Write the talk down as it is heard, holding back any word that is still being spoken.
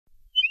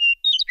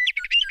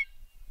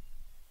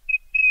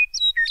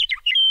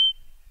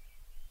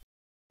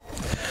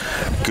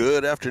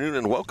Good afternoon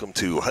and welcome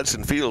to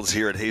Hudson Fields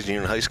here at Hazen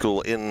Union High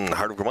School in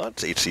Hardwick, Vermont.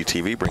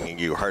 HCTV bringing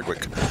you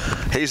Hardwick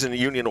Hazen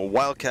Union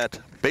Wildcat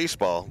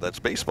baseball. That's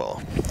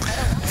baseball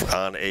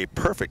on a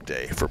perfect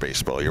day for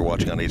baseball. You're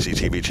watching on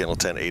HCTV channel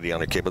 1080 on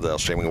your cable dial,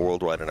 streaming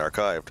worldwide and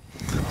archived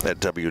at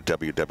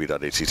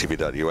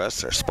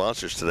www.hctv.us. Our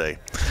sponsors today,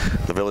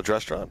 the Village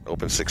Restaurant,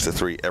 open 6 to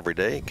 3 every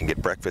day. You can get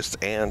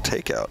breakfast and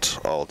takeout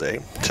all day.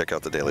 Check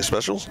out the daily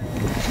specials.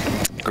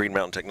 Green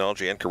Mountain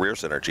Technology and Career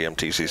Center,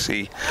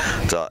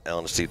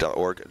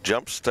 gmtcc.lnc.org.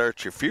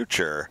 Jumpstart your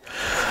future.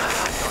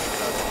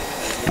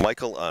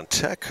 Michael on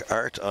tech,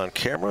 Art on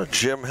camera,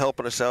 Jim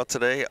helping us out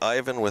today,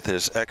 Ivan with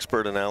his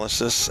expert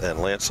analysis, and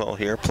Lance all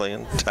here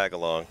playing tag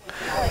along.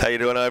 How you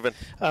doing, Ivan?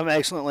 I'm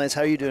excellent, Lance.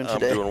 How are you doing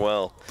today? I'm doing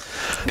well.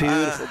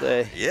 Beautiful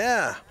day.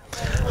 Yeah.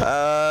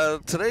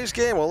 Today's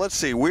game, well, let's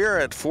see. We're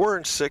at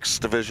 4-6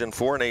 division,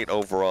 4-8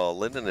 overall.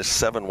 Lyndon is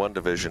 7-1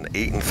 division,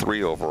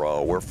 8-3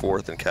 overall. We're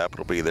 4th in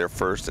capital B. They're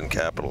 1st in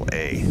capital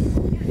A.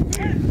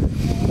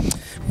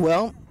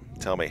 Well,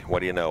 tell me, what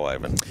do you know,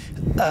 Ivan?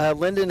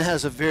 Lyndon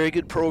has a very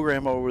good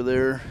program over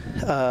there.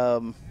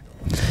 And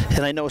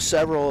I know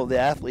several of the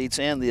athletes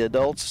and the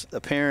adults,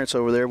 the parents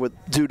over there,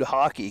 due to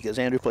hockey, because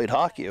Andrew played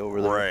hockey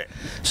over there. Right.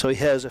 So he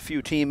has a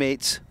few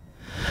teammates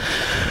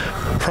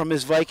from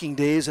his Viking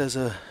days as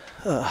a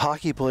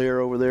hockey player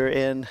over there,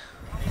 and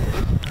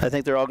I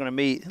think they're all going to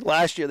meet.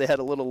 Last year they had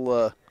a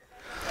little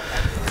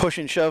push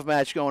and shove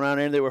match going on,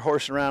 and they were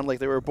horsing around like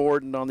they were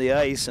boarding on the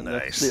ice, and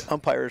the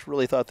umpires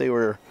really thought they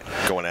were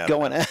going at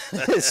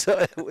it. So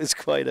it was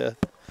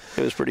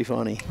it was pretty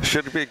funny.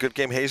 Should be a good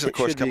game. Hazen, of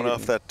course, coming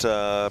off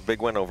that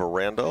big win over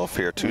Randolph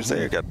here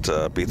Tuesday.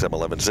 Got beat them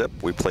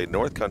 11-zip. We played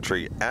North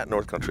Country at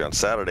North Country on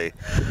Saturday.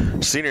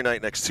 Senior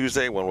night next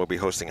Tuesday, when we'll be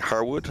hosting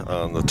Harwood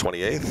on the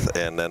 28th,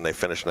 and then they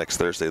finish next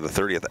Thursday, the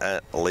 30th,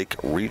 at Lake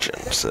Region.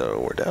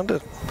 So we're down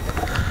to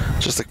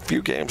just a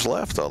few games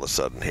left all of a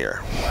sudden here.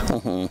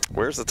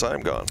 Where's the time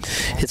gone?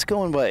 It's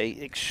going by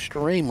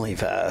extremely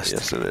fast.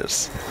 Yes, it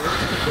is.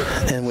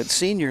 And with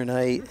senior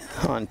night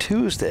on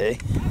Tuesday,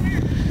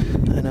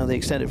 I know the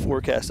extended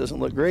forecast doesn't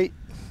look great,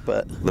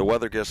 but the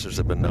weather guessers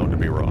have been known to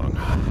be wrong.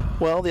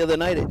 Well, the other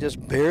night it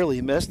just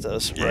barely missed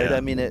us, right? Yeah. I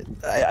mean,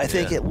 I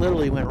think it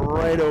literally went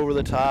right over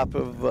the top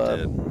of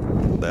the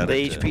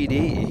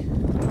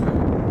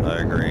HPD.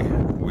 I agree.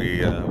 We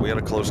had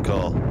a close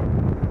call.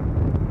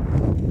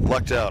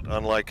 Lucked out,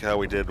 unlike how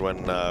we did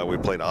when we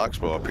played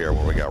Oxbow up here,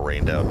 when we got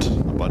rained out a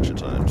bunch of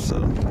times.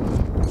 So,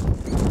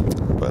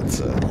 but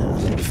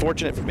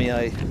fortunate for me,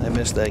 I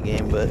missed that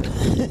game, but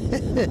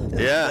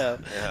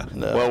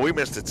No. Well, we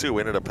missed it too.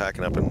 We ended up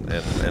packing up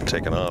and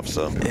taking off.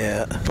 So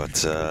yeah. But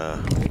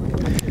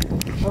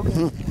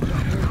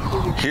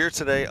here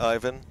today,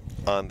 Ivan,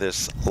 on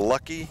this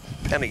lucky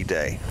penny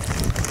day.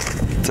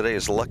 Today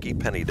is Lucky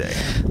Penny Day.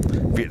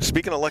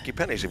 Speaking of lucky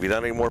pennies, have you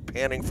done any more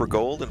panning for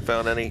gold and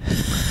found any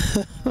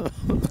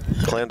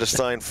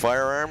clandestine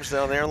firearms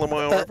down there in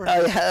Lamoille River?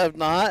 I have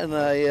not, and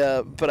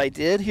but I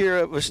did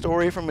hear a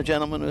story from a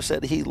gentleman who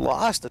said he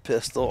lost a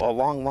pistol a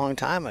long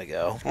time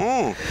ago.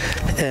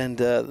 And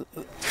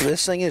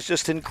this thing is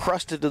just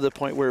encrusted to the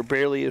point where it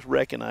barely is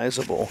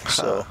recognizable.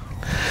 So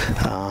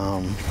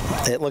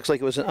it looks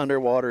like it was an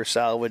underwater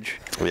salvage.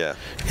 Yeah.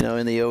 You know,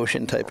 in the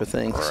ocean type of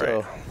thing. Right.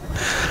 So,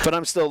 but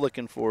I'm still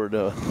looking forward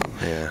to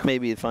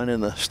maybe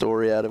finding the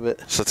story out of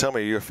it. So tell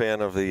me, you're a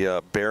fan of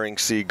the Bering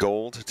Sea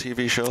Gold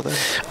TV show then?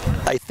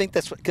 I think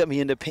that's what got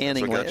me into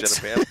panning.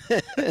 That's what got you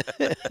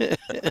into panning?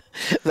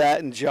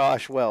 That and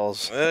Josh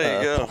Wells.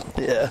 There you go.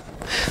 Yeah.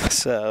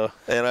 So.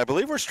 And I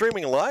believe we're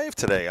streaming live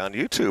today on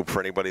YouTube for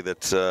anybody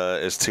that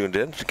is tuned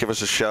in. Give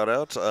us a shout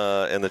out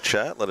in the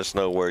chat. Let us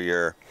know where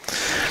you're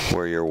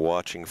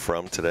watching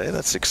from today.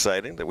 That's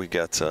exciting that we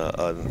got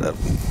a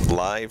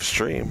live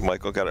stream.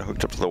 Michael got it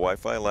hooked up to the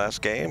Wi-Fi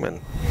last game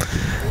and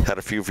had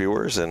a few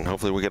viewers, and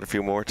hopefully we get a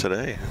few more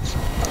today. It's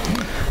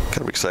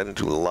kind of exciting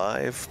to do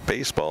live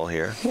baseball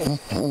here.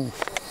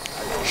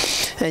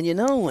 And you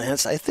know,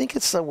 Lance, I think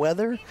it's the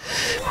weather,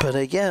 but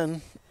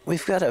again,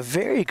 we've got a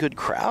very good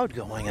crowd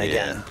going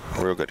again.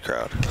 Yeah, real good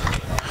crowd.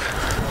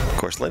 Of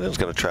course, Lyndon's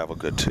going to travel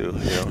good too. You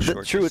know, true,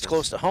 distance. It's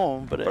close to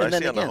home, but I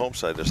see on the home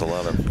side there's a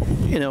lot of.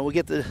 You know, we'll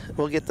get the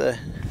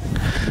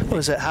what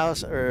is that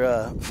house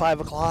or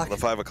 5 o'clock? The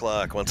 5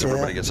 o'clock once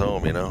everybody gets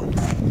home, you know.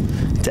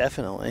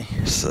 Definitely.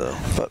 So,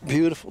 but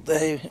beautiful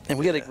day, and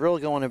we got a grill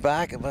going in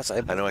back of us.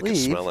 I know I can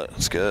smell it.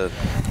 It's good.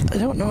 I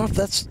don't know if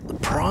that's the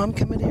prom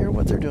committee or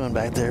what they're doing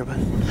back there, but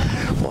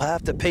we'll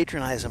have to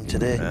patronize them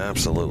today.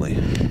 Absolutely.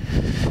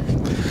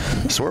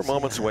 So we're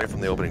moments away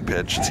from the opening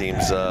pitch.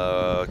 Teams,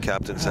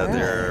 captains had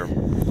their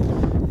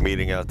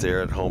meeting out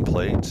there at home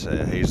plate.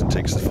 Hazen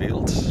takes the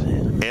field.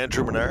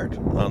 Andrew Menard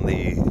on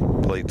the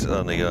plate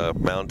on the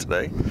mound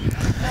today.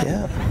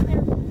 Yeah.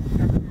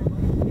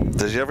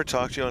 Does he ever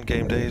talk to you on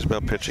game days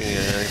about pitching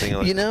and anything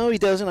like that? You know, he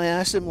doesn't. I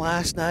asked him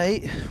last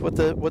night what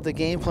the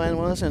game plan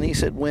was, and he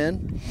said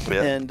win,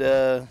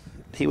 and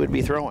he would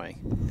be throwing.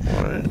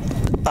 All right.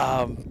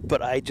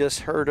 But I just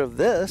heard of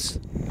this.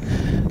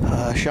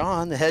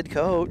 Sean, the head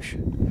coach,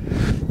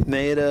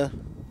 made a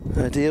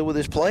deal with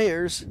his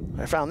players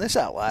I found this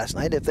out last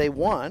night. If they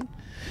won,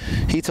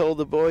 he told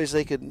the boys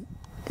they could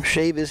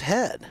shave his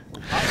head.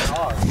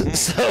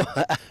 So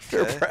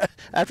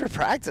after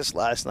practice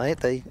last night,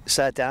 they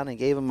sat down and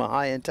gave him a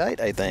high and tight,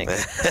 I think.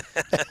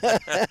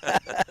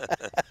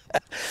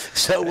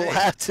 So we'll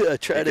have to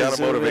try to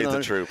motivate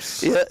the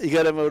troops. Yeah, you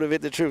got to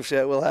motivate the troops.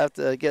 Yeah, we'll have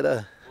to get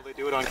a. Will they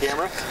do it on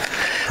camera?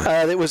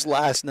 It was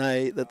last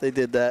night that they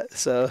did that.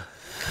 So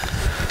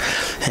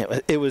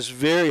it was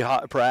very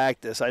hot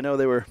practice. I know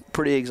they were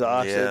pretty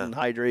exhausted, and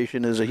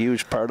hydration is a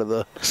huge part of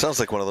the. Sounds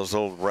like one of those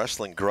old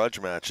wrestling grudge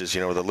matches,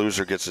 where the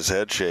loser gets his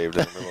head shaved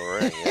in the middle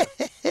of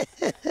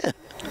the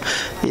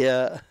ring.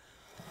 Yeah.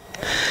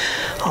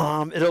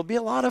 It'll be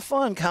a lot of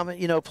fun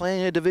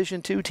playing a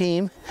Division II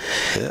team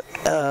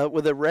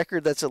with a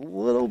record that's a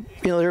little,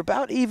 they're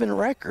about even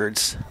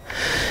records.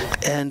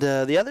 And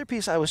the other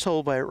piece I was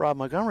told by Rob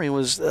Montgomery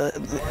was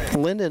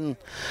Lyndon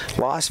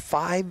lost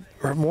 5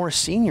 or more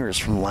seniors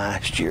from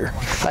last year.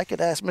 I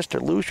could ask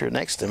Mr. Lucier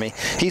next to me.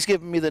 He's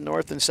giving me the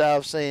north and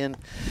south saying,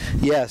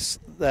 yes,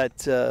 that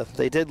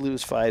they did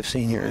lose 5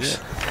 seniors.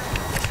 Yeah.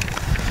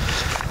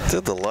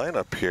 Did the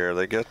lineup here?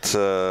 They got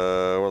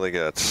they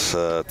got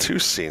 2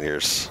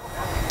 seniors.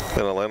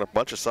 Then a lineup,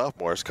 bunch of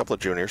sophomores, a couple of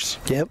juniors.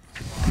 Yep.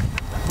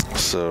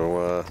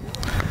 So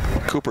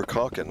Cooper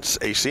Calkins,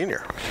 a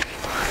senior,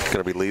 going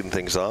to be leading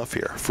things off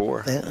here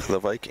for the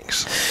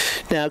Vikings.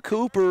 Now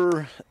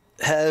Cooper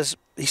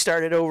he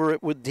started over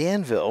with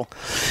Danville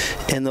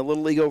in the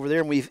Little League over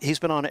there, and he's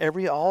been on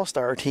every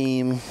All-Star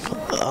team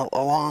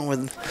along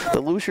with the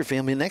Lucier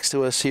family next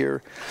to us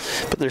here.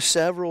 But there's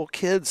several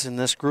kids in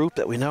this group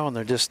that we know, and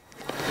they're just,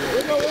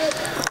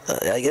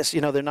 I guess,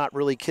 they're not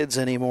really kids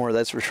anymore,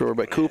 that's for sure.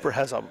 But Cooper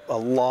has a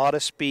lot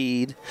of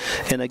speed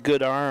and a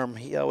good arm.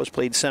 He always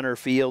played center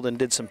field and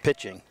did some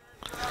pitching.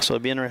 So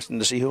it'd be interesting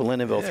to see who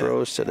Lindenville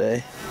throws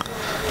today.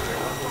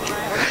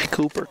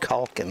 Cooper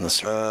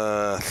Calkins.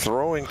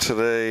 Throwing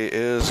today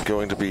is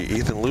going to be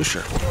Ethan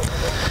Lucier.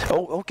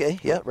 Oh, okay.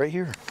 Yeah, right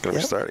here. Going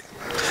to be starting.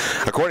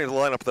 According to the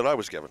lineup that I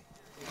was given.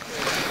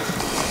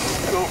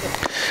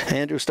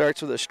 Andrew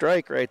starts with a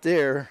strike right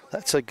there.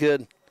 That's a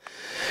good,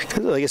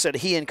 like I said,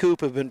 he and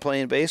Coop have been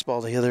playing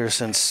baseball together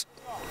since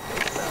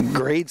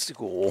grade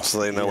school. So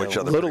they know each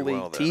other Little pretty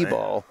League well then,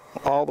 T-ball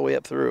all the way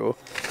up through.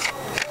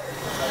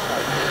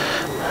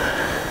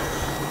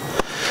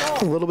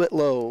 A little bit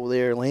low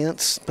there,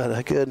 Lance,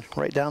 but good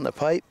right down the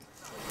pipe.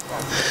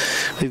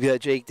 We've got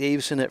Jake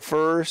Davison at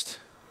first.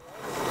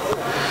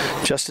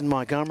 Justin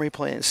Montgomery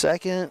playing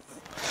second.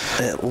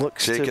 It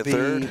looks Jake to at be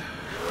third.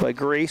 By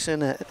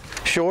Grayson at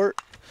short.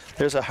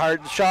 There's a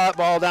hard shot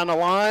ball down the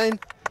line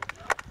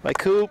by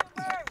Coop.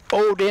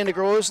 Oh, Danny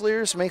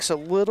Grosliers makes a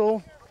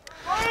little.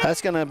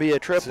 That's going to be a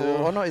triple.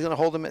 Oh, no, he's going to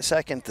hold him at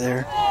second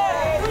there.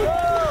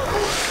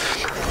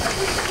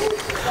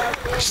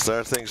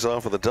 Start things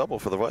off with a double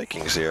for the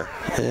Vikings here.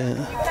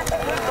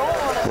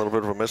 Yeah. A little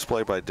bit of a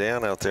misplay by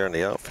Dan out there in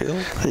the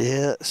outfield.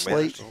 Yeah,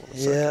 Slate.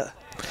 Yeah.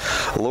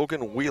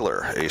 Logan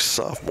Wheeler, a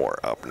sophomore,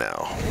 up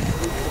now.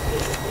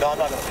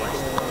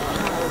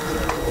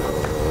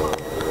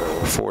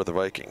 For the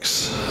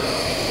Vikings.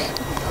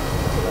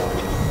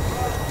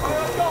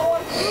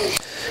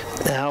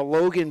 Now,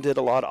 Logan did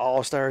a lot of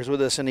All-Stars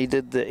with us, and he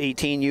did the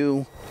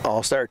 18U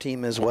All-Star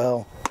team as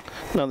well.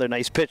 Another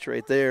nice pitch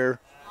right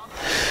there.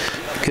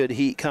 Good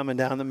heat coming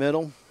down the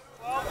middle.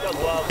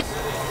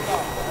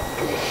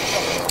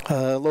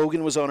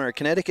 Logan was on our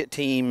Connecticut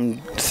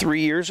team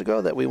 3 years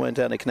ago that we went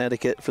down to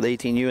Connecticut for the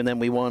 18U, and then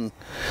we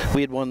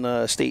had won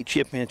the state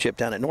championship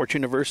down at North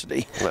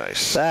University.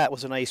 Nice. That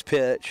was a nice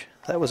pitch.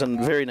 That was a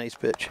very nice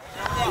pitch.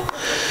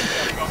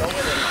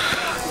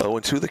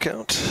 0-2 the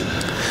count.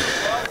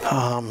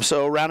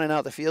 So rounding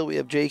out the field, we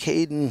have Jake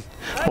Hazen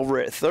over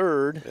at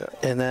third,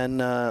 and then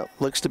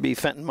looks to be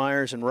Fenton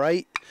Myers in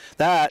right.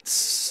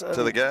 That's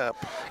to the gap.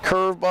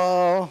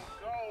 Curveball.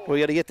 We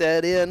got to get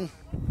that in.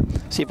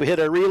 See if we hit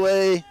our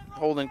relay.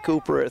 Holding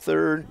Cooper at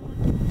third.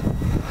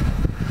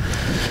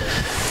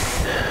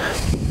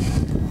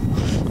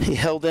 He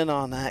held in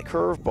on that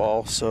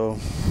curveball, so.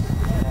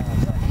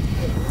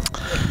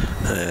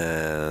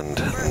 And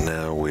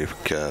now we've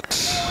got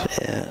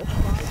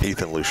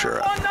Ethan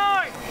Lucier up.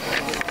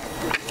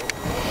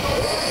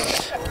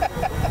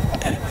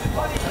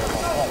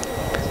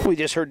 We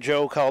just heard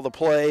Joe call the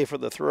play for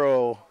the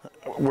throw.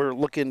 We're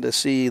looking to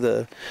see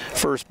the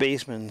first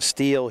baseman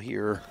steal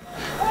here.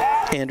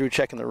 Andrew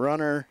checking the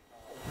runner.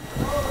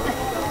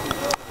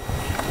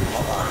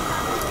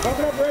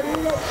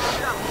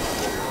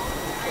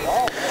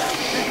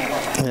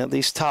 Yeah,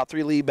 these top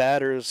 3 lead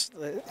batters,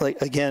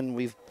 like again,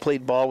 we've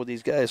played ball with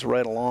these guys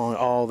right along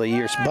all the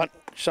years. Bunt,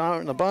 shot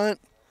in the bunt.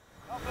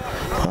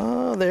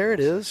 Oh, there it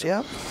is.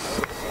 Yep.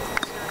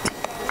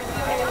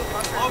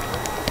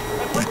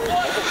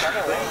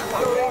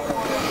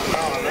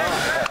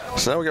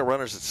 So now we got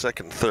runners at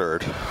second and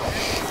third.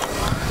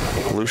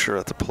 Lucier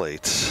at the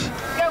plate.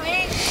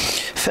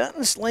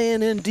 Fenton's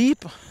laying in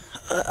deep.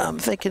 I'm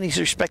thinking he's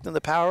respecting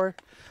the power.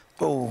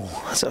 Oh,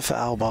 that's a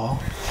foul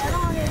ball.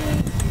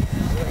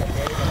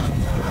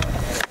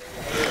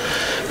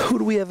 Who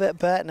do we have at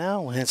bat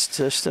now, Lance,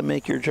 just to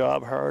make your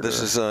job harder?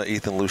 This is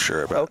Ethan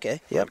Lucier. Okay,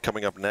 yep. And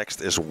coming up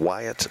next is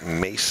Wyatt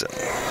Mason.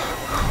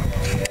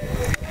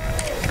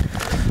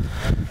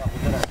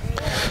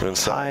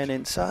 Inside. High and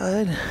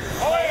inside.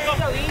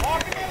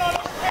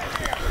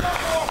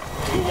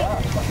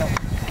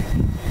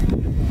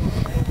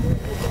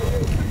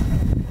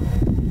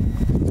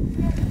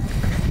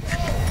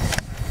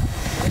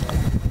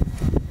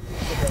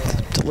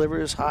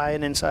 Delivers high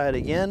and inside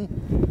again.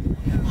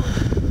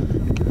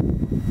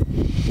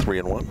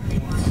 3-1.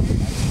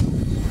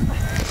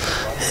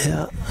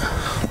 Yeah.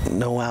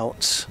 No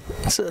outs.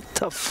 It's a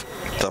tough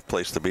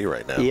place to be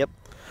right now. Yep.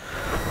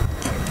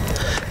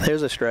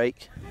 There's a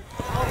strike.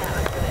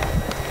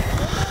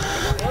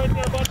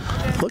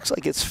 Looks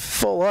like it's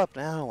full up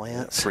now,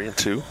 Lance.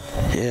 3-2.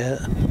 Yeah.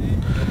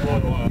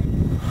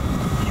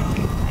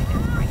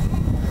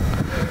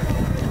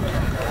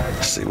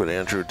 See what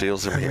Andrew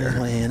deals him here.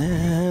 Laying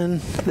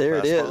in. There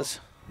it Fastball. is.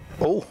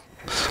 Oh,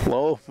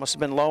 low. Must have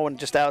been low and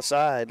just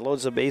outside.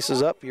 Loads the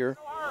bases up here.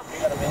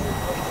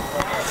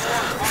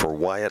 For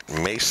Wyatt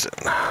Mason,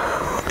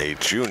 a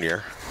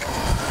junior.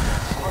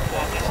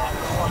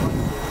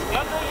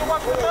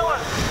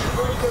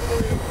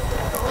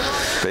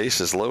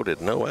 Bases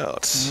loaded, no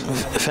outs.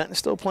 Fenton's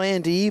still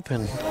playing deep,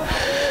 and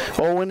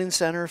Owen in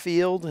center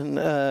field. And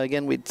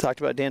again, we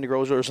talked about Dan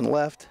DeGrozer's in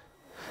left.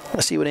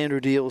 Let's see what Andrew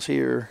deals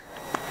here.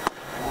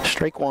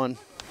 Strike one.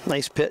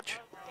 Nice pitch.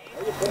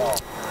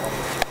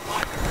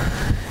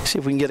 See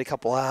if we can get a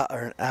couple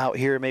out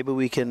here. Maybe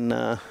we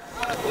can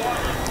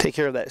take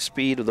care of that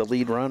speed of the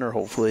lead runner,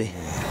 hopefully.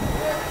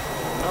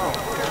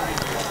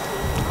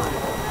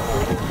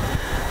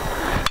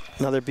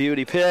 Another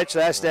beauty pitch.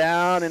 That's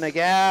down in a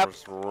gap.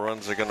 Those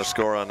runs are going to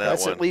score on that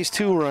That's one. at least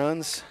 2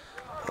 runs.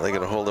 Are they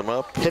going to hold him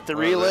up? Hit the Or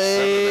are they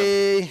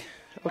relay.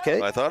 Okay.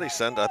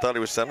 sending him? I thought he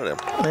was sending him.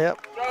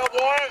 Yep.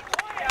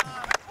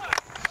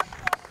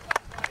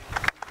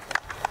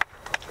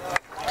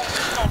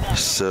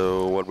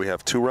 So what we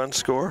have, 2-run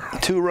score?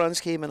 2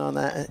 runs came in on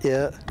that.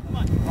 Yeah.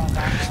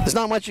 There's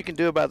not much you can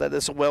do about that.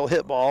 That's a well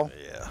hit ball.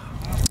 Yeah.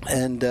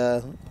 And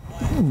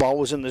ball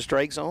was in the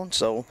strike zone.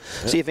 So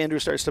see if Andrew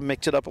starts to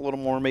mix it up a little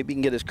more. Maybe he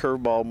can get his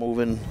curveball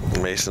moving.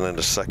 Mason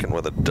into second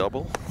with a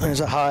double.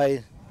 There's a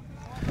high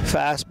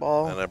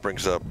fastball. And that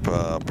brings up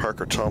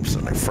Parker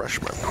Thompson, a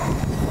freshman.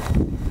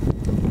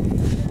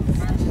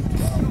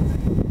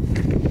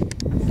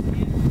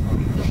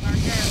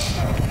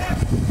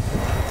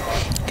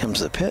 Comes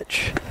the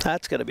pitch.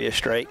 That's going to be a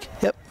strike.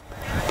 Yep.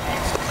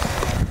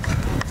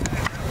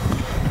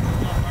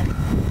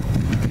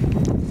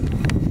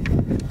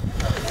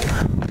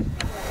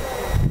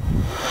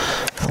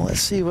 Now let's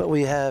see what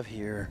we have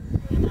here.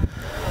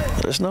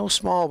 There's no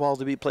small ball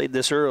to be played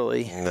this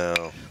early.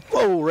 No.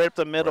 Whoa, right up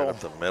the middle. Right up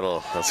the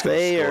middle. That's going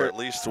to score at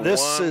least one.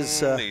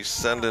 He's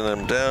sending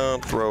him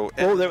down. Throw.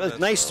 Oh, there was a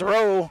nice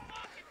throw.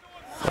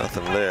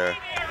 Nothing there.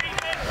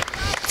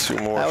 2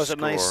 more. That was a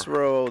nice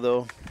throw,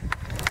 though.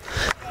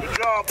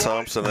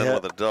 Thompson in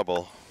with a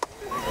double.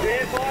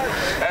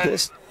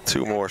 This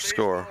 2 more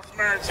score.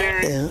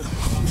 Yeah.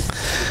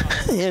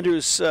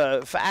 Andrew's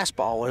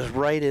fastball was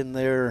right in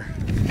their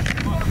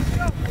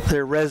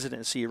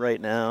residency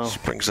right now. This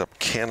brings up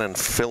Cannon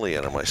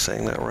Fillion. Am I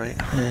saying that right?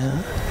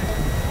 Yeah.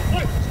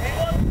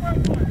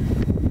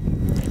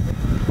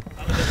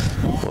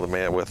 Well, the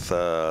man with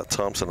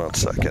Thompson on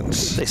second.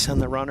 They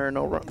send the runner.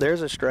 No run.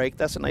 There's a strike.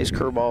 That's a nice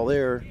curveball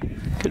there.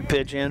 Good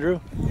pitch, Andrew.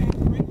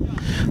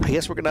 I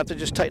guess we're going to have to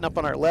just tighten up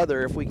on our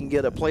leather if we can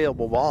get a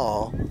playable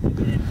ball.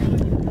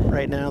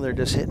 Right now, they're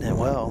just hitting it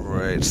well.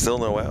 Right. Still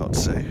no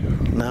outs, eh?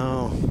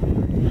 No.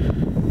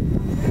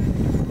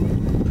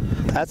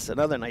 That's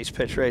another nice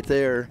pitch right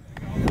there.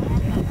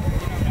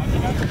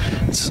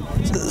 This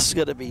is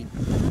going to be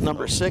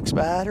number 6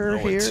 batter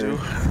here.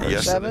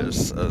 Yes, 7? it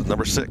is.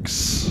 Number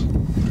 6.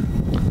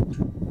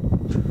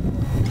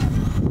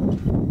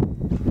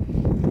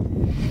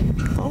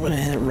 I'm going to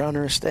hit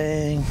runner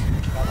staying.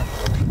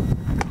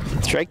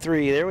 Strike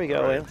 3. There we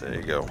go. Right, there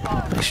you go.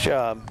 Nice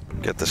job.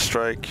 Get the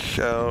strike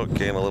out,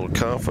 gain a little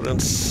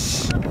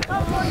confidence.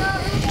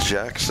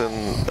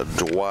 Jackson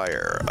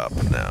Dwyer up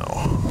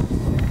now.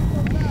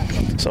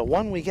 So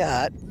 1 we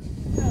got.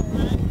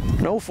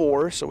 No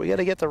 4, so we got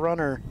to get the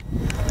runner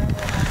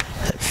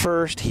at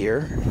first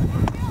here.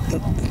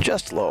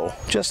 Just low,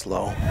 just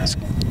low.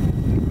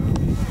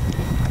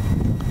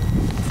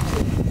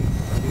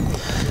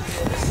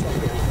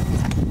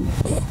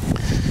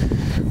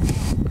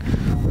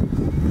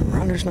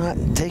 Runner's not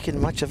taking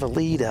much of a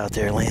lead out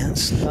there,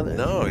 Lance.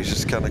 No, he's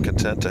just kind of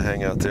content to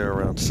hang out there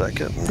around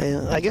second.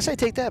 Yeah, I guess I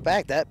take that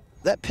back. That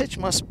pitch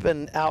must have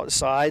been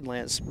outside,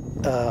 Lance,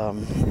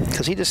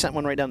 because he just sent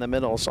one right down the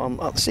middle. So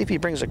I'll see if he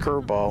brings a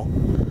curveball.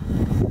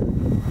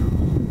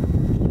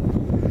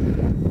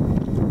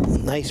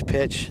 Nice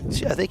pitch.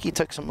 See, I think he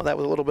took some of that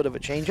with a little bit of a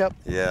changeup.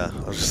 Yeah,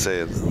 I was just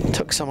saying.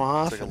 Took some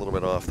off. Took a little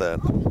bit off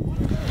that.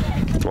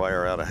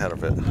 Dwyer out ahead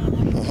of it.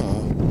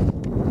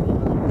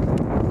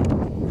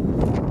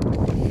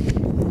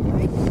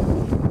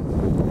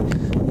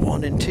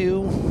 1 and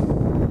 2.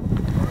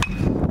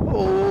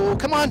 Oh.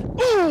 Come on.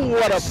 Ooh,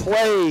 what a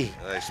play.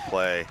 Nice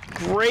play.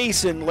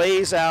 Grayson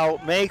lays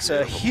out, makes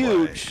a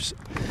huge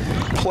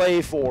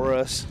play for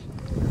us.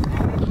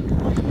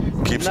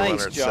 Keeps the runner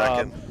Nice at job.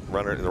 second.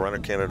 The runner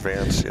can't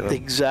advance, you know.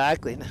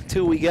 Exactly.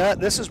 2 we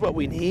got. This is what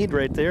we need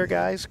right there,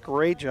 guys.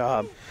 Great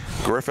job.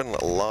 Griffin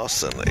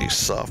Lawson, a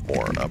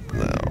sophomore, up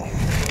now.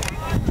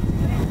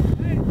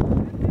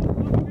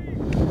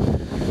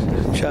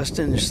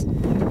 Justin's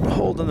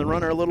holding the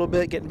runner a little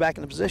bit, getting back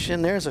in the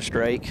position. There's a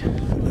strike.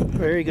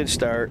 Very good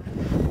start.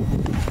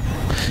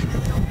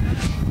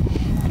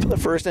 For the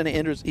first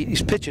inning,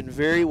 he's pitching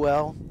very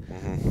well.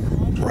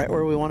 Right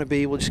where we want to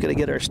be. We're just going to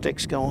get our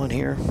sticks going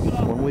here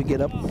when we get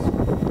up.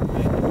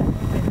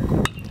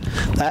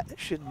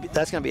 That's going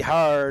to be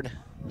hard.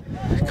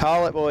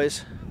 Call it,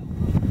 boys.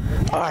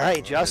 All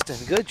right, Justin,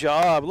 good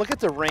job. Look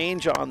at the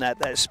range on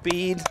that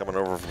speed. Coming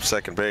over from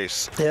second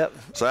base. Yep.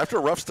 So after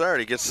a rough start,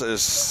 he gets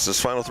his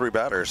final 3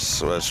 batters.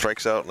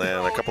 Strikes out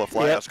and a couple of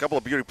flyouts, a couple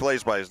of beauty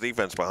plays by his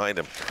defense behind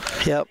him.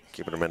 Yep.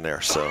 Keeping him in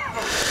there. So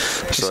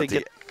at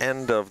the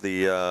end of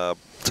the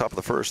top of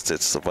the first,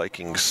 it's the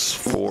Vikings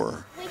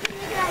 4.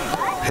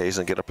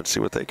 Hazen, get up and see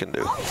what they can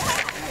do.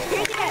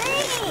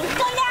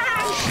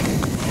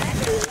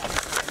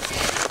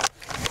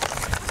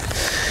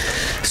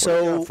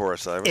 So for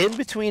us, in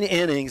between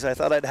innings, I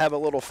thought I'd have a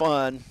little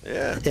fun.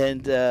 Yeah.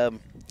 And I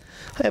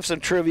have some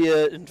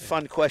trivia and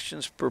fun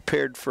questions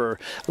prepared for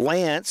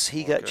Lance.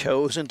 He got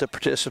chosen to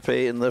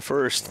participate in the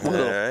first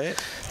little. All right.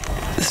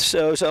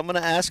 So I'm going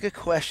to ask a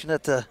question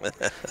at the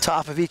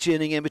top of each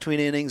inning, in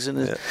between innings, and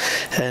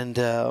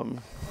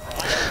I'll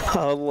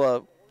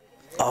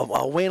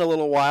wait a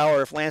little while,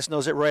 or if Lance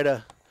knows it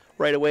right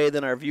away,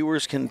 then our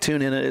viewers can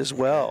tune in as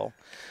well.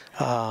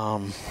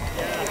 So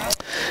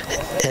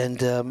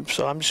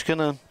I'm just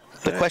gonna.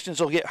 The questions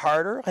will get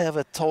harder. I have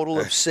a total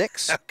of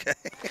 6. Okay.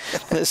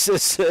 This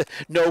is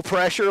no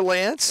pressure,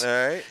 Lance. All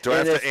right. Do I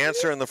have to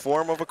answer in the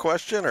form of a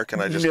question, or can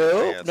I just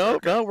No.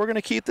 We're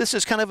gonna keep this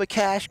as kind of a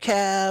cash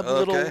cab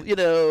little,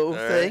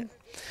 thing.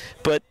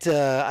 But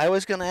I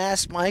was gonna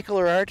ask Michael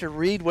or Art to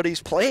read what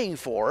he's playing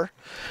for,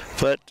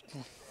 but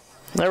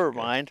never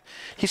mind.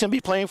 He's gonna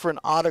be playing for an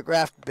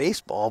autographed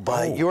baseball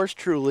by yours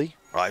truly,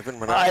 Ivan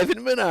Menard.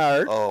 Ivan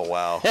Menard. Oh,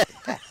 wow.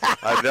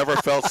 I've never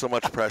felt so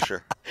much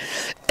pressure.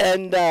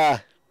 And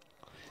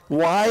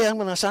why I'm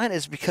going to sign it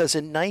is because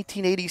in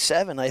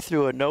 1987, I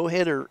threw a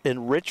no-hitter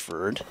in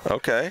Richford.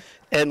 Okay.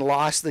 And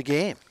lost the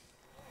game.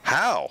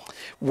 How?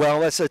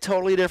 Well, that's a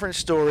totally different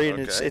story,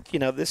 and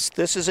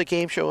this is a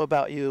game show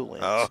about you,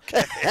 Lance.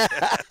 Okay.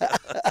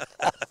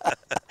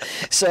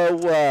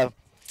 So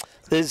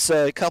there's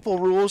a couple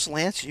rules,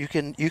 Lance. You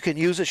can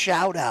use a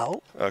shout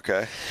out.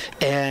 Okay.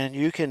 And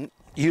you can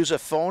use a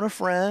phone a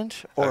friend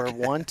or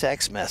one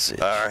text message.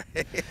 All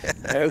right.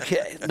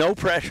 Okay. No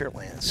pressure,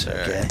 Lance.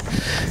 Okay.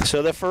 Right.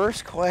 So the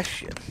first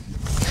question.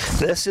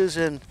 This is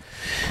in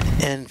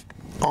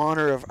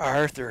honor of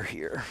Arthur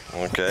here.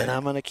 Okay. And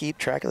I'm going to keep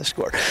track of the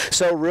score.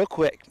 So real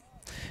quick.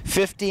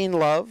 15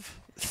 love,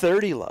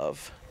 30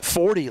 love,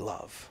 40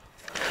 love.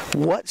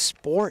 What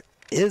sport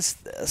is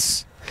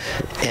this?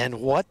 And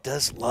what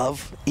does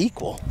love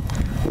equal?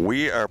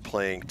 We are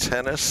playing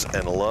tennis,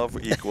 and love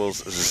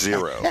equals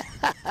 0.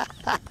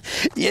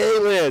 Yay,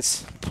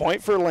 Liz.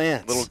 Point for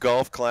Lance. Little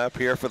golf clap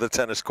here for the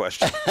tennis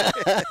question.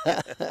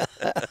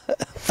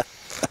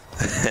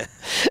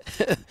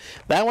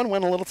 That one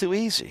went a little too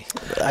easy.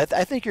 I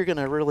think you're going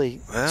to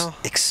really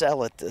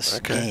excel at this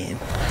game.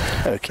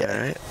 Okay. All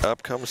right.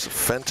 Up comes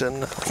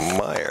Fenton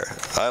Meyer.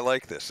 I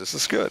like this. This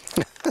is good.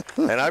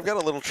 And I've got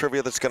a little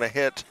trivia that's going to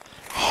hit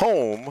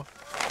home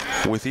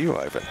with you,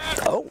 Ivan.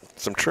 Oh.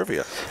 Some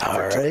trivia. All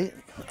right.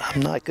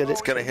 I'm not good at.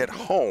 It's going to hit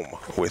home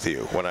with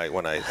you when I.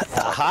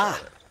 Aha.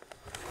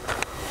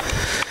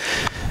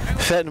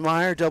 Fenton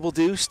Meyer, double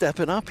deuce,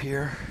 stepping up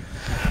here.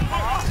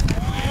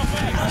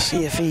 Let's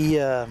see if he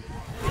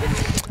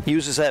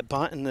uses that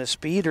bunt and the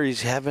speed, or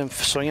he's having him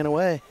swinging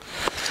away.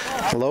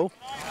 Hello?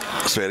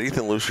 So we had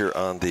Ethan Lucier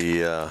on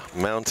the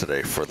mound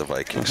today for the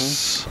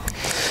Vikings.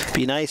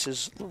 Be nice,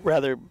 his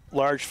rather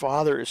large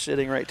father is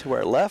sitting right to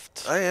our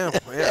left. I am.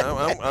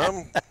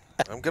 Yeah,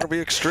 I'm going to be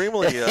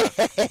extremely.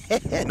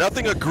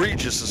 Nothing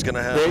egregious is going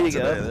to happen there you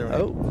today.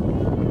 Go.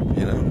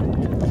 You know,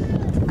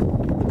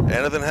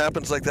 anything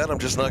happens like that, I'm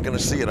just not going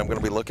to see it. I'm going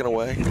to be looking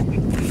away.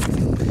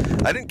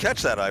 I didn't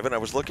catch that, Ivan. I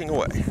was looking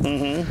away.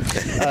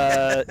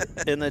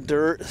 In the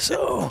dirt.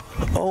 So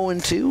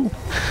 0-2.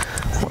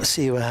 Let's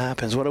see what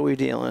happens. What are we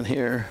dealing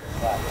here?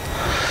 A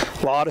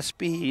lot of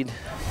speed.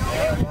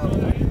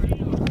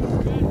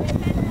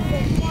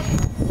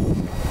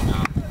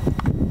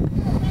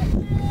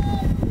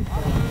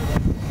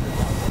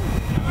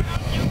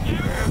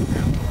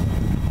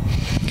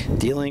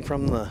 Dealing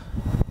from the.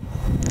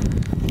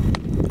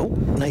 Oh,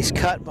 nice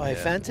cut by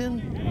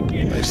Fenton.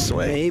 Nice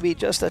swing. Maybe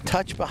just a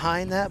touch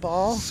behind that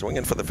ball.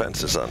 Swinging for the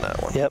fences on that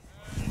one. Yep.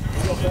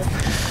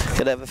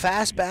 Could have a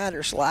fast bat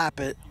or slap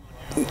it.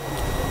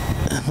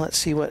 And let's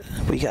see what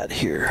we got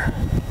here.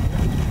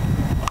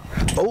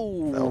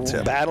 Oh,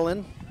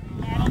 battling.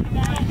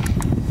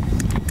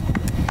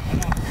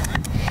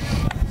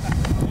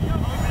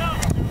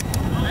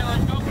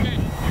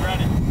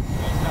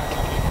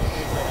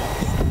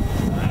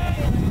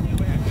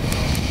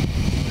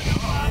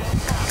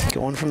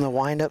 Going from the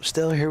windup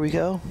still. Here we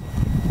go.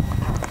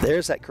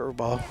 There's that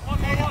curveball.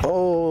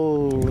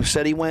 Oh,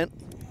 said he went.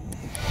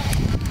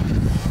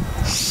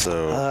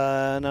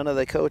 So none of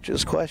the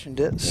coaches questioned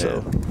it.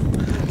 So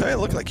it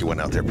looked like you went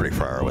out there pretty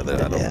far with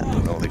it. I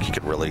don't think you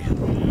could really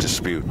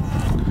dispute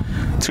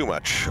too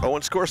much.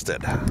 Owen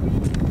Skorstead.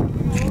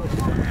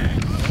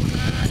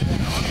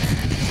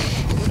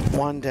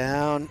 One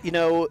down. You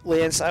know,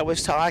 Lance, I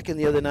was talking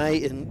the other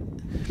night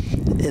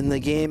in the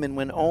game, and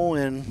when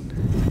Owen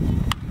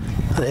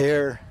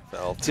there.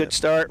 Good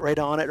start, right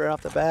on it, right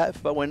off the bat.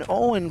 But when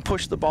Owen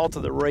pushed the ball to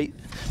the right,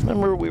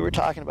 remember we were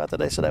talking about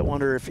that, I said, I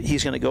wonder if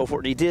he's going to go for it.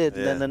 And he did.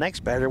 And then the next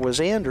batter was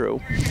Andrew,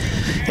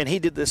 and he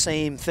did the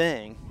same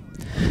thing.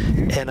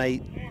 And I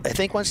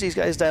think once these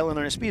guys dial in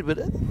on their speed, but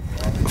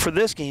for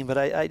this game, but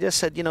I just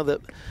said, you know, the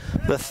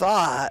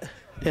thought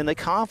and the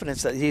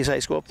confidence that these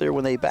guys go up there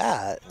when they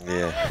bat,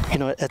 you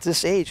know, at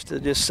this age to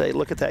just say,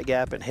 look at that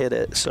gap and hit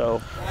it.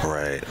 So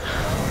right.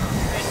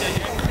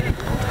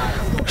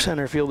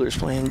 Center fielder's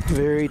playing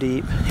very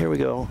deep. Here we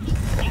go.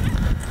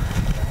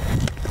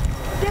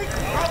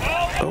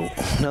 Oh,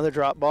 another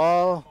drop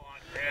ball.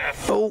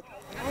 Oh,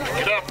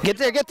 get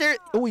there.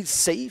 Oh, he's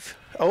safe.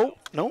 Oh,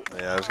 no.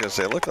 Yeah, I was going to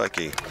say, it looked like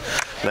he.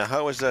 Now,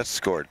 how was that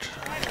scored?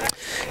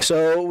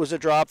 So it was a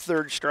drop,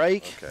 third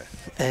strike. Okay.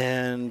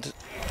 And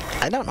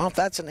I don't know if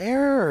that's an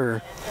error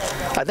or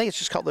I think it's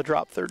just called the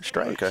drop, third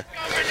strike. Okay.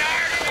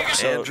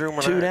 So Andrew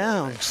Menard. 2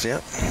 down.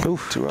 Yep.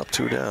 Oof. 2 up,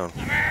 2 down.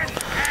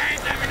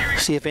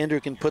 See if Andrew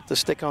can put the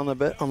stick on the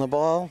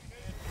ball.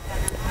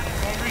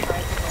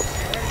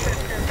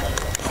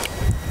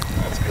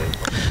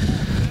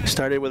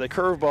 Started with a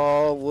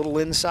curveball, a little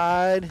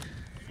inside.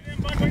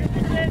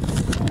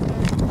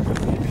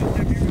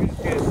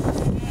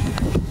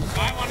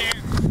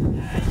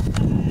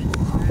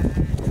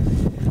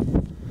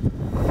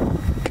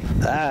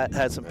 That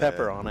had some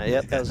pepper on it.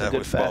 Yep, that was a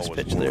good fast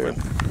pitch there.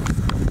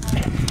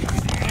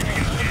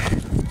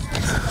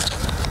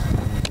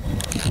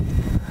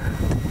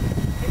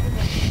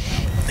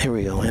 Here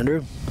we go,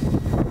 Andrew.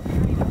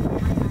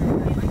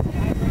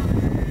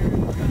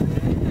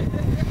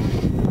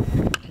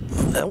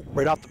 Oh,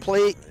 right off the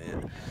plate.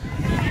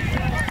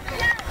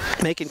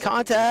 Making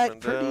contact.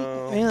 Pretty,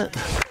 yeah.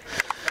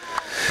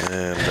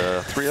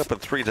 And 3 up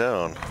and 3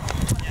 down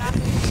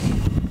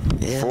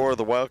for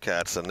the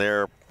Wildcats, and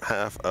they're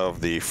half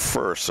of the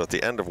first. So at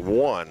the end of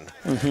 1,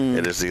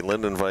 it is the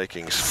Lyndon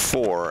Vikings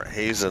 4,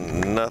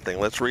 Hazen nothing.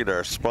 Let's read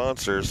our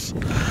sponsors.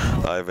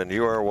 Ivan,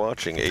 you are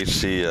watching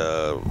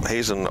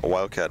Hazen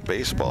Wildcat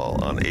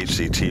Baseball on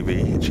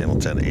HCTV, channel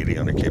 1080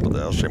 on your cable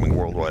dial, streaming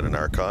worldwide and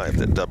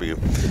archived at www.hctv.us.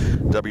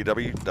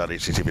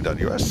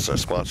 Our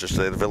sponsors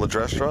today, the Village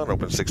Restaurant,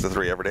 open 6 to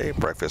 3 every day,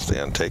 breakfast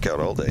and takeout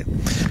all day.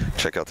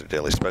 Check out their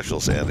daily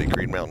specials and the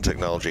Green Mountain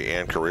Technology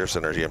and Career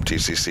Center,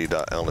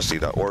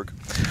 gmtcc.lnsd.org.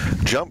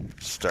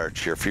 Jump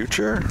start your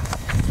future.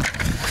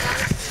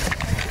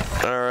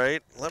 All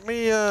right, let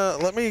me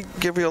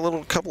give you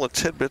a couple of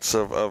tidbits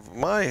of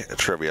my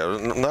trivia.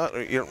 Not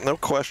no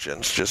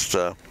questions, just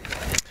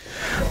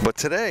but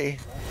today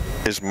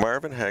is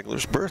Marvin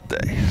Hagler's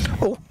birthday.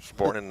 Oh, he was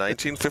born in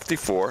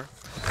 1954,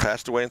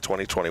 passed away in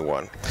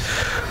 2021.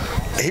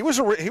 He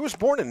was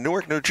born in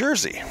Newark, New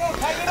Jersey.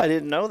 I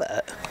didn't know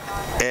that.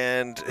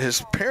 And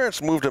his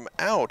parents moved him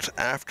out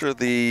after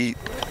the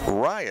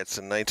riots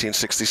in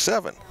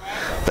 1967.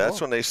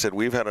 That's when they said,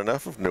 we've had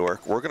enough of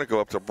Newark. We're going to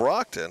go up to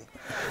Brockton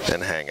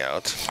and hang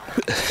out.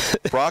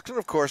 Brockton,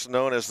 of course,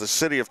 known as the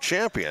City of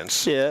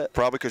Champions. Yeah.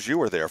 Probably because you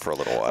were there for a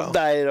little while.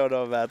 I don't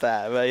know about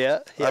that, but yeah.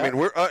 I mean,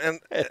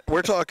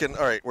 we're talking.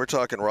 All right, we're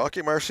talking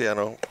Rocky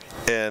Marciano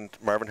and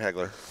Marvin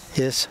Hagler.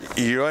 Yes.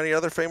 You know any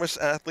other famous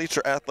athletes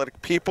or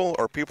athletic people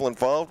or people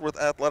involved with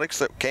athletics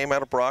that came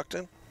out of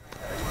Brockton?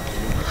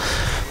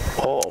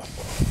 Oh.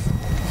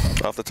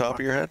 Off the top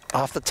of your head?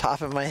 Off the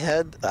top of my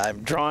head,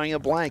 I'm drawing a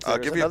blank. I'll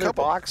give you a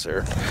couple.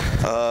 Boxer.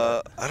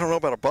 I don't know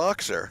about a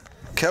boxer.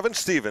 Kevin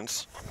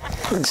Stevens,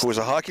 who was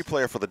a hockey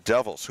player for the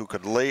Devils, who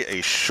could lay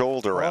a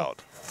shoulder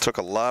out. Took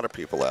a lot of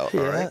people out.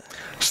 Yeah. All right.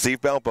 Steve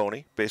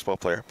Balboni, baseball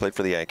player, played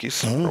for the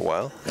Yankees for a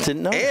while.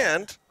 Didn't know.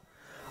 And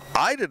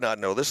I did not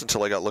know this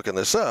until I got looking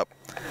this up.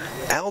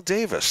 Al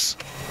Davis,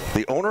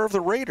 the owner of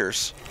the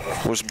Raiders,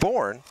 was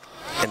born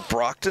in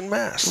Brockton,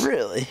 Mass.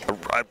 Really?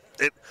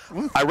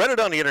 I read it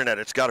on the internet.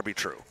 It's got to be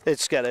true.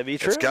 It's got to be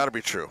true? It's got to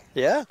be true.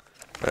 Yeah.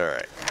 All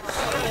right.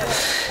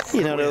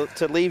 You know,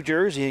 to leave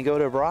Jersey and go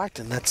to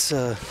Brockton, that's,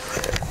 I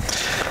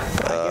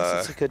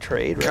guess it's a good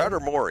trade, right? Carter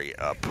Morey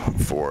up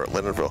for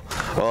Lyndonville.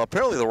 Well,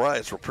 apparently the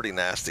riots were pretty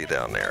nasty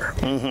down there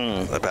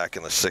back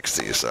in the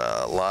 60s.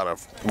 A lot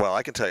of, well,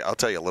 I'll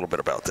tell you a little bit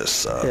about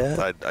this.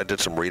 I did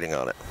some reading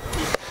on it.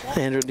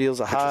 Andrew deals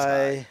a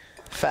high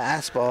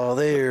fastball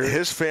there.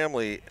 His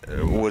family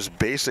was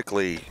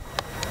basically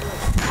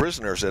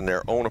prisoners in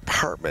their own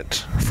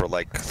apartment for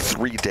like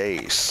 3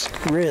 days.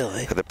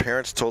 Really? The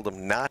parents told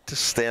them not to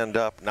stand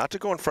up, not to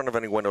go in front of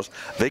any windows.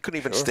 They couldn't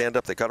even stand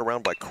up. They got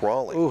around by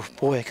crawling. Oh,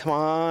 boy, come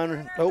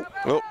on. Oh.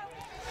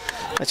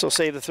 That's will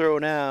save the throw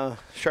now.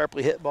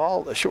 Sharply hit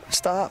ball, the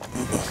shortstop.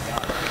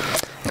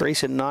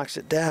 Grayson knocks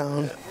it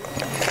down.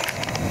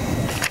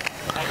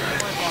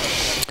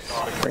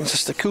 Brings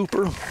us to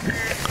Cooper.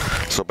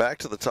 So back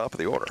to the top of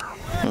the order.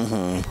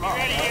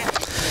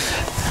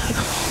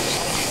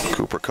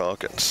 Cooper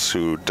Calkins,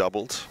 who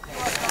doubled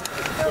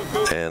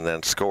and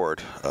then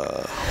scored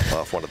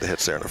off one of the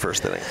hits there in the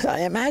first inning.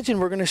 I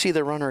imagine we're going to see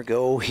the runner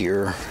go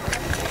here.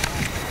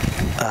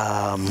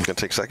 Going to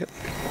take second?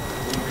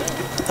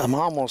 I'm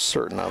almost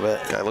certain of it.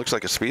 Guy looks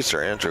like a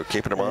speedster, Andrew.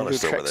 Keeping him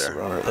honest over there. The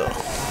runner, though.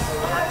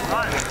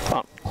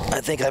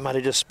 I think I might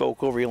have just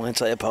spoke over you,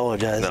 Lance. I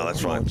apologize. No,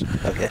 that's fine.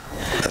 Okay.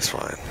 That's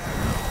fine.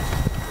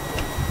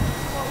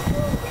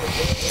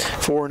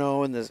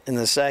 4-0 in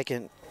the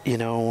second. You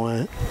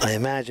know, I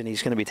imagine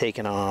he's going to be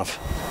taken off.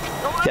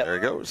 Yep. There he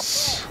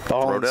goes.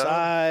 Ball Throw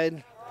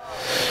inside.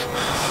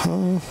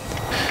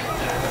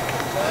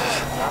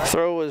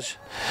 Throw was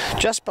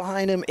just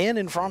behind him and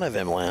in front of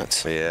him,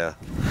 Lance. Yeah.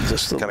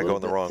 Just kind of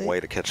going the wrong way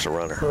to catch the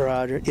runner.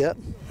 Roger. Yep.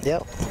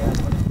 Yep.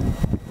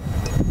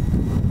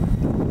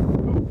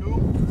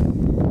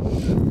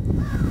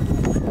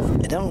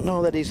 I don't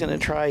know that he's going to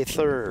try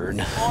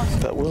third,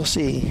 but we'll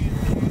see.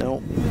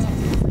 Nope.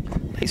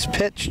 Nice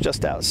pitch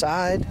just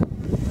outside.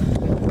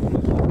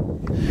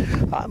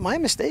 My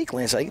mistake,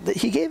 Lance. They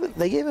gave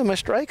him a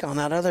strike on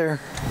that other.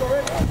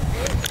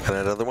 And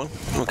that other one?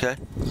 Okay.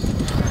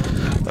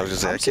 I was going to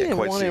say, I can't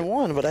quite see it.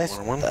 1-1, but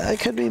I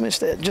could be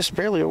mistaken. Just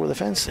barely over the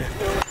fence there.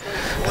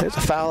 There's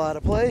a foul out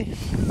of play.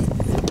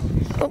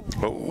 Oh,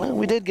 well,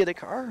 we did get a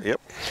car. Yep.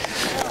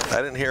 I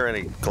didn't hear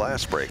any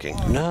glass breaking.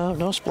 No,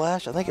 no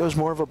splash. I think it was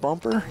more of a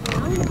bumper.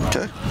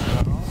 Okay.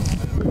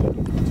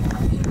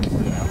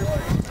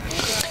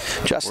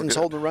 Justin's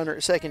holding the runner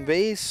at second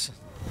base.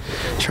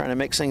 Trying to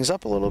mix things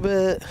up a little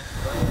bit.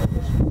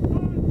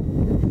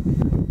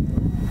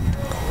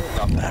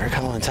 Better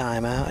calling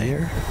timeout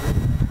here.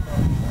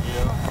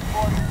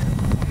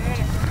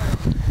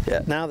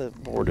 Yeah, now the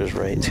board is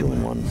right.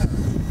 2-1.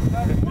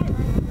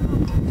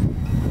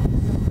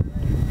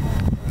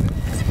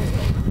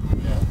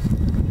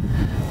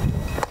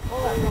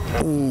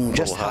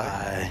 Just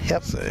high.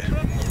 Yep.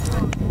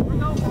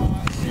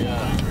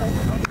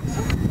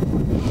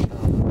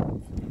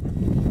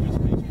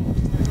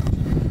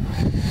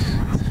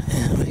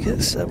 And we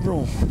get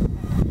several.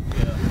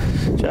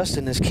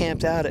 Justin is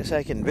camped out at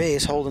second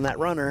base holding that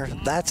runner.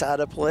 That's out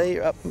of play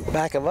up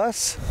back of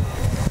us.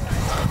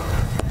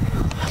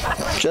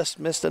 Just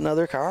missed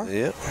another car.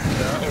 Yep.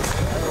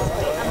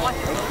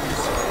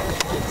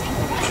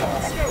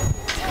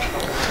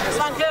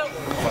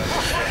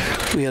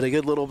 We had a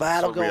good little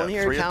battle going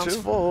here. Counts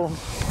full.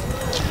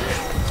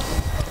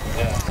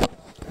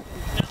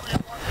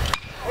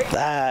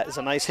 That is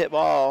a nice hit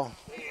ball.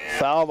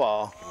 Foul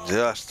ball.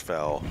 Just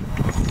foul.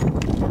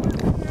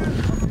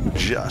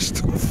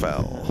 Just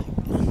foul.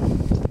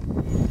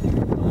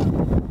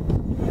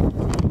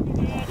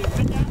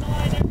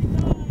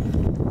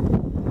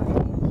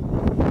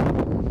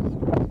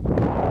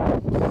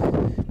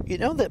 You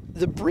know that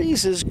the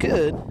breeze is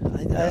good.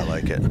 I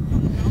like it.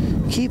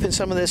 Keeping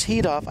some of this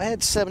heat off. I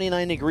had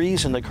 79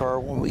 degrees in the car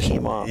when we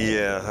came off.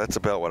 Yeah, that's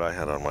about what I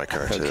had on my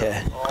car too.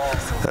 Okay.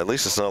 At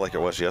least it's not like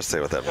it was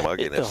yesterday with that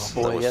mugginess.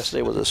 Oh boy,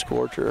 yesterday was a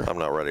scorcher. I'm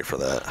not ready for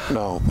that.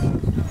 No.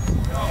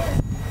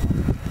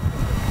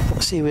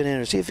 Let's see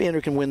if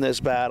Andrew can win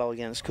this battle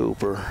against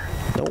Cooper.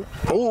 Nope.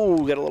 Oh,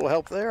 got a little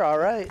help there. All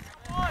right.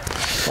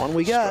 One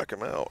we got. Struck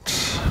him out.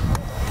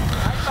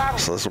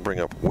 So this will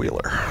bring up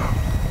Wheeler.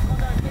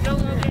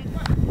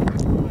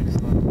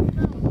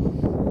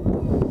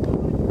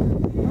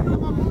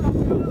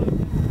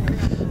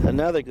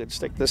 Another good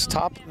stick. This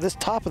top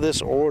of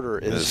this order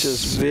is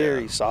just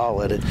very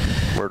solid.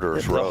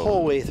 Murderer's Row. The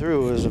whole way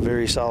through is a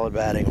very solid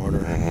batting order.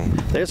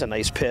 There's a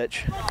nice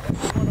pitch.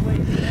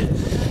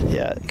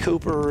 Yeah,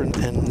 Cooper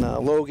and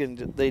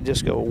Logan, they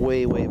just go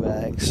way, way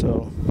back.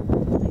 So.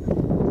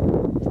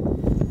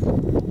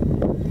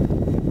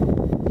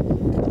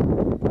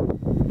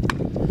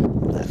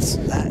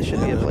 That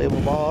should be a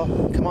playable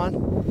ball. Come on.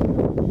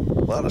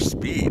 A lot of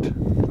speed.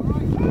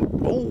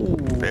 Oh,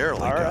 barely.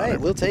 All right,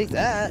 we'll take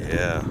that.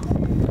 Yeah,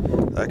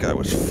 that guy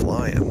was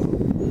flying.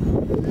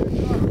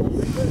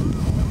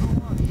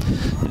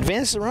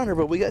 Advance the runner,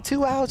 but we got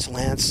 2 outs,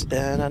 Lance,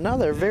 and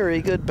another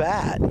very good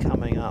bat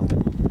coming up.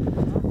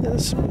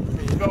 Yes.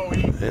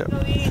 Yep.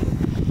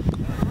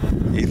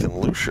 Ethan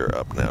Lucier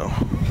up now.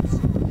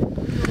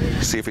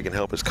 See if he can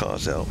help his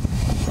cause out.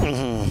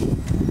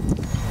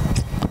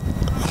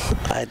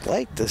 I'd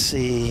like to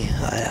see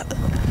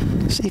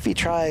if he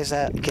tries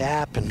that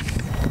gap and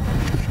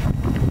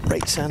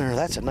right center.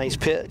 That's a nice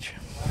pitch.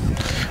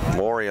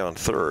 Maury on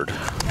third.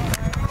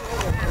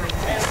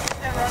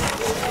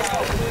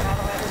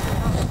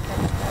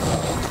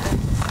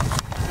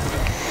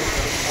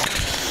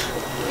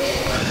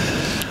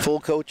 Full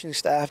coaching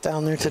staff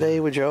down there today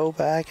with Joe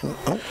back. And,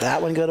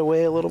 that one got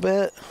away a little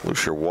bit.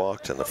 Lucier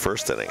walked in the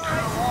first inning.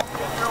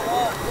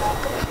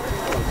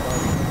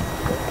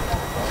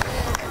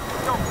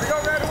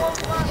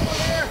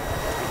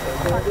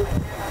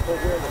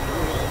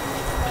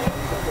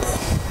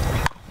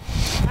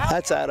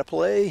 That's out of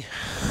play.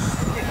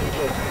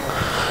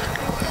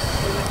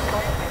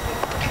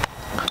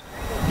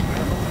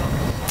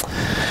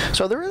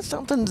 So there is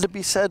something to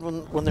be said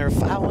when they're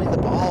fouling the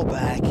ball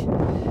back.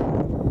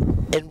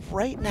 And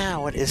right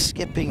now it is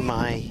skipping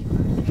my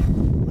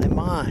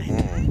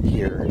mind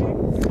here.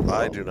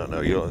 I do not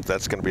know.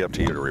 That's going to be up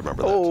to you to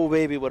remember that. Oh,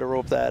 baby, what a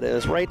rope that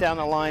is. Right down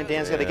the line.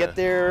 Dan's going to get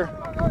there.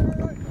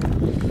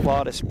 A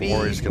lot of speed.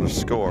 Or he's going to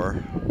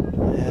score.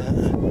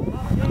 Yeah.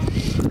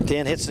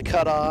 Dan hits the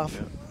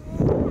cutoff.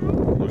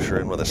 Lucier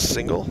in with a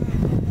single.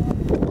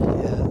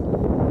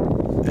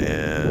 Yeah.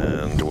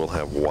 And we'll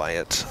have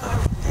Wyatt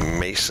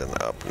Mason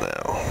up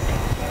now.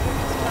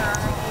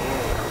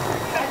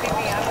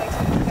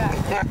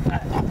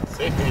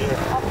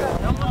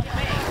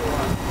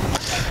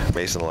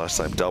 Mason last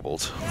time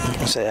doubled.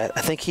 I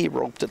think he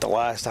roped it the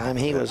last time.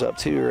 He was up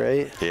too,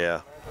 right?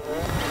 Yeah.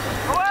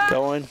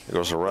 Going. There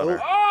goes the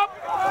runner.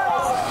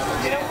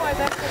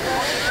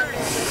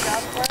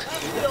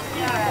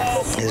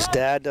 His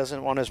dad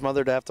doesn't want his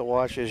mother to have to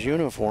wash his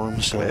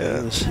uniform, so he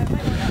was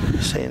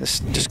saying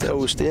just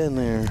coast in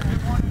there.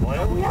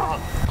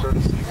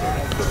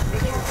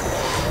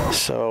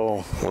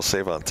 So we'll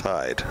save on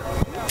Tide.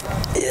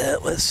 Yeah,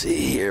 let's see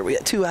here. We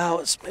got 2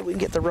 outs. Maybe we can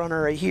get the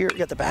runner right here. We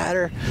got the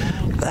batter.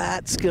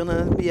 That's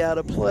gonna be out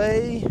of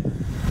play.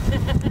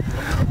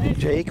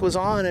 Jake was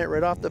on it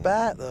right off the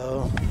bat,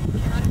 though.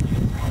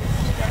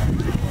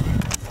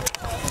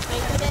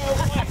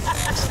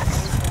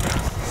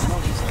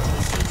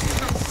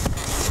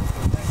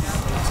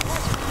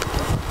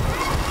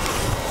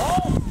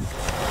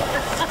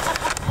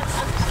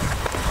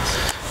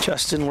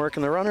 Justin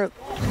working the runner.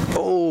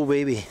 Oh,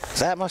 baby.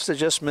 That must have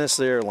just missed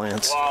there,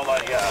 Lance.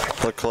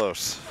 Look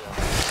close.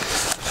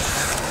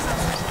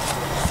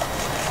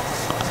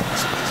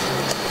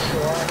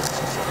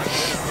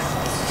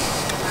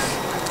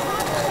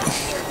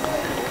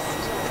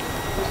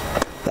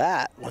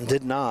 That one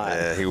did not.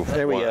 Yeah,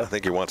 there we go. I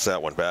think he wants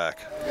that one back.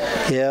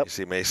 Yep. You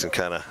see Mason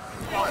kind of...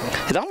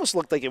 It almost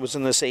looked like it was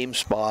in the same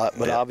spot,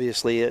 but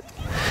obviously it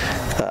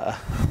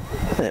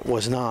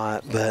was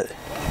not. But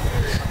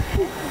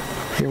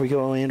here we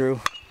go, Andrew.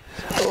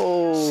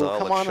 Oh, solid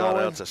come on, shot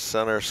Owen. out to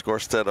center.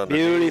 Scorstead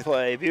underneath. Beauty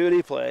play,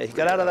 beauty play.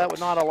 Got out of that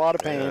with not a lot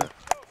of pain.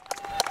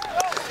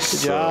 Good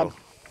job.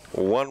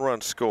 1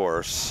 run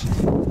scores.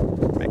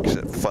 Makes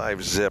it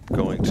 5-zip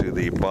going to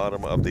the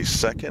bottom of the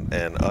second.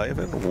 And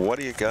Ivan, what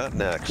do you got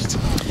next?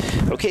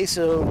 Okay,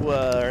 so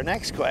our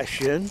next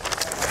question.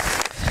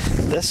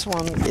 This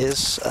one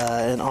is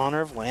in honor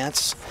of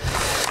Lance.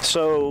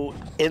 So,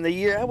 in the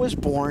year I was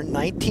born,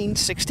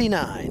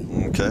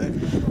 1969, okay,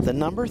 the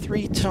number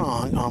 3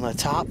 song on the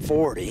top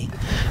 40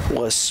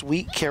 was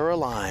Sweet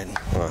Caroline.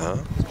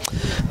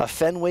 A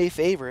Fenway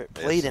favorite,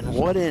 played in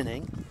what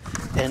inning,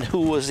 and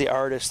who was the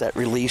artist that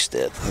released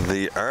it?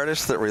 The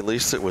artist that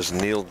released it was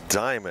Neil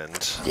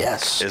Diamond.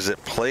 Yes. Is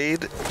it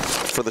played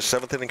for the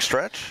 7th inning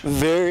stretch?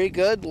 Very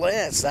good,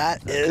 Lance.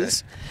 That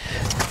is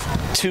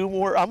 2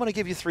 more. I'm going to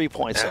give you 3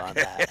 points on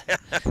that.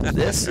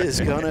 This is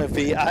going to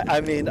be,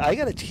 I mean, I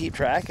got to keep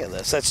track of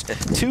this. That's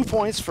 2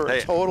 points for a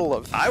total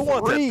of 3 I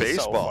want that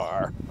baseball. So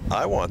far.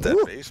 I want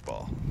that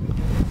baseball.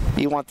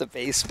 You want the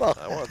baseball?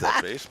 I want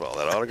that baseball,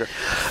 that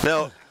autograph.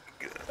 Now,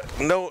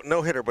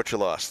 no hitter, but you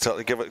lost.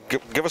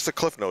 Give us the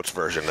Cliff Notes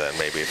version then,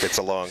 maybe, if it's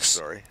a long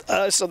story.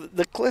 So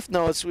the Cliff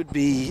Notes would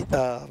be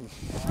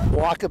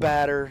walk a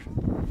batter,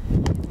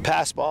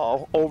 pass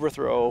ball,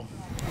 overthrow,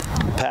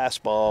 pass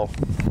ball.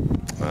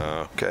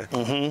 Okay.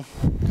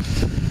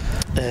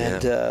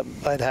 And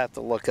I'd have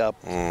to look up.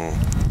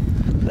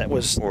 That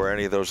was. Were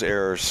any of those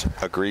errors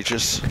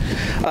egregious?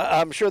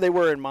 I'm sure they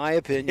were, in my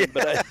opinion,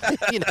 but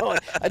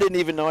I didn't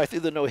even know I threw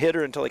the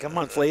no-hitter until like a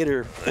month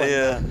later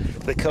when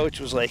the coach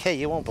was like, "Hey,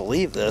 you won't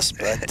believe this,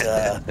 but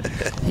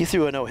you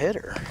threw a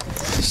no-hitter."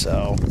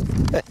 So.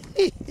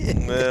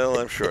 Well,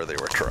 I'm sure they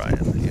were trying,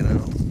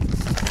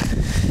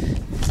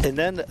 And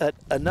then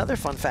another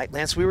fun fact,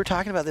 Lance, we were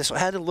talking about this, so I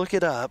had to look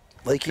it up,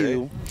 like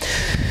you.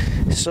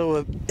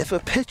 So if a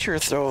pitcher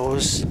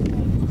throws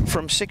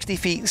from 60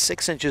 feet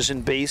 6 inches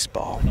in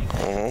baseball,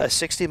 a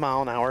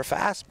 60-mile-an-hour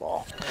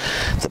fastball,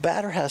 the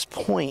batter has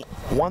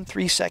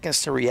 0.13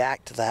 seconds to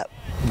react to that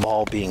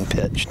ball being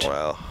pitched.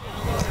 Wow.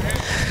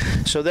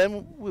 So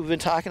then we've been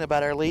talking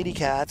about our lady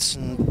cats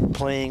and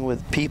playing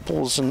with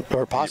peoples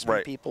or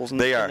possibly peoples.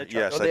 They are,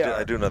 yes.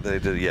 I do know that they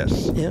did,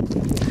 yes.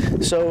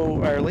 Yep.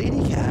 So our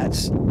lady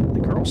cats, the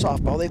girls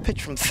softball, they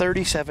pitch from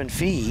 37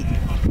 feet.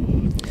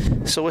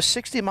 So a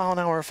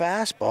 60-mile-an-hour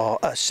fastball,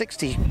 a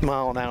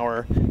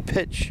 60-mile-an-hour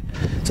pitch,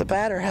 the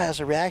batter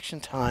has a reaction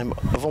time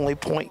of only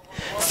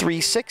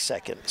 0.36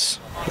 seconds.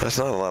 That's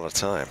not a lot of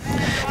time.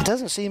 It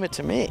doesn't seem it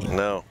to me.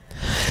 No.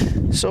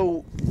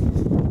 So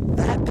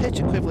that pitch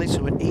equates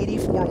to an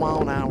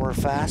 84-mile-an-hour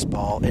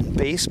fastball in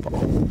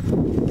baseball.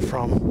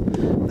 From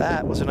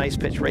that was a nice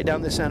pitch right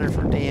down the center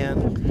for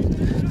Dan.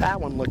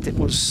 That one looked, it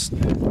was...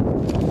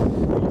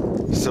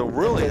 So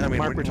really, I mean,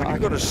 when you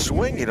go to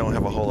swing, you don't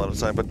have a whole lot of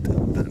time. But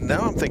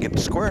now I'm thinking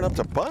squaring up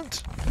to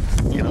bunt.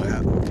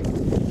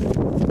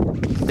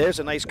 There's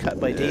a nice cut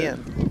by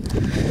Dan.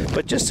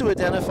 But just to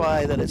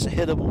identify that it's a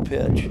hittable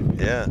pitch.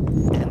 Yeah.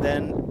 And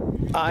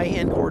then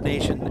eye-hand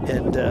coordination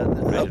and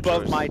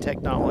above my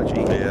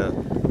technology. Yeah.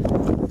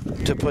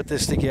 To put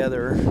this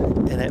together,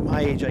 and at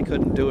my age I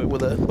couldn't do it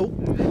with a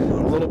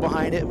little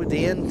behind it with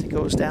the end. It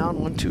goes down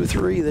 1, 2,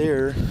 3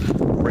 there.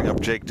 Bring up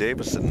Jake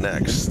Davison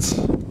next,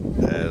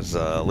 as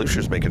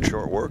Lucia's making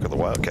short work of the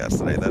Wildcats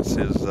today. That's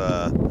his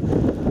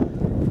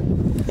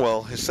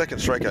well, his second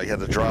strikeout. He had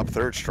to drop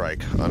third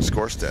strike on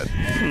Skorstedt.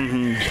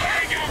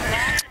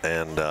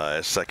 And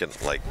his second,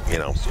 like, you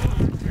know,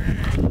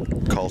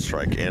 call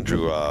strike.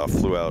 Andrew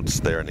flew out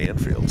there in the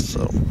infield.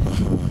 So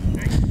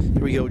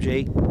here we go,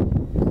 Jake.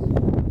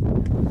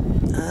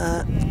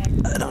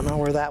 I don't know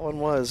where that one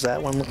was.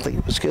 That one looked like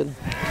it was good.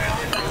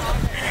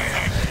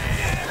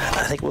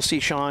 I think we'll see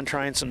Sean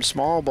trying some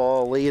small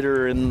ball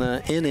later in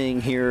the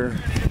inning here.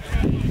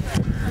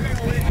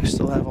 We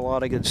still have a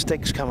lot of good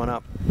sticks coming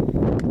up.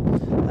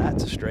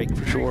 That's a strike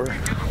for sure.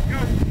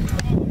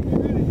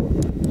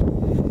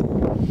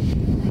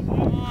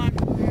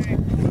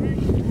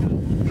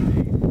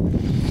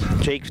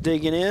 Jake's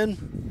digging in.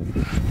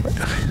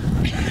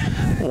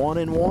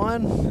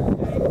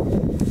 1-1.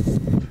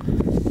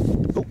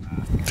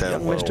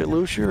 Young Mr.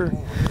 Lucier.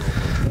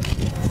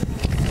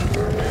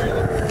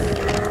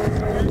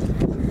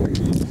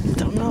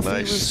 Don't know if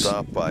nice he was...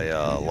 stop by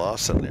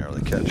Lawson there,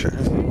 the catcher.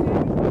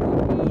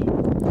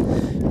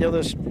 You know,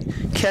 those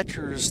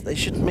catchers, they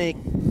should make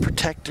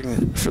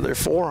protecting for their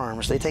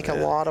forearms. They take a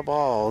lot of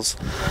balls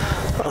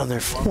on their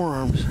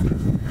forearms.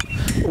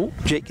 Oh,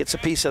 Jake gets a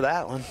piece of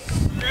that one.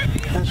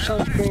 That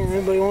sunscreen,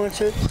 anybody wants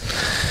it?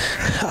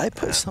 I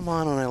put some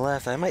on when I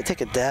left. I might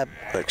take a dab.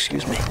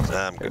 Excuse me.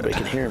 I'm good. Everybody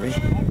can hear me.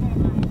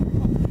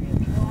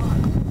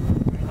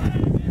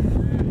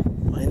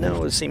 I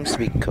know it seems to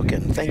be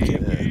cooking. Thank you.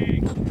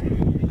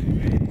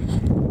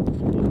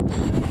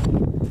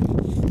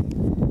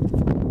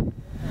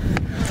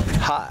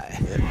 Hi.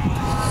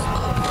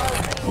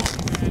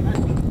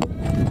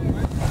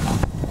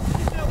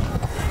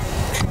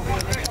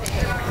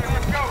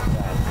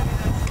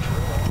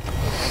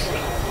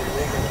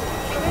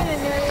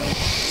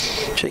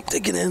 Jake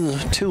digging in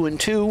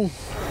 2-2.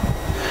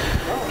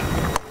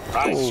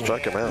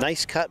 Struck him out.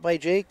 Nice cut by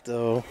Jake,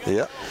 though.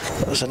 Yeah.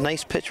 That was a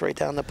nice pitch right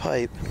down the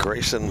pipe.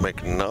 Grayson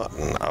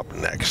McNaughton up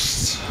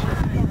next.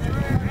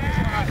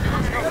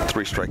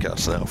 3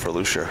 strikeouts now for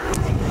Lucier.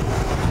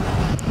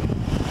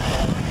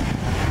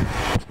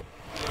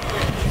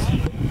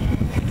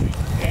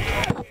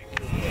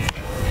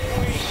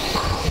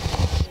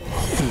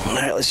 All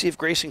right, let's see if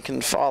Grayson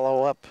can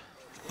follow up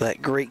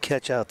that great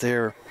catch out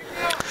there.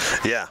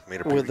 Yeah,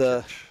 made a with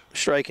a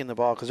striking the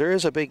ball, because there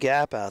is a big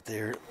gap out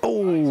there.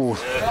 Oh,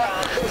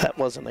 that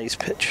was a nice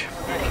pitch.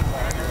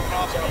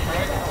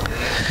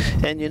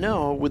 And you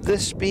know, with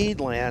this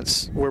speed,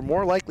 Lance, we're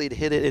more likely to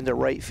hit it into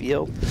right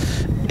field,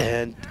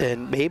 and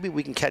maybe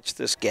we can catch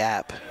this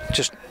gap,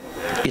 just,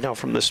 you know,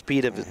 from the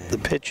speed of the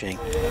pitching.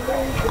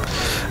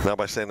 Now,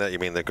 by saying that, you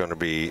mean they're going to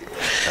be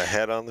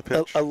ahead on the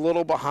pitch? A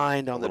little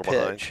behind on the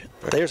pitch.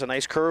 Right. There's a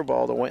nice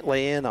curveball to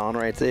lay in on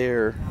right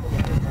there.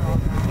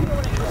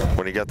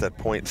 When you got that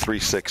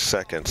 0.36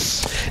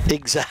 seconds.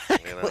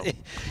 Exactly.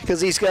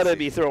 Because he's got to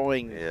be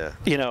throwing,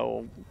 you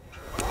know,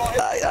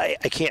 I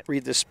can't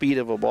read the speed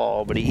of a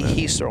ball, but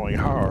he's throwing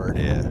hard.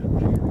 Yeah.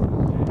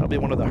 Probably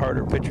one of the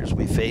harder pitchers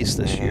we faced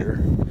this year.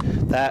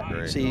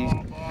 That, see.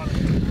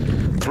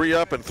 3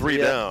 up and 3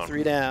 down.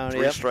 3 down,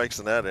 3 strikes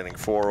in that inning,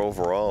 4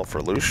 overall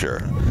for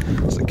Lucier.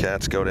 As the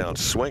Cats go down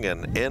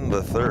swinging in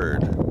the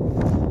third.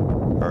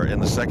 Or in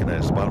the second,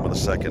 at the bottom of the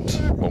second.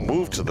 We'll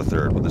move to the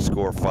third with the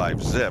score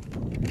 5-zip.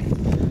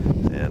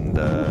 And,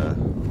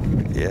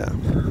 yeah.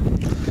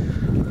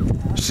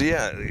 So,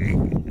 yeah,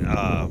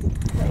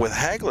 with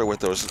Hagler, with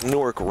those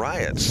Newark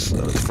riots,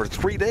 for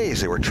 3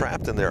 days they were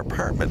trapped in their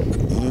apartment.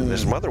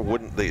 His mother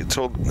wouldn't, they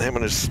told him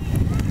and his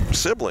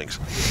siblings,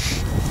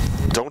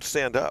 don't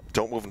stand up,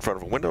 don't move in front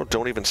of a window,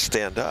 don't even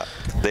stand up.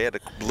 They had to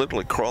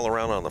literally crawl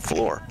around on the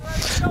floor.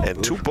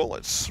 And 2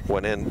 bullets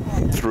went in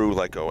through,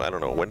 like, a, I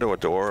don't know, a window, a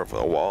door,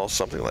 a wall,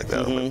 something like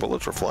that. The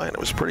bullets were flying. It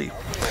was pretty.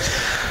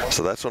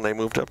 So that's when they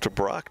moved up to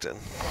Brockton,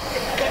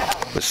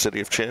 the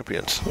city of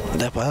champions.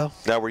 Wow.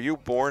 Now, were you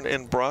born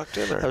in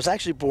Brockton? Or? I was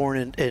actually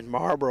born in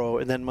Marlborough,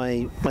 and then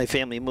my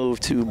family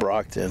moved to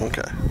Brockton.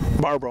 Okay.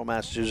 Marlborough,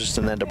 Massachusetts,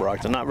 and then to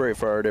Brockton. Not very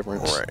far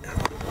difference. Right.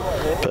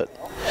 But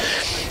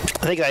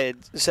I think I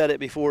had said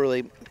it before.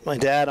 Like, my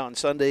dad on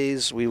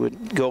Sundays, we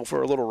would go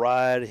for a little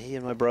ride, he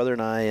and my brother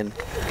and I, and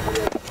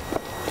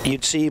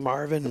you'd see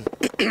Marvin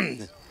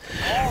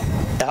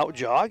out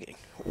jogging,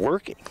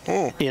 working,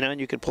 you know, and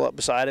you could pull up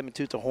beside him and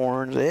toot the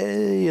horns,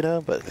 hey, you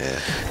know, but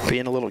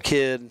being a little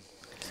kid,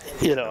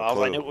 you know,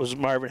 all I knew it was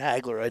Marvin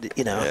Hagler,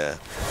 you know. Yeah.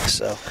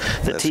 So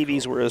the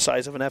TVs were the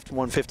size of an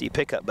F-150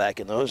 pickup back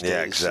in those days.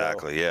 Yeah,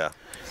 exactly, so,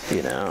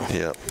 you know.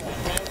 Yep.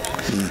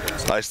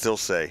 I still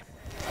say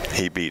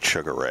he beat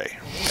Sugar Ray.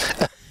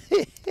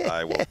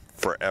 I will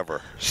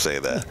forever say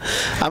that.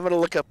 I'm going to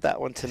look up that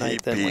one tonight. He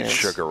then, beat Lance.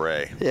 Sugar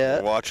Ray.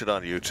 Yeah. Watch it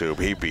on YouTube.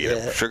 He beat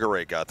him. Sugar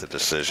Ray got the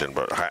decision,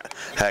 but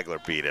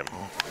Hagler beat him.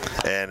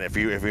 And if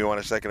you want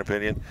a second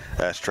opinion,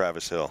 ask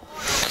Travis Hill.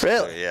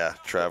 Really? Yeah,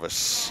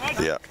 Travis.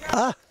 Yeah.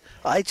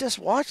 I just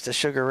watched the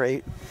Sugar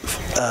Ray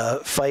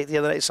fight the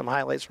other night, some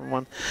highlights from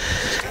one,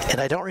 and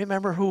I don't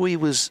remember who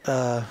his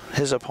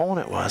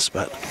opponent was,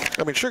 but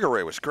I mean, Sugar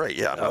Ray was great.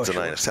 Yeah, I'm not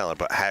denying sure. his talent,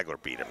 but Hagler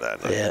beat him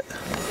that night. yeah,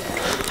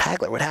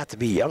 Hagler would have to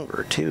be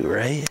younger too,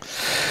 right?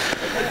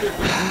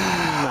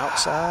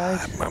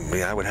 Outside. I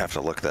mean, I would have to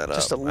look that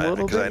Just up. a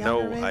little bit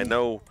younger, maybe? I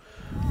know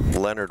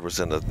Leonard was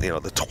in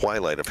the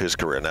twilight of his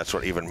career, and that's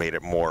what even made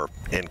it more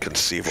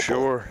inconceivable.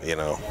 Sure. You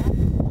know.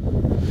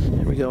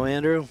 Here we go,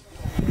 Andrew.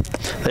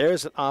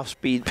 There's an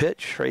off-speed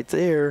pitch right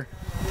there.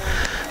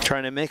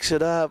 Trying to mix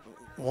it up.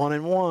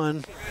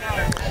 1-1.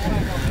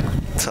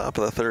 Top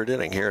of the third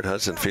inning here at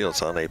Hudson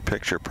Fields on a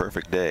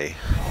picture-perfect day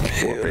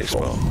for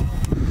baseball.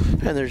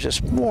 And there's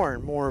just more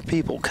and more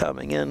people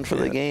coming in for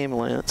the game,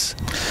 Lance.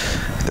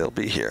 They'll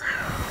be here.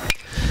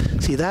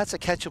 See, that's a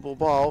catchable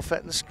ball.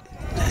 Fenton's,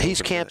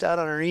 he's camped out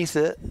underneath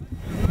it.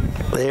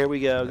 There we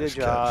go. Good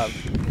job.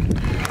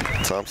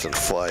 Thompson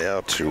fly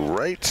out to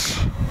right.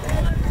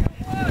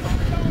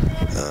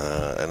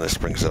 And this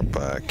brings up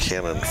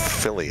Cannon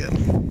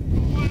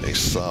Fillion, a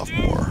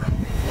sophomore.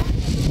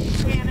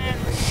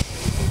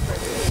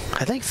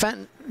 I think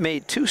Fenton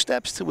made 2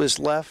 steps to his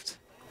left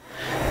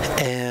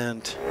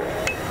and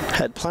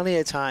had plenty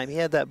of time. He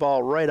had that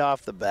ball right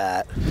off the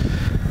bat.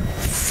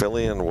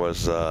 Fillion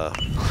was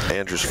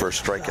Andrew's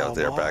first strikeout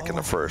there back in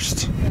the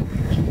first.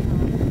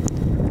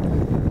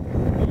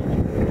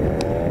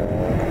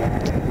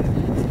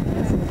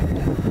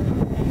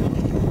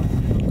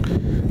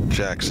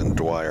 Jackson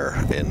Dwyer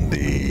in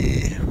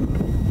the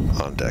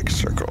on-deck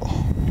circle.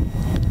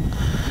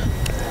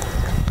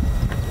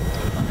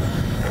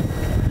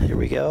 Here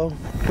we go.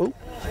 Oop.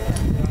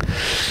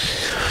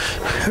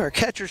 Our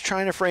catcher's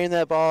trying to frame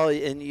that ball,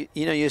 and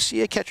you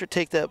see a catcher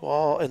take that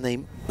ball, and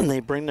they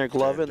bring their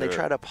glove in, they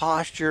try to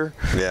posture.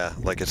 Yeah,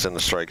 like it's in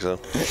the strike zone.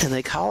 And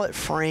they call it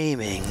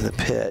framing the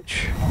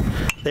pitch.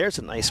 There's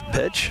a nice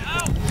pitch.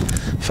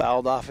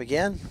 Fouled off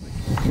again.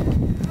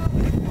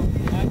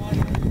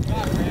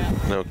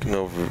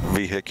 No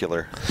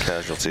vehicular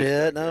casualties.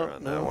 Yeah,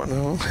 on that one.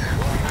 no.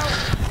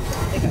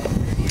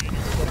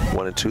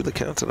 1-2 the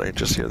count tonight.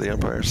 Just hear the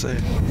umpire say.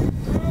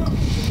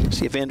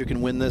 See if Andrew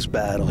can win this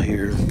battle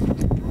here.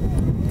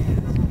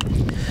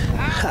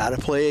 How to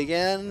play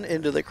again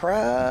into the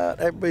crowd.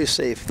 Everybody's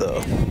safe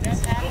though.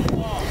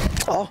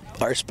 Oh,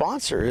 our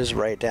sponsor is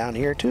right down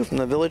here too, from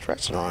the Village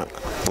Restaurant.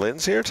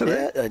 Lynn's here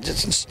today? Yeah, I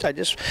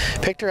just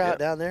picked her out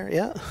down there.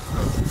 Yeah.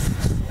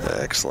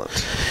 Excellent.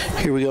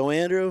 Here we go,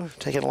 Andrew.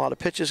 Taking a lot of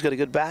pitches. Got a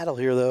good battle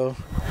here though.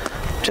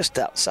 Just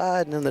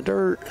outside and in the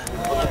dirt.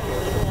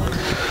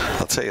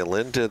 I'll tell you,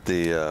 Lynn did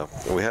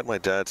we had my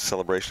dad's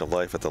celebration of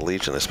life at the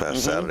Legion this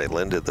past Saturday.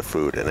 Lynn did the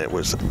food, and it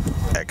was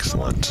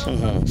excellent.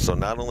 So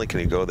not only can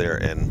you go there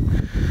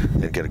and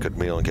get a good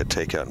meal and get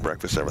takeout and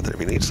breakfast and everything, if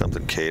you need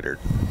something catered,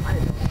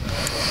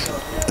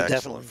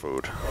 excellent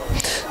food.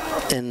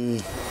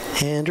 And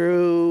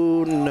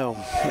Andrew, no,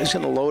 he's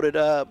going to load it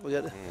up. We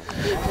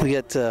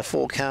got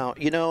full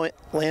count. You know,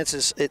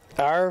 Lance,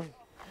 our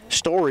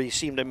stories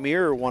seem to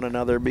mirror one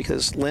another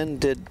because Lynn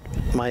did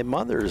my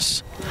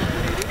mother's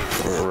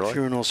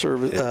funeral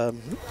service. Yeah.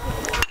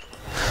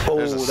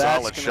 There's a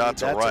solid shot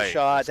to right. That's a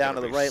shot down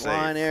to the right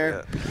line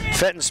there. Yeah.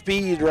 Fenton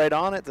speed right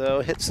on it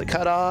though. Hits the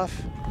cutoff.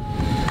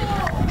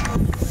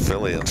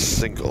 Fillion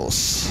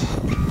singles.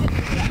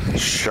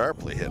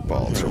 Sharply hit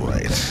ball to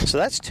right. So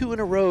that's 2 in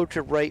a row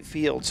to right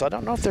field. So I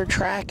don't know if they're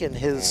tracking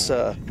his.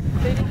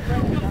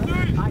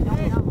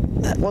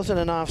 That wasn't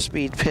an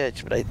off-speed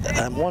pitch, but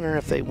I'm wondering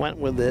if they went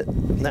with it.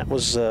 That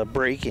was a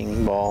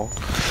breaking ball.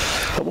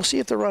 But we'll see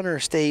if the runner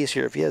stays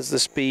here, if he has the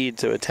speed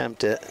to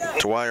attempt it.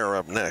 Dwyer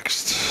up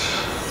next.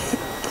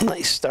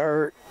 Nice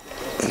start,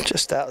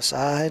 just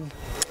outside.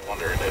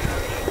 Wondering if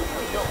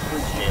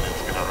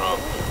Shannon's gonna run.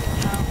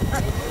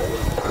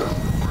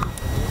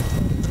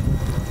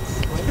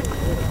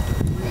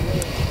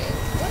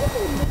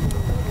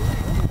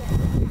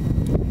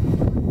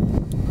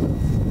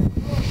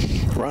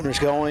 Runner's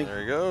going.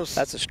 There he goes.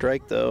 That's a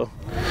strike, though.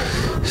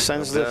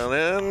 Sends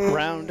the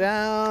round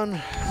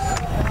down.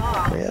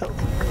 Yeah.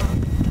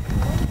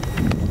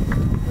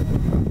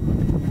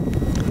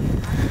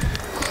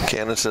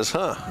 Cannon says,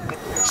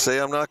 say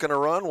I'm not going to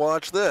run?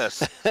 Watch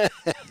this.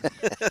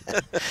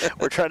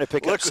 We're trying to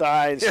pick up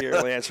signs here,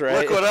 Lance,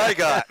 right? Look what I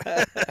got.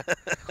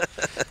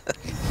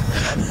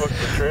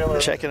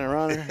 Checking a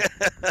runner.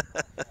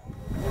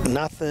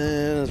 Nothing.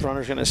 This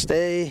runner's going to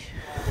stay.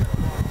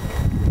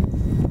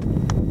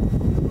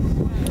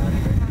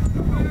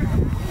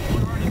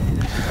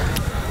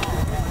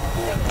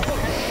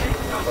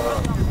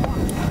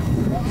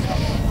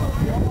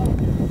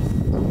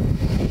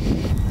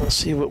 Let's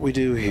see what we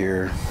do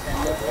here.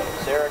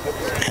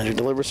 Andrew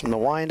delivers from the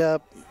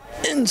windup.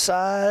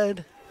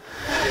 Inside.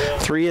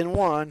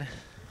 3-1.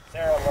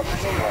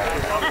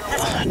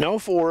 No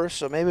force,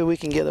 so maybe we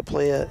can get a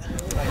play at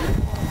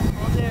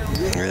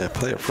Yeah,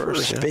 play it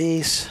first. first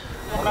base.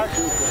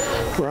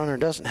 Runner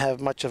doesn't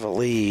have much of a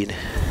lead.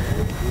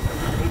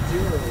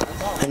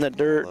 In the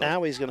dirt,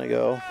 now he's going to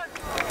go.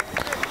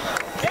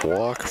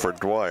 Walk for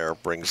Dwyer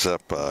brings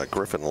up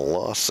Griffin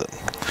Lawson,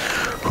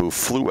 who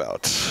flew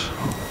out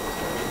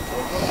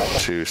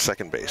to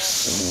second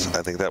base.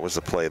 I think that was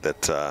the play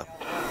that.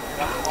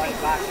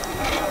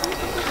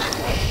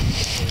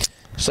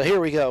 So here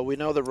we go. We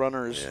know the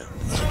runners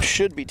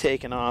should be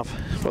taken off,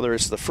 whether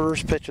it's the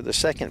first pitch or the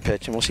second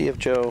pitch, and we'll see if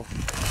Joe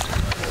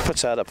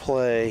puts out a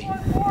play.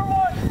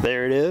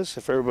 There it is,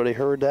 if everybody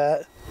heard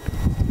that.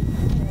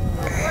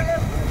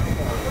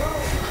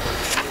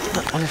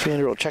 I wonder if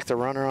Andrew will check the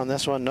runner on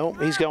this one.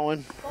 Nope, he's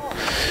going.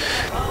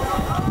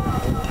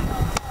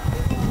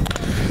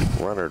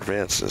 Runner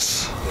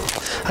advances.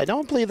 I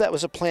don't believe that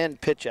was a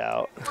planned pitch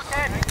out.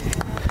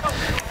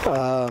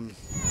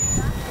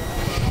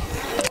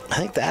 I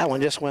think that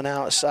one just went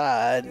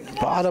outside.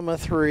 Bottom of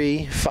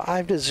 3,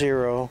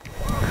 5-0.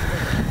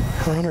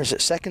 Runners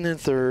at second and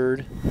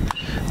third.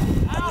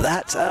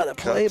 That's out of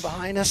play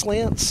behind us,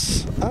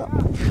 Lance. Oh,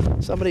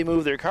 somebody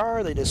moved their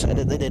car. They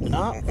decided they did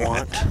not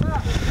want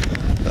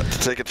To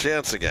take a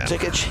chance again.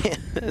 take a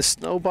chance.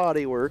 No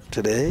body work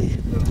today.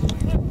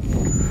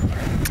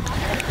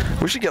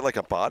 We should get like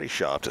a body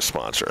shop to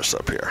sponsor us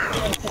up here.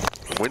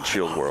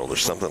 Windshield World or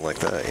something like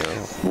that, you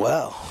know.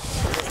 Well,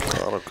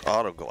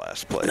 Auto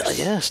glass place.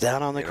 yes,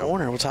 down on the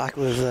corner. We'll talk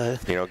with.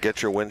 You know,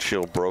 get your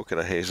windshield broke at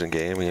a Hazen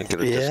game and you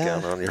get a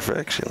discount on your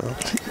fix, you know.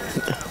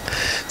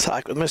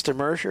 Talk with Mr.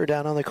 Mercer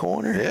down on the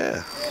corner.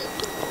 Yeah.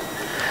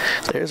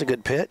 There's a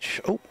good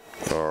pitch. Oh.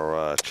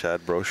 Or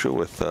Chad Brochu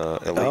with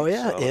Elite. Oh,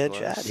 yeah. Auto Yeah,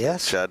 Glass. Chad,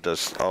 yes. Chad does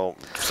some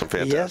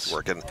fantastic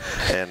work.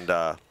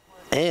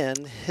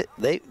 And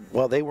they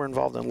were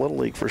involved in Little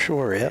League for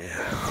sure. Yep.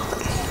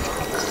 Yeah.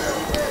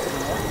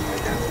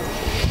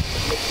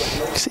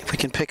 See if we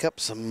can pick up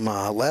some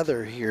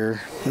leather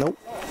here. Nope.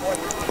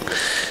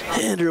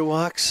 Andrew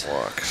walks.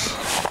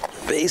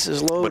 Base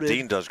is loaded. But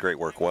Dean does great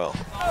work well.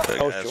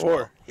 Oh, as sure.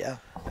 well. Yeah.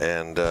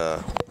 And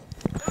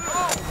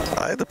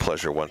I had the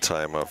pleasure one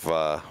time of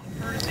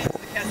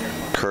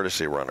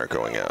courtesy runner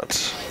going out.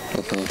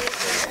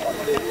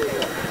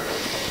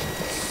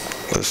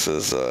 This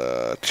is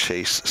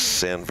Chase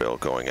Sandville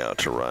going out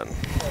to run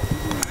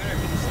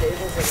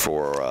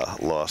for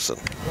Lawson.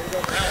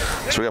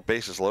 So we got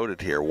bases loaded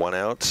here. 1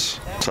 out,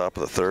 top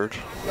of the third.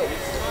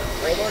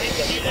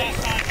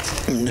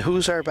 And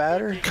who's our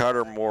batter?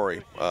 Carter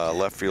Morey,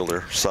 left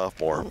fielder,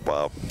 sophomore,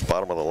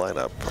 bottom of the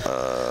lineup.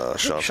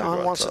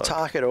 Sean wants to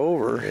talk it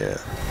over. Yeah.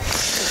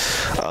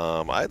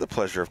 I had the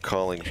pleasure of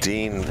calling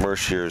Dean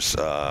Mercier's,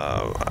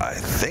 I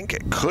think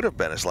it could have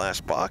been his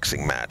last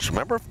boxing match.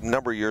 Remember a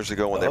number of years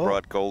ago when they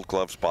brought Gold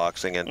Gloves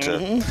boxing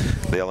into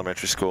the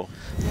elementary school?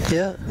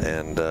 Yeah.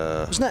 And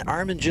wasn't that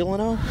Armin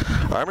Gillino?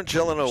 Armin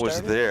Gillino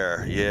was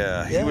there.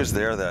 Yeah, he was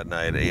there that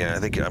night. Yeah,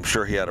 I'm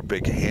sure he had a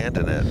big hand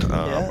in it.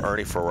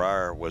 Ernie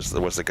Farrar was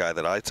the guy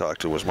that I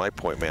talked to, was my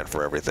point man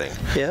for everything.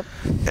 Yep.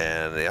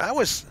 And I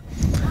was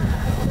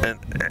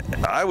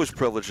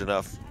privileged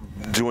enough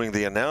doing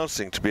the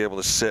announcing to be able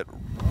to sit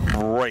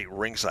right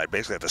ringside,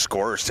 basically at the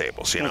scorer's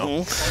tables, you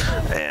know.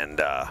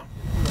 And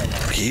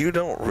you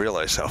don't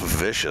realize how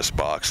vicious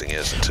boxing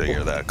is until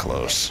you're that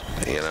close,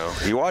 you know.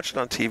 You watch it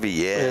on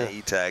TV,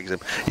 he tags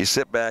him. You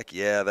sit back,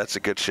 that's a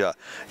good shot.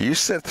 You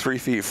sit 3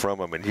 feet from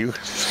him and you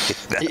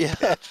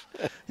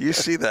you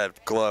see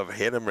that glove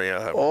hit him,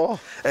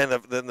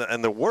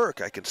 and the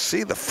work, I can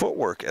see the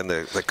footwork and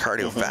the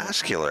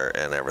cardiovascular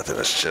and everything.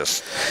 It's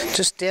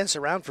just dance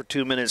around for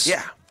 2 minutes.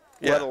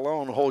 Let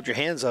alone hold your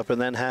hands up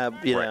and then have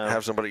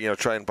have somebody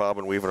try and bob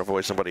and weave and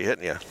avoid somebody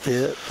hitting you.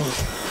 Yeah.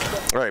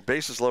 All right,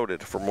 bases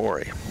loaded for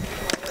Morey.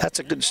 That's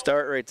a good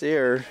start right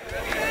there.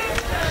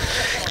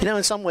 You know,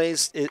 in some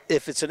ways,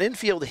 if it's an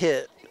infield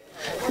hit,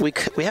 we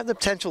have the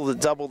potential to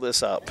double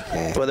this up,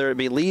 whether it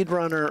be lead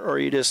runner or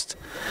you just.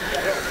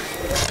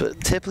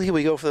 But typically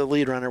we go for the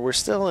lead runner. We're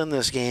still in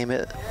this game.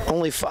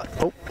 Only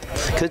 5. Oh,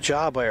 good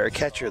job by our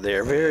catcher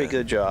there. Very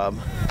good job.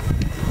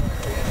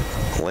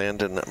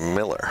 Lyndon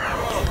Miller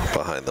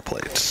behind the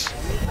plates.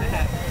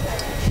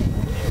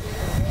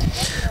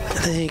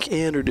 I think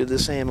Andrew did the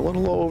same. A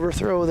little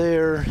overthrow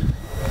there.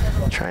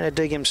 Trying to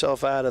dig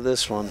himself out of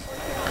this one.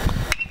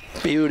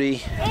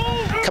 Beauty.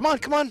 Come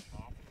on.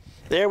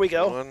 There we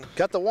go.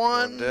 Got the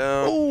one.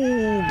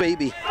 Oh,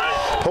 baby.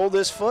 Pulled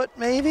his foot,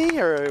 maybe?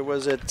 Or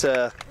was it...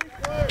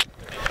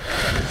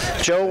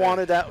 Joe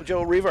wanted that.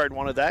 Joe Revard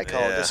wanted that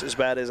call just as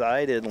bad as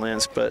I did,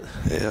 Lance. But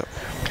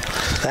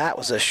that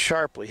was a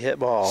sharply hit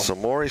ball. So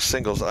Morey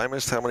singles. I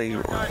missed how many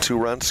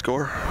 2-run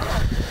score?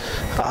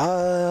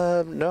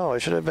 No, it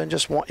should have been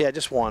just one. Yeah,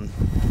 just one.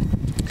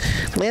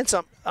 Lance,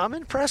 I'm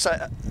impressed.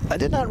 I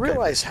did not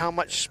realize how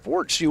much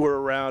sports you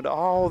were around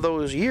all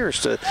those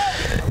years. To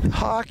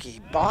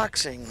hockey,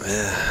 boxing,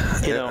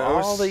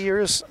 all the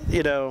years.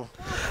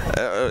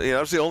 That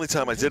was the only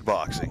time I did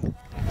boxing.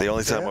 the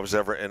only time I was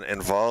ever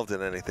involved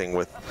in anything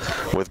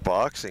with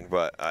boxing,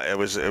 but it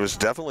was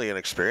definitely an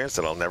experience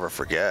that I'll never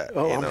forget.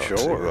 Oh, I'm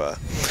sure.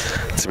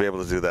 To be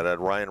able to do that. I had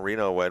Ryan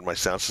Reno, I had my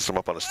sound system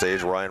up on the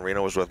stage. Ryan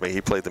Reno was with me.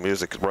 He played the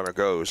music. Runner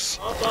goes.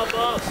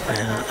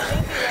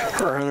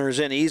 Runner's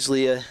in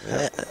easily. I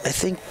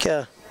think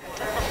that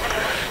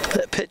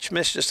pitch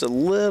missed just a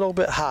little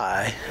bit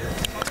high.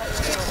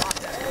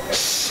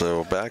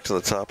 So back to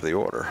the top of the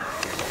order.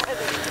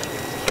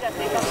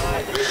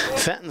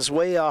 Fenton's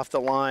way off the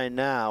line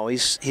now.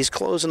 He's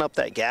closing up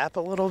that gap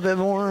a little bit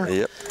more.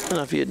 Yep. I don't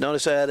know if you had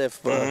noticed that,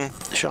 if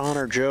Sean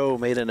or Joe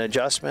made an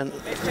adjustment,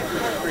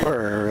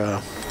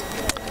 or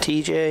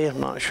TJ, I'm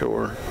not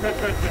sure.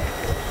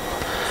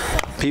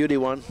 Beauty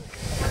one.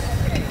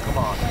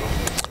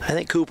 I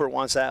think Cooper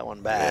wants that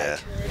one back.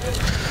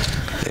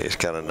 Yeah. He's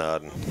kind of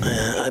nodding.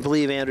 I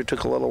believe Andrew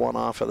took a little one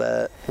off of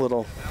that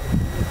little.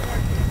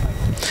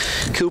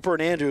 Cooper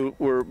and Andrew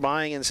were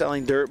buying and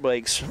selling dirt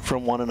bikes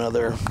from one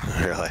another.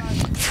 Really?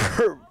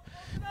 For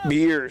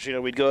years. You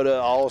know, we'd go to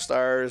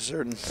All-Stars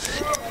or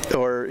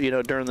you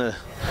know, during the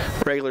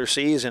regular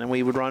season, and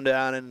we would run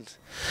down and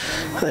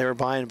they were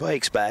buying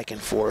bikes back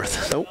and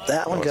forth. Oh,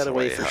 that one got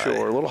away for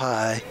sure. A little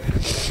high.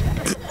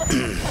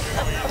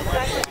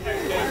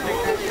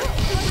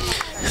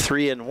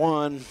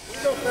 3-1.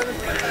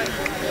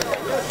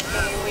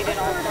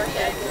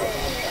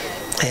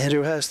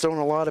 Andrew has thrown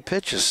a lot of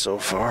pitches so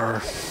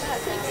far.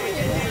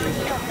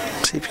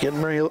 See if you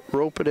can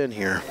rope it in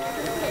here.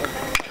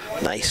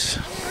 Nice.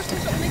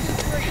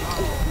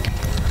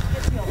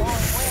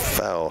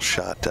 Foul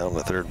shot down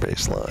the third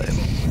base line.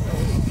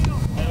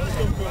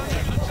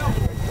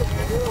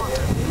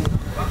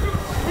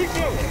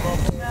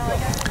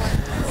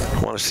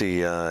 I want to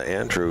see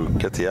Andrew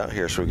get the out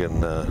here so we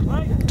can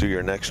do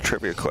your next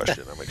trivia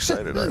question. I'm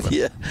excited, Ivan.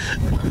 Yeah.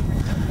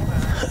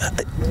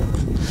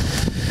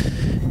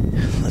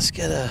 Let's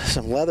get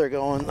some leather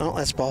going. Oh,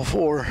 that's ball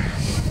 4.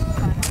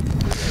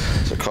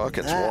 So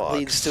Calkins that walks.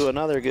 Leads to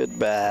another good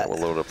bat. We'll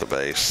load up the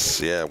base.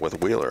 Yeah, with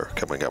Wheeler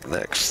coming up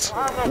next.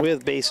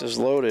 With bases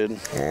loaded.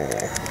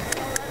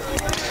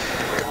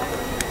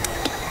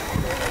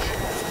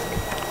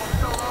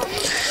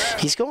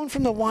 He's going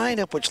from the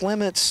windup, which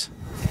limits.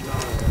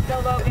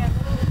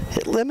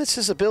 It limits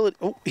his ability.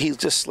 Oh, he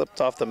just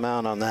slipped off the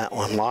mound on that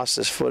one. Lost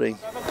his footing.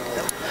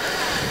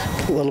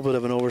 A little bit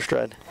of an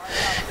overstride.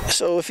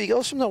 So if he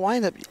goes from the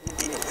windup,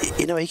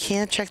 you know, he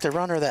can't check the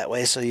runner that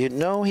way. So you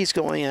know he's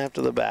going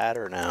after the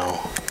batter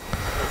now.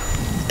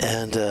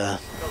 And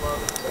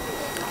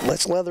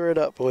let's leather it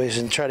up, boys,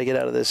 and try to get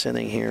out of this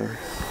inning here.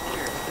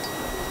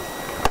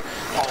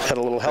 Got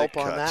a little help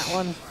on that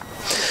one.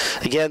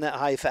 Again, that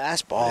high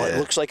fastball, it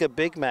looks like a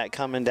Big Mac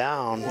coming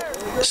down.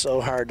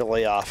 So hard to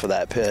lay off of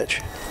that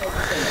pitch.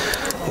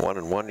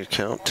 1-1 you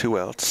count, 2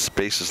 outs,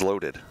 bases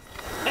loaded.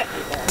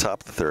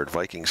 Top of the third,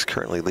 Vikings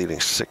currently leading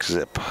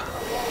 6-zip.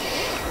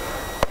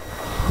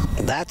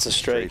 That's a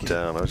strike. Straight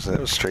down, that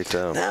was straight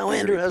down. Now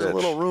Andrew has a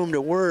little room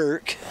to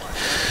work.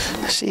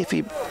 See if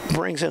he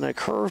brings in a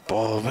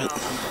curveball, but...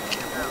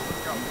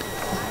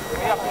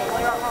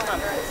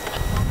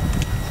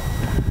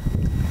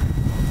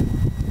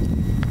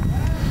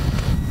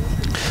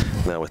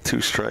 Now with 2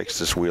 strikes,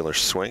 does Wheeler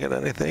swing at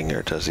anything,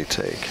 or does he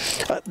take?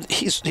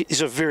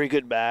 He's a very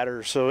good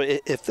batter. So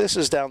if this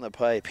is down the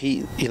pipe,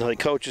 the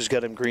coach has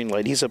got him green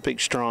light. He's a big,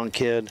 strong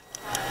kid.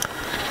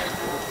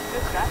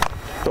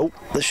 Oh,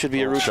 this should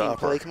be a routine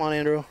play. Come on,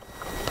 Andrew.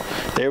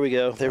 There we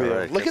go. There we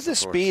go. Look at the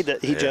speed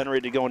that he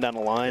generated going down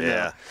the line.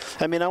 Yeah.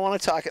 I mean, I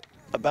want to talk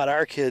about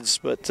our kids,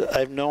 but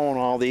I've known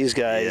all these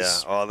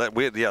guys. Yeah. Oh, there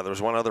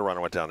was one other runner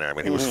went down there. I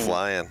mean, he was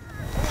flying.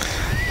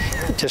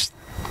 Just.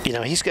 You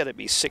know, he's got to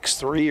be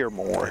 6'3" or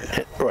more,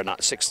 or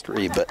not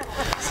 6'3", but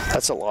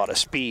that's a lot of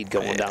speed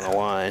going down the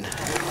line.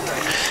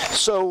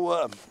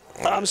 So,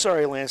 I'm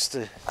sorry, Lance,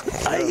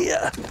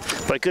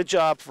 but good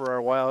job for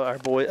our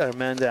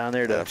men down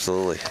there to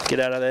get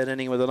out of that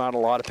inning with not a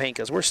lot of pain,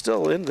 because we're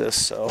still in this.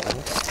 So,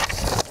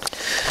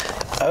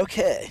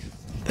 okay,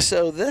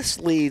 so this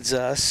leads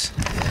us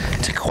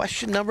to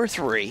question number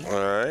 3. All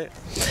right.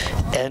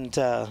 And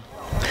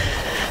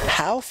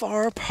how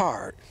far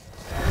apart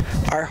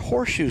are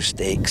horseshoe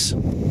stakes?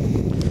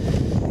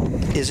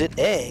 Is it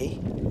A,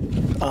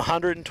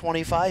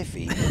 125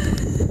 feet,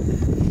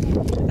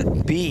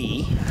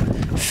 B,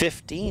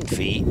 15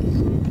 feet,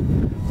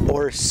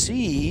 or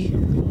C,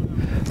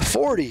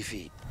 40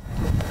 feet?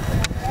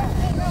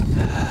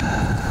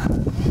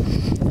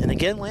 And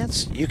again,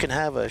 Lance, you can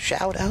have a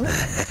shout out,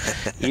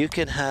 you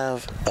can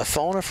have a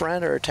phone a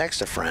friend or a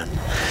text a friend,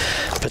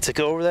 but to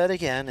go over that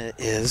again, it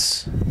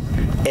is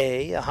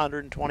A,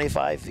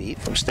 125 feet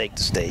from stake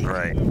to stake.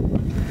 Right.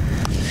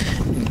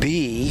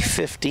 B,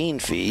 15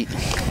 feet.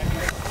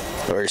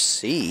 Or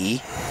C,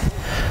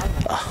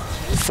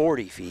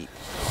 40 feet.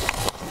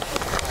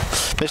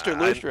 Mr.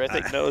 Looster, I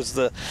think, knows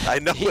the... I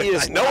know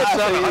it's not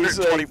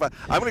 125.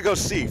 I'm going to go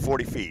C,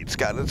 40 feet. It's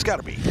got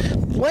to be.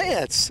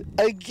 Lance,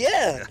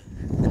 again.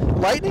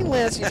 Lightning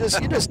Lance, you're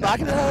just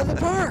knocking it out of the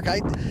park.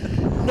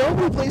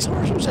 Nobody plays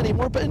horseshoes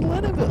anymore but in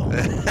Leadville.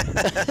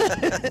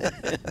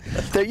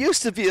 There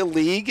used to be a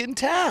league in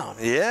town.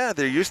 Yeah,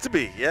 there used to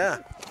be, yeah.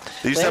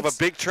 They used to have a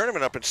big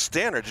tournament up in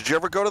Stannard. Did you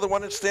ever go to the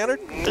one in Stannard?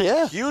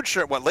 Yeah. Huge,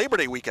 what, Labor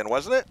Day weekend,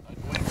 wasn't it?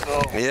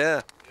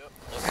 Yeah.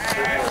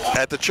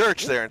 At the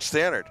church there in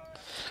Stannard.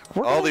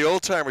 All the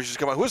old timers used to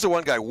come out. Who's the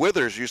one guy?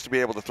 Withers used to be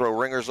able to throw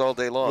ringers all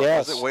day long.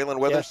 Yes. Was it Waylon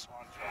Withers?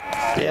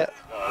 Yeah.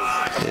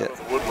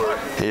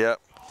 Yep.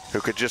 Who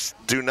could just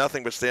do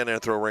nothing but stand there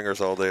and throw ringers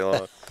all day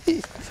long.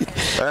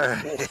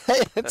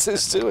 It's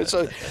his too.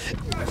 So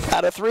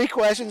out of 3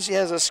 questions, he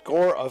has a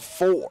score of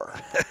 4.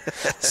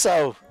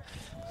 So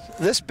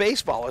this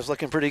baseball is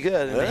looking pretty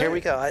good. And here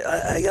we go.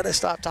 I got to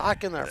stop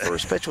talking. Our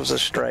first pitch was a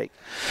strike.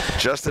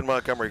 Justin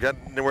Montgomery.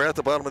 We're at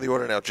the bottom of the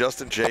order now.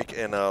 Justin, Jake,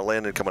 and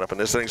Lyndon coming up in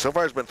this inning. So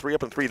far, it's been 3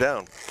 up and 3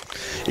 down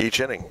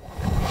each inning.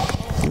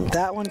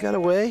 That one got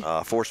away.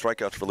 4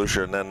 strikeouts for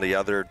Lucia, and then the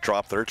other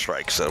dropped third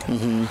strike. So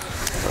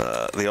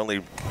the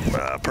only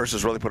person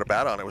who's really put a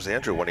bat on it was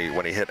Andrew when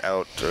he hit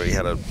out. He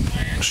had a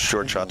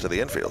short shot to the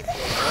infield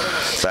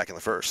back in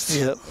the first.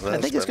 Yep. I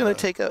think it's going to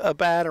take a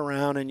bat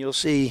around, and you'll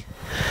see.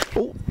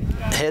 Oh,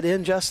 head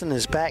in, Justin.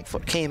 His back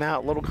foot came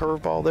out. Little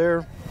curveball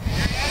there.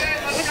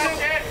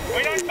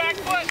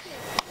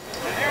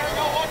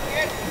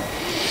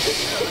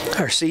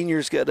 Our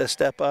seniors got to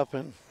step up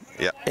and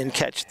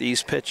catch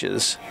these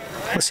pitches.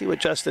 Let's see what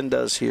Justin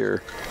does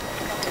here.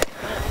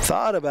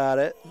 Thought about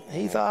it.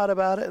 He thought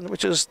about it,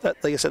 which is,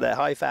 like I said, that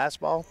high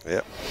fastball.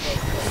 Yep.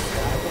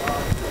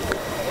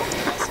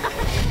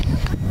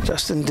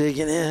 Justin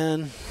digging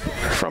in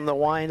from the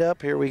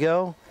windup. Here we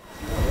go.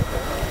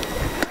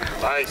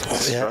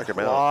 Nice. Yeah, a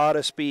lot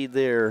of speed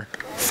there.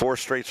 4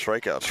 straight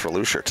strikeouts for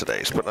Lucia today.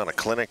 He's putting on a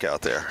clinic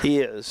out there. He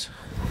is.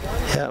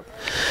 Yep.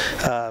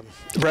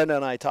 Brenda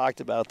and I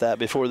talked about that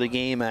before the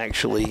game,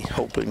 actually,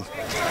 hoping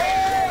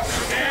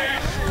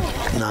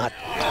not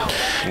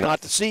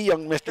to see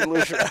young Mr.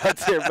 Lucia out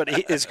there, but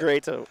it's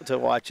great to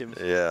watch him.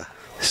 Yeah.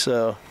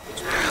 So,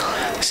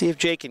 see if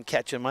Jake can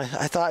catch him. I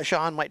thought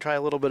Sean might try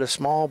a little bit of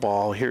small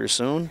ball here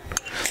soon.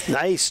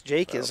 Nice.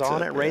 Jake is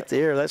on it right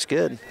there. That's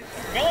good.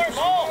 Miller,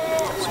 ball.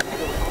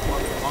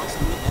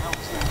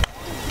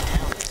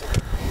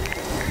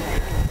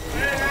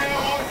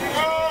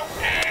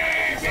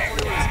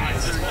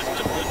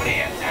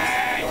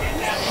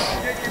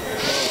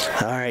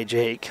 All right,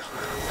 Jake.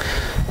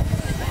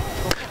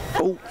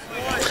 Oh.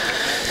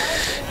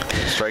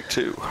 Strike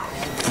 2.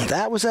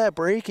 That was that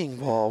breaking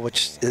ball,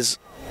 which is,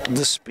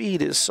 the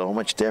speed is so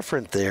much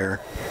different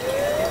there.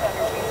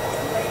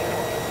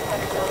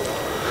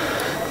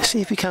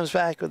 See if he comes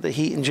back with the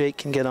heat and Jake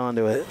can get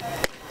onto it.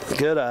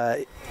 Good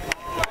eye.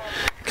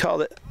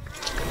 Called it.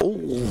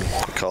 Oh.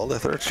 Called the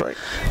third strike.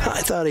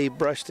 I thought he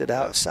brushed it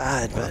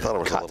outside, but I thought it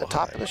was caught a the little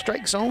top high. of the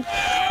strike zone.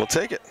 We'll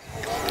take it.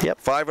 Yep.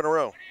 5 in a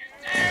row.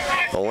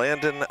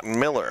 Lyndon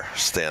Miller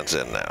stands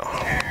in now.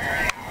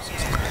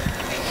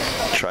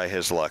 Try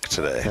his luck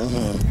today.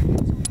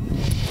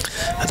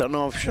 I don't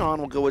know if Sean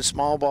will go with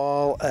small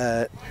ball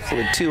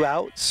with 2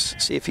 outs.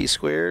 See if he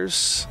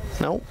squares.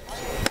 Nope.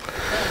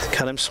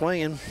 Cut him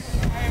swinging.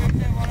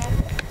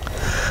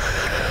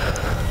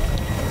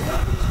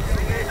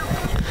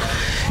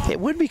 It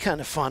would be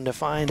kind of fun to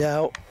find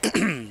out,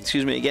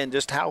 excuse me, again,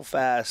 just how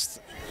fast.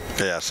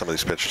 Yeah, some of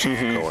these pitches are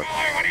going.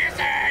 What do you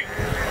say?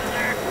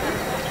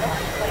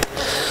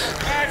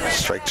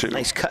 Strike 2.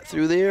 Nice cut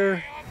through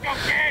there.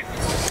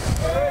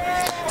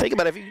 Think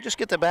about it, if you just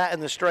get the bat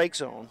in the strike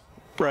zone,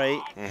 right,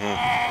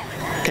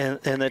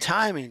 and the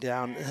timing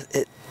down,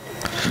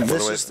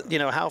 this is, you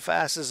know, how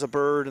fast is the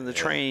bird and the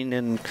train,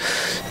 and,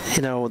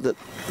 you know,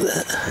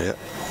 Yeah.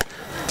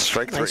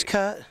 Strike 3. nice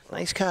cut,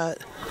 nice cut.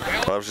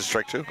 Oh, that was a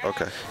strike 2?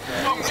 Okay.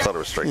 I thought it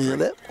was strike 3.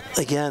 Yeah,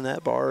 again,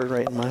 that bar is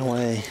right in my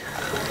way.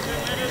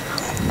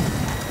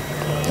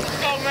 Let's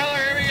go, Miller.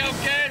 Here we go,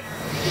 kid.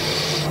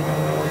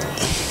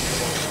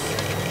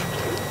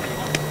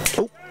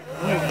 Oh.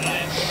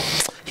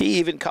 He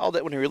even called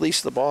it when he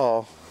released the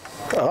ball.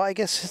 Oh, I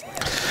guess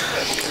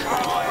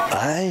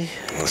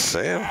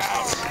Sam.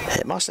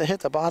 it must have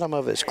hit the bottom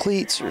of his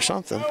cleats or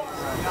something.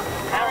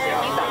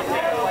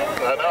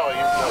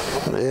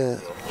 Yeah.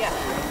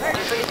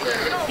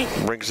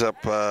 Brings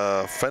up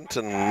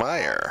Fenton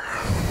Meyer.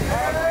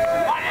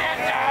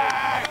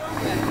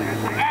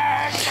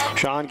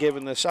 Sean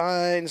giving the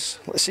signs.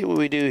 Let's see what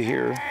we do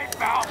here.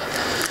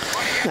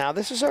 Now,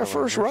 this is our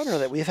first runner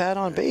that we've had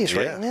on base,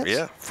 right, Nips?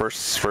 Yeah.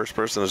 First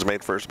person has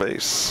made first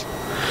base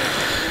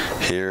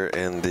here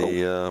in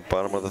the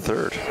bottom of the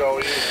 3rd.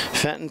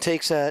 Fenton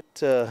takes that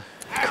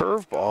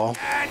curveball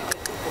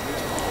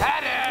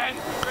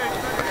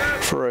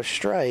for a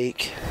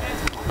strike.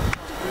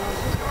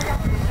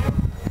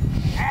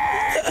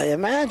 I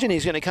imagine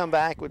he's going to come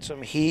back with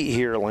some heat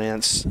here,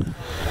 Lance.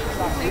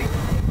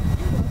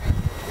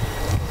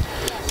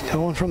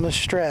 Going from the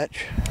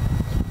stretch.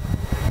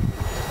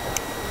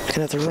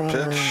 Looking at the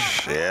runner.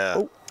 Pitch. Yeah.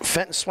 Oh,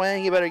 Fenton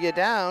swing, you better get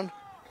down.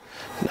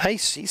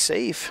 Nice, he's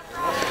safe.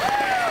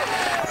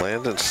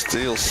 Lyndon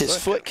steals His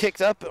second. foot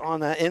kicked up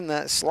on that in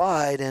that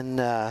slide, and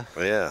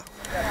Yeah.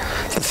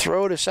 the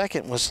throw to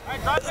second was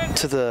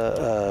to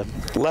the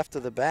left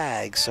of the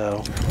bag.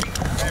 So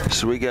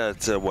We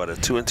got, what, a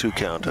 2-2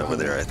 count over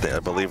there, I think. I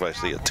believe I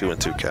see a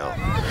 2-2 count.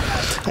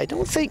 I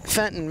don't think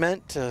Fenton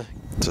meant to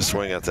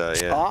swing at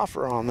that, yeah.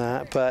 offer on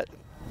that, but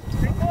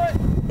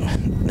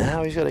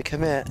now he's got to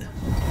commit.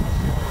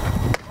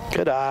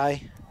 Good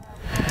eye.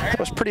 That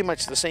was pretty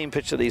much the same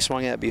pitch that he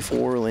swung at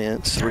before,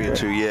 Lance.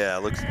 3-2, yeah.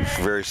 Looks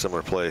very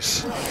similar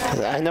place.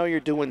 I know you're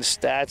doing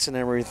stats and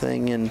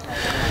everything, and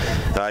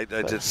I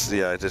did see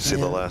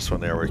the last one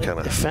there where he kind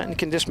if of. Fenton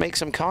can just make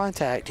some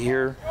contact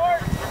here.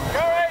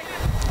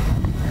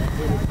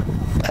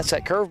 That's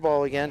that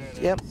curveball again.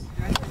 Yep.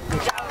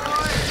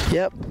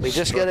 Yep. We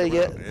just got to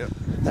get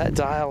that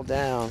dial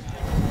down.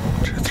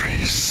 2,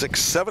 3, 6,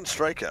 7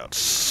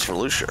 strikeouts for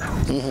Lucia.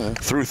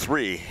 Through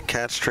 3.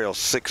 Cats trail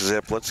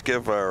 6-zip. Let's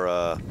give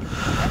our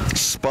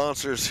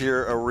sponsors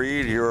here a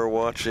read. You're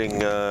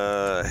watching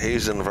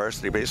Hazen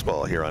Varsity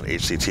Baseball here on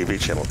HCTV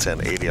channel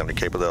 1080 on the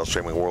cable dial,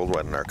 streaming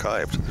worldwide and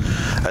archived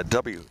at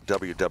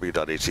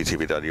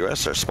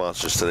www.hctv.us. Our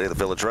sponsors today: the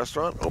Village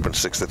Restaurant, open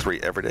 6 to 3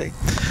 every day.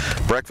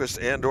 Breakfast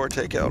and/or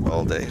takeout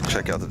all day.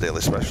 Check out the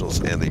daily specials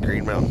and the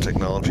Green Mountain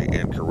Technology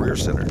and Career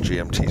Center,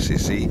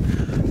 gmtcc.lnsd.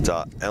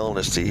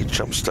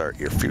 Jumpstart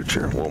your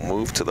future. We'll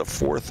move to the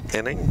 4th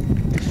inning.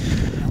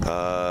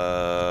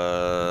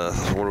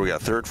 What do we got?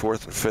 3rd,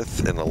 4th, and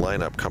 5th in the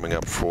lineup coming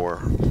up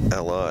for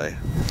LI,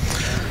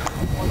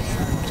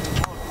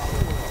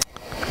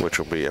 which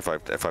will be, if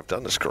I've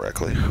done this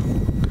correctly,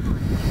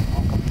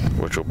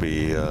 which will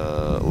be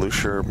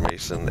Lucier,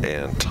 Mason,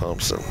 and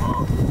Thompson.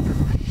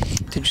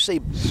 Did you say?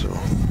 So.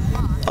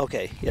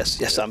 Okay.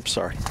 Yes. I'm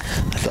sorry.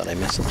 I thought I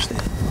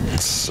misunderstood.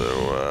 So.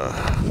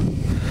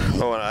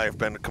 Oh, and I've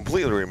been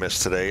completely remiss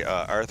today.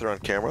 Arthur on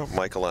camera,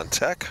 Michael on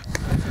tech,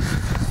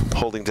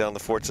 holding down the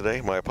fort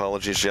today. My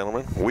apologies,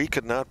 gentlemen. We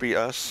could not be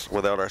us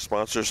without our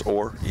sponsors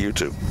or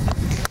YouTube.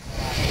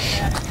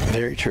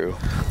 Very true.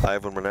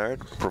 Ivan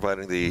Menard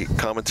providing the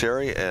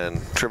commentary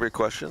and trivia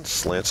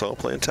questions. Lance Hall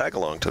playing tag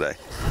along today.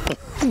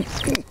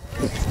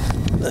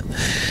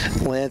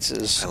 Lance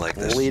is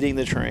this. leading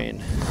the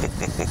train.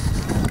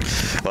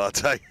 Well, I'll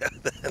tell you,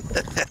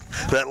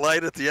 that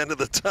light at the end of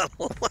the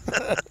tunnel.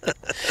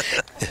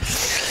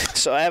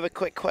 So I have a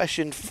quick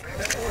question,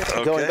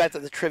 going back to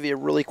the trivia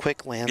really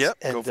quick, Lance. Yep,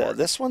 and go for it.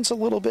 This one's a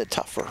little bit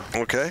tougher.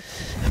 Okay.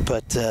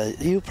 But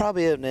you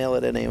probably have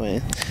nailed it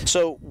anyway.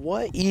 So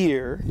what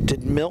year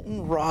did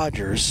Milton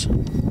Rogers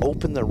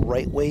open the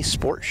Right Way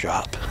Sports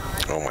Shop?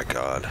 Oh, my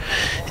God.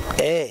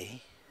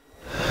 A,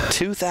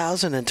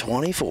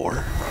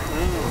 2024.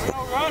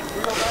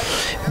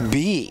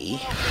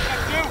 B,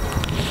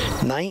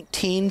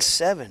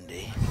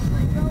 1970.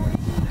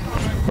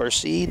 Or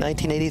C,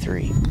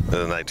 1983.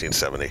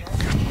 1970.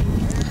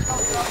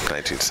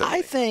 1970.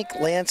 I think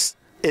Lance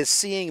is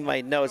seeing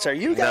my notes. Are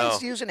you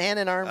guys using hand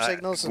and arm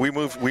signals? We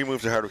moved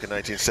to Hardwick in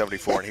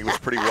 1974, and he was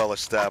pretty well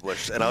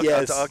established. And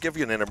I'll give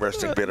you an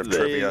interesting bit of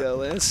trivia. There you go,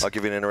 Lance. I'll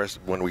give you an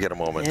interesting when we get a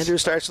moment. Andrew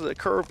starts with a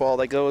curveball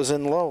that goes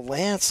in low.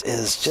 Lance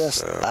is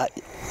just, I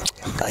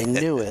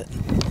knew it.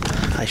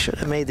 I should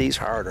have made these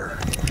harder.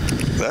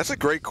 That's a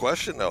great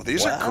question, though.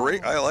 These are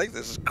great. I like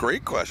this.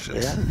 Great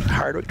questions. Yeah,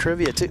 Hardwick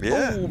trivia, too.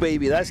 Yeah. Oh,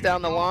 baby, that's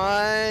down the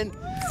line.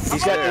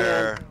 He's got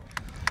there.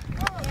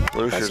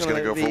 Lucia's going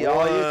to go for 1.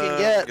 all you can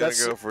get.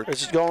 That's go for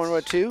it's going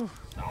with 2.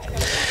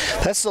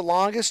 That's the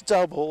longest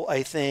double,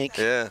 I think.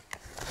 Yeah.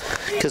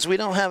 Because we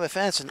don't have a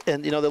fence.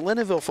 And, you know, the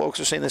Lyndonville folks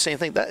are saying the same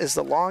thing. That is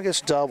the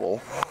longest double.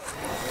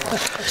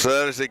 So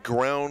that is a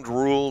ground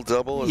rule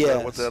double? Is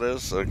that what that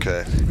is?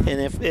 Okay.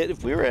 And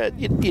if we were at,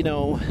 you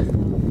know,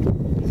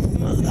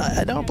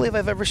 I don't believe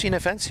I've ever seen a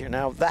fence here.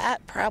 Now,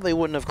 that probably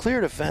wouldn't have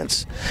cleared a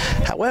fence.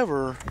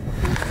 However,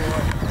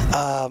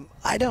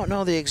 I don't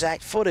know the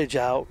exact footage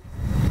out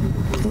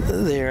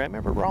there. I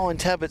remember Roland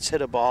Tebbets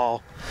hit a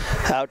ball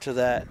out to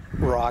that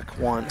rock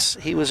once.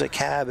 He was a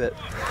Cabot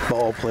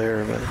ball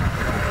player,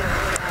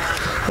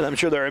 but I'm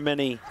sure there are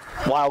many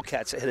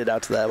Wildcats that hit it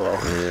out to that ball.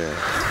 Yeah.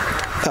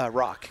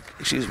 Rock,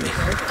 excuse me.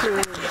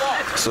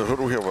 So who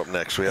do we have up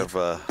next? We have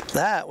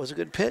that was a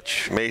good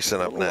pitch. Mason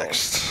up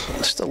next.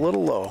 Just a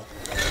little low.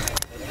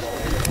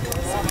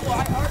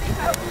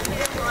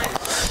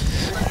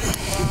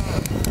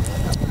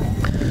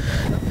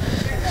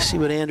 See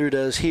what Andrew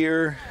does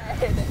here.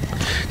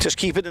 Just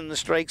keep it in the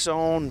strike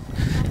zone,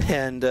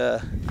 and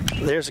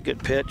there's a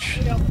good pitch.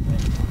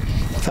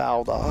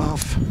 Fouled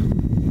off.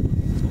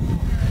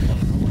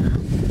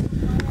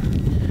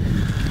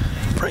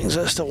 Brings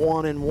us to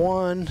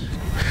 1-1.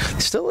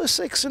 Still a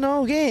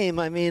 6-0 game.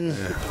 I mean,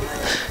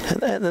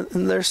 and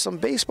there's some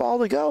baseball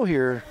to go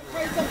here.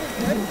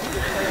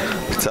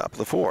 Top of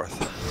the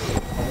 4th.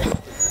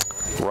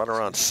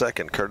 Runner on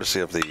second, courtesy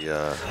of the.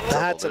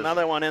 That's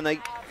another one, and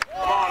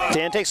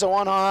Dan takes a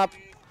 1-hop,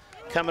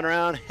 coming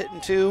around,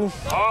 hitting 2.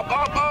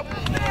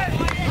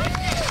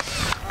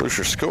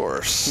 Lucier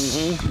scores.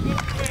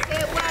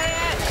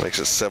 Makes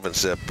it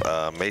 7-zip.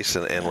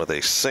 Mason in with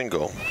a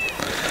single.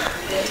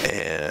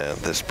 And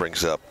this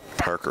brings up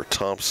Parker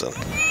Thompson,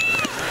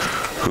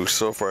 who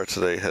so far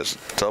today has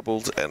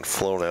doubled and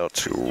flown out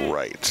to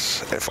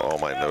right, if all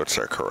my notes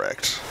are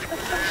correct.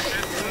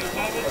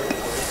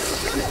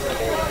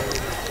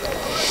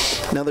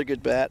 Another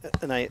good bat,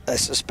 and I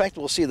suspect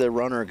we'll see the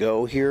runner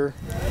go here.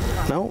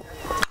 No,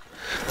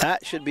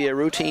 that should be a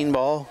routine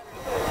ball.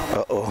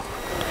 Uh-oh.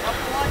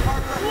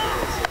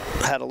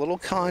 Had a little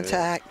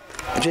contact.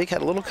 Jake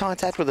had a little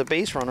contact with the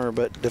base runner,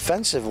 but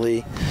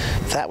defensively,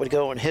 that would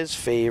go in his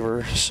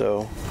favor.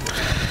 So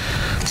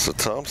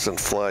Thompson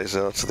flies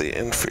out to the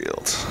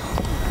infield.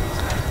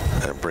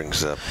 That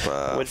brings up...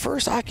 when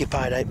first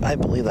occupied, I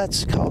believe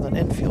that's called an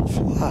infield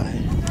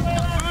fly.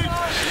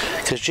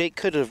 Because Jake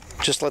could have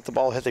just let the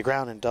ball hit the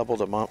ground and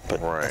doubled him up, but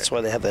that's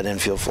why they have that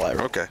infield fly.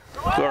 Okay.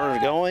 Runner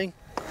going.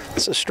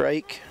 It's a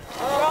strike.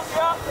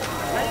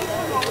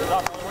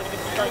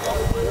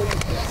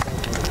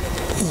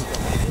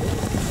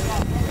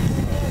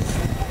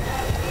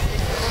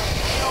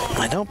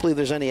 I don't believe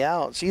there's any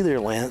outs either,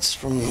 Lance,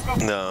 from what I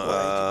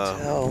can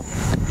tell.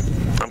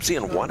 I'm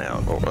seeing one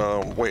out.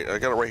 Wait, I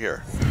got it right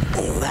here.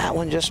 That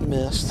one just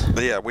missed.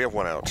 Yeah, we have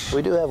one out.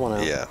 We do have one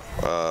out. Yeah.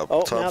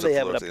 Now they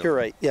have it up. You're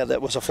right. Yeah,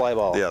 that was a fly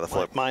ball. Yeah, the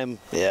fly. Mine,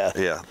 yeah.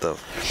 Yeah, the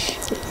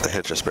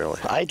hit just barely.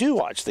 I do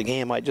watch the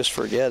game. I just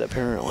forget,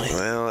 apparently.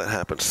 Well, it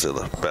happens to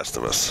the best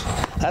of us.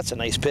 That's a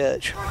nice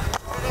pitch.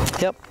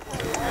 Yep.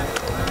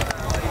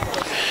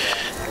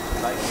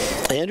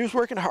 Andrew's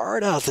working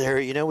hard out there.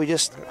 You know,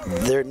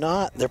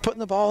 they're putting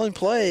the ball in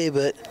play,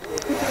 but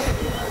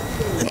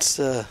it's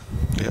yeah.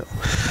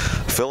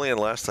 Fillion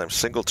last time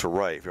singled to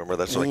right. If you remember,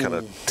 that's when they kind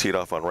of teed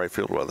off on right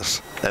field with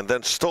us, and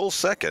then stole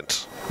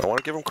second. I want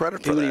to give him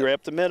credit for that. Right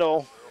up the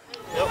middle.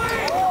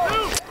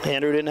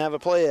 Andrew didn't have a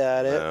play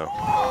at it. No.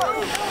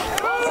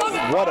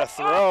 What a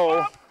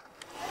throw!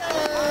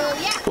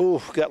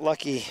 Ooh, got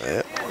lucky.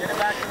 Yeah.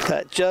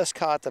 That just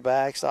caught the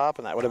backstop,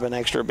 and that would have been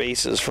extra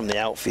bases from the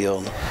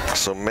outfield.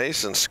 So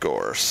Mason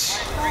scores.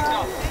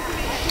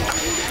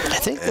 I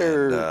think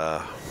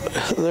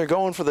they're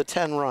going for the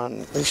 10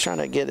 run. He's trying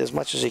to get as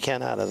much as he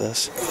can out of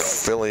this.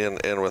 Fillion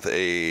in with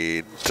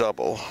a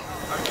double.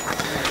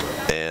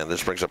 And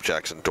this brings up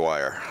Jackson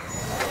Dwyer,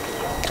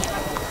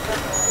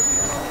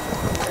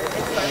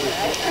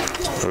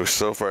 who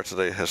so far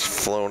today has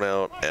flown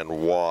out and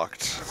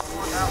walked,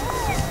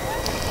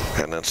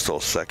 and then stole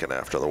second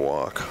after the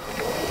walk.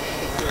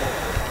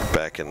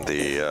 Back in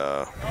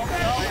the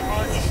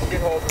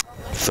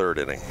third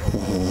inning.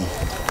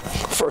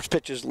 First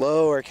pitch is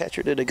low. Our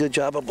catcher did a good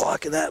job of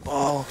blocking that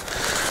ball.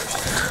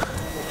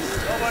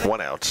 One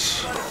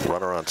out.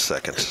 Runner on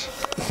second.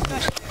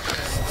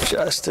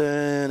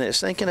 Justin is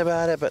thinking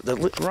about it, but the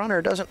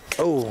runner doesn't.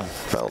 Oh,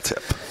 Foul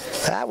tip.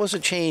 That was a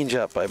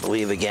changeup, I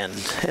believe, again,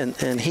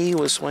 and he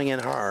was swinging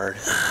hard.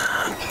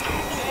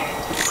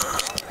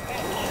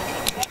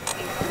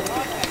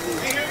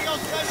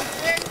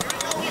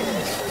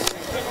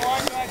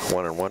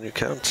 1-1 you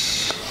count.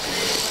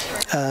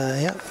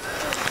 Yeah.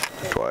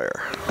 Dwyer.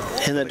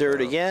 In the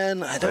dirt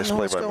again. I don't know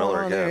what's going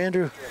on there,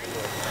 Andrew.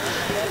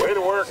 Way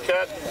to work,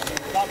 Cat.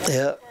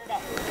 Yeah.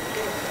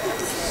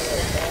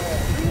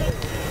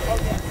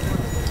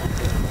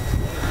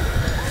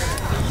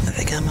 I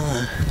think I'm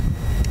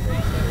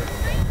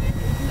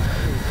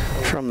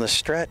from the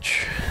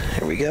stretch.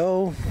 Here we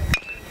go.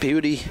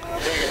 Beauty.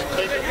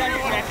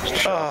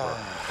 Oh,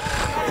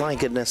 my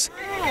goodness.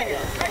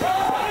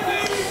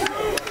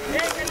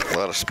 A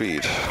lot of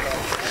speed.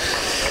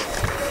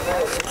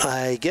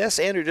 I guess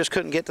Andrew just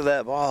couldn't get to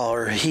that ball,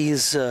 or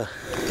he's not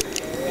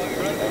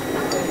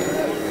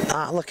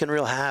looking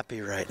real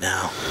happy right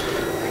now.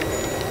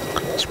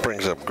 This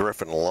brings up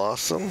Griffin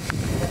Lawson,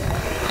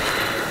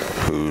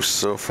 who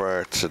so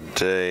far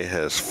today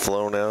has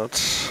flown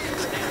out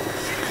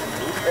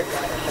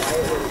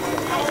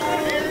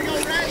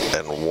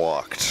and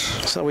walked.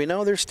 So we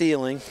know they're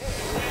stealing.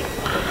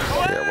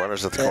 Yeah,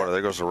 runner's at the corner.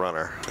 There goes the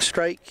runner.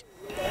 Strike.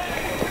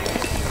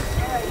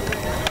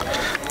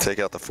 Take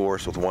out the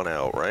force with one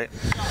out, right?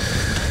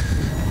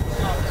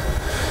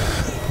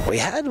 We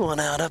had one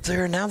out up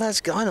there, and now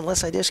that's gone,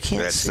 unless I just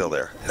can't see it. It's still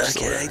there. It's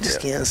still there. I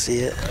just can't see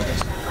it.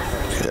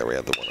 Yeah, we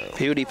had the one out.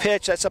 Beauty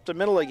pitch. That's up the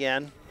middle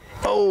again.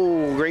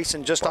 Oh,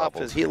 Grayson just off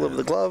his heel of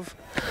the glove.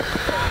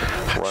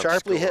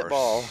 Sharply hit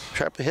ball.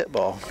 Sharply hit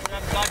ball.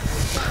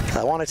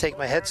 I want to take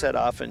my headset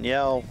off and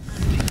yell.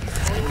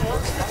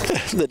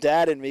 The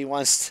dad in me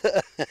wants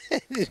to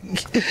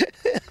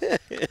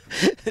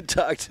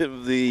talk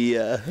to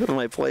the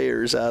my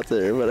players out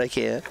there, but I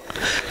can't.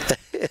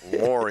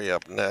 Maury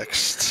up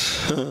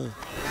next.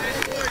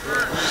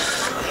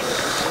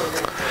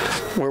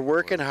 We're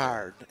working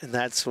hard, and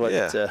that's what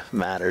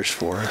matters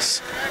for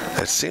us.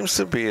 It seems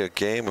to be a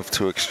game of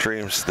two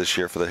extremes this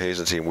year for the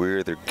Hazen team. We're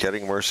either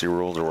getting mercy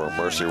ruled or we're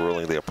mercy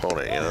ruling the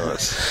opponent. You know,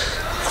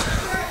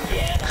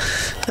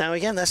 Now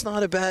again, that's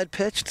not a bad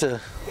pitch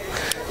to,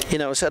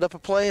 set up a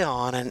play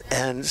on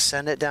and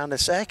send it down to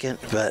second,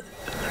 but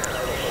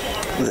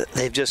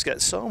they've just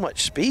got so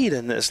much speed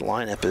in this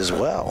lineup as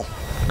well.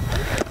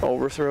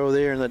 Overthrow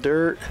there in the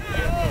dirt.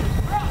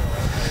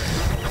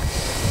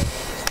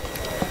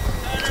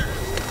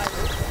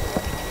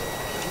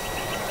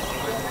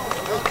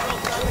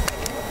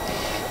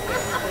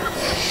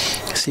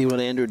 See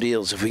what Andrew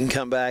deals. If we can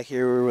come back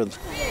here with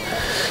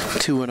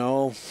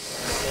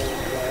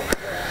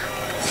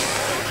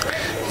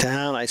 2-0.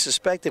 Down. I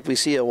suspect if we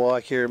see a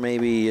walk here,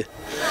 maybe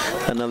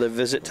another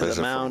visit to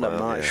the mound. I'm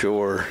not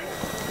sure.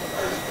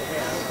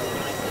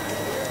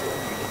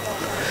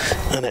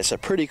 And it's a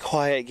pretty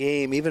quiet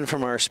game, even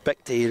from our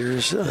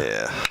spectators.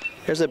 Yeah.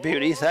 There's a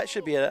beauty. That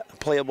should be a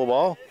playable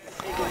ball.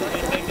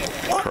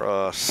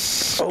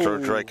 Cross.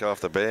 Drew Drake off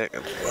the back.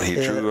 He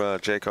drew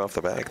Jake off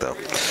the back, though.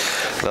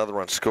 Another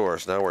run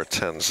scores. Now we're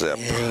 10-zip.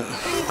 Yeah.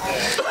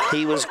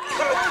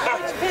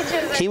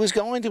 He was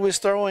going to his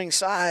throwing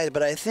side,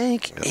 but I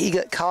think he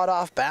got caught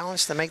off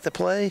balance to make the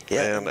play.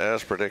 Yeah. And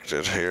as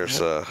predicted, here's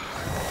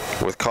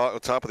with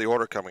top of the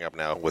order coming up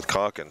now with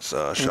Calkins.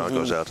 Sean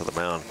goes out to the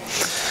mound.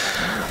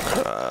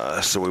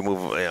 So we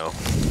move, you know.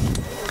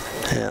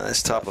 Yeah,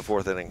 it's top of the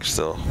fourth inning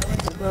still.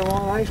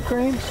 Want ice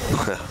cream?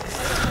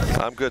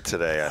 I'm good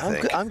today, I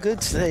think. I'm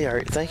good today,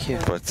 Art. Thank you.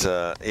 But,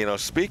 you know,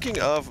 speaking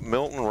of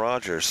Milton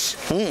Rogers,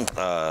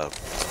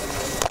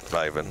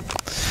 Ivan,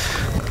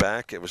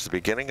 back, it was the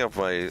beginning of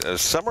my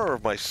summer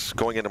of my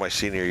going into my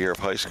senior year of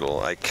high school.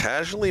 I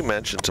casually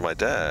mentioned to my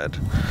dad,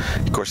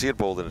 of course, he had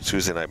bowled in a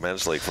Tuesday night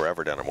men's league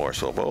forever down at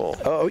Morseville Bowl.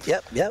 Oh,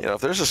 yep. You know,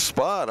 if there's a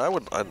spot, I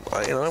wouldn't mind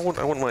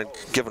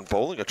giving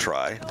bowling a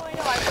try.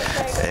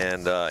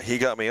 And he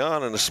got me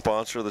on, and the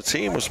sponsor of the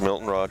team was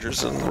Milton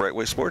Rogers and Right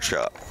Way Sports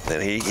Shop,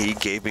 and he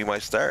gave me my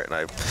start.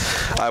 And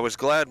I was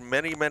glad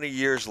many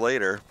years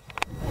later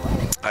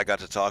I got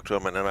to talk to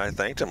him, and then I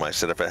thanked him. I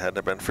said, if it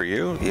hadn't been for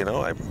you, you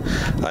know, I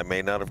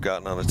may not have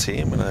gotten on a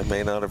team, and I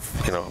may not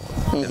have, you know,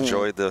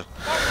 enjoyed the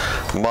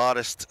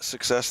modest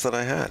success that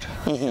I had.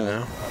 You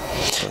know?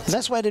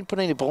 That's why I didn't put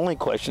any bowling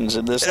questions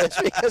in this list,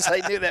 because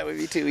I knew that would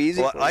be too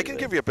easy. Well, I can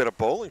give you a bit of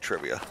bowling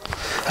trivia.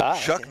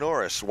 Chuck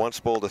Norris once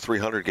bowled a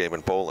 300 game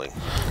in bowling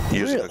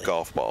using a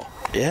golf ball.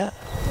 Yeah.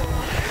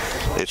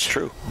 It's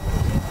true.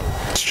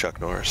 It's Chuck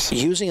Norris.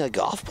 Using a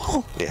golf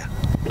ball? Yeah.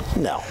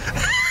 No.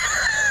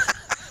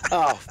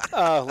 Oh,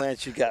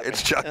 Lance, you got me.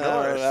 It's Chuck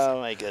Norris. Oh,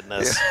 my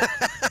goodness.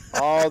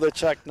 Oh, the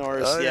Chuck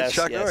Norris. Yes,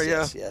 Chuck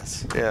Norris,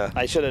 yes. Yeah.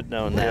 I should have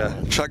known that.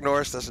 Yeah. Chuck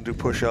Norris doesn't do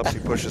push-ups. He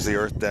pushes the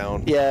earth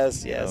down.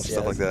 Yes.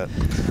 Stuff like that.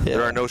 Yeah.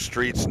 There are no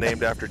streets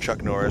named after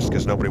Chuck Norris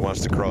because nobody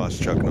wants to cross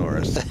Chuck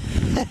Norris. All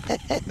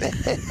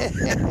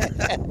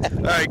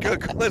right,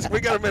 good. We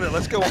got a minute.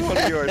 Let's go with one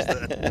of yours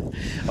then.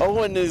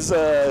 Owen is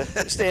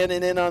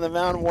standing in on the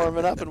mound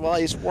warming up, and while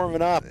he's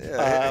warming up,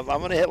 I'm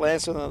going to hit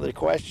Lance with another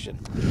question.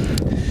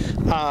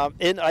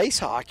 In ice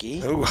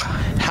hockey,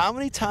 how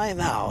many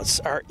timeouts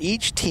are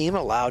each team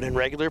allowed in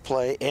regular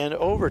play and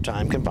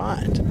overtime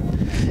combined?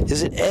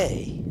 Is it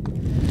A?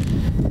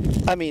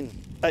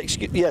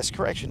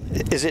 Correction.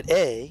 Is it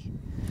A?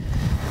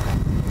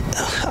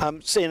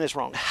 I'm saying this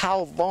wrong.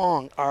 How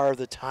long are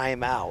the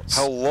timeouts?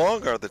 How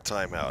long are the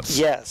timeouts?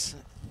 Yes.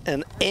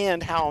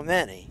 And how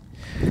many?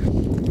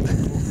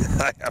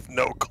 I have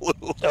no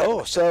clue.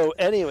 Oh, so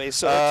anyway,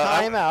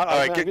 timeout. All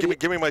right,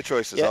 give me my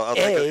choices. Yeah, I'll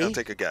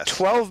take a guess.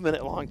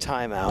 12-minute long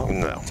timeout.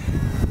 No.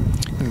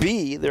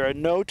 B, there are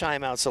no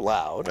timeouts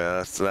allowed. There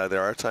are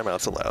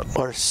timeouts allowed.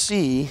 Or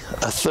C,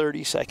 a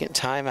 30-second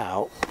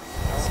timeout.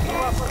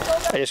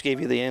 I just gave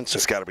you the answer.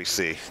 It's got to be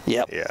C.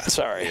 Yep. Yeah.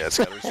 Sorry. Yeah, it's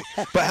got to be C.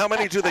 But how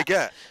many do they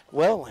get?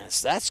 Well,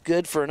 Lance, that's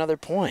good for another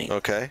point.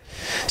 Okay.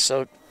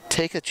 So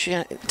take a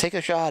shot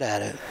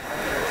at it.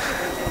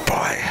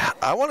 Boy,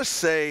 I want to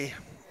say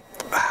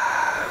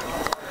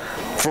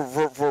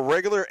for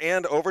regular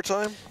and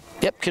overtime.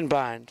 Yep,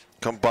 combined.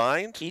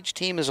 Combined? Each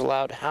team is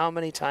allowed how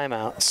many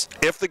timeouts?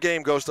 If the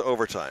game goes to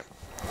overtime.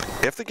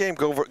 If the game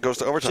goes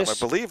to overtime, I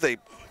believe they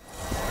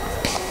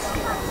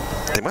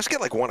must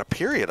get like one a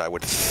period, I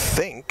would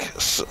think.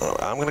 So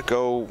I'm gonna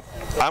go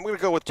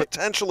with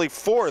potentially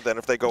 4 then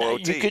if they go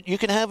OT. You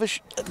can have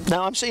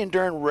now I'm saying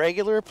during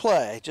regular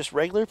play, just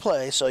regular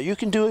play, so you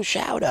can do a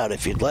shout out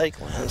if you'd like,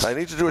 Lance. I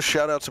need to do a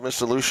shout out to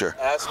Mr. Lucier.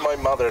 Ask my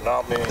mother,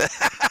 not me. My mother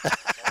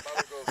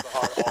goes to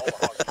all the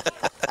hockey.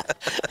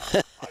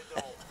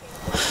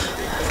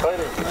 I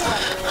don't.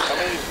 How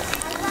many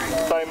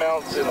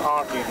timeouts in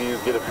hockey do you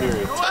get a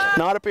period?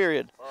 Not a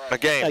period. A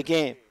game. A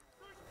game.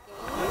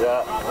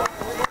 Yeah.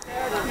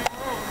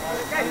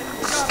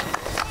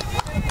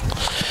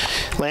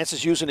 Lance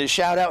is using his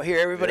shout out here,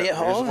 everybody at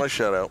home. Here's my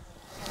shout out.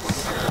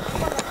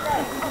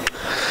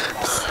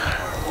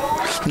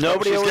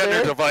 Nobody over She's getting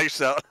there? her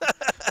device out.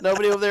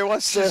 Nobody over there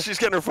wants to. She's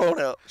getting her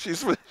phone out.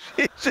 She's With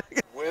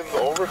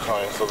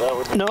overtime, so that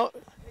would. No.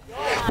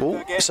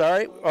 Ooh,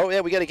 sorry. Oh,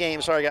 yeah, we got a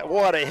game. Sorry,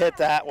 what a hit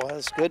that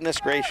was. Goodness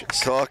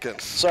gracious.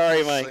 Calkins.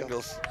 Sorry,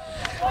 Michael. Singles.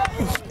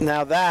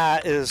 Now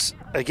that is,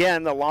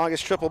 again, the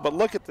longest triple, but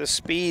look at the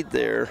speed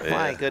there. Yeah.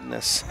 My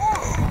goodness.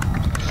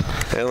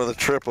 And with a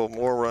triple,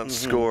 more runs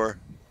score.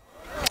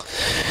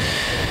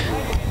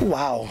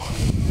 Wow.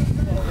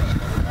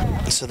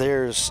 So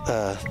there's.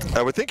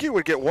 I would think you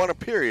would get 1 a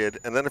period,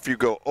 and then if you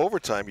go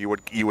overtime, you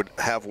would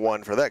have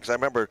 1 for that. Because I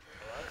remember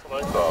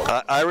what I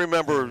thought. I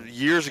remember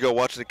years ago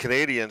watching the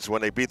Canadians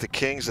when they beat the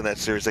Kings in that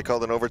series. They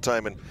called an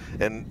overtime and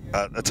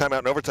a timeout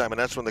in overtime, and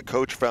that's when the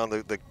coach found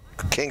the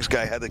Kings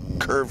guy had the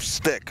curved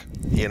stick.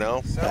 You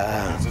know?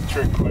 It's a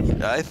trick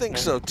question. I think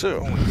so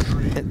too.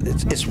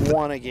 It's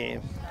one a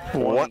game.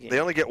 One a game. They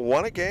only get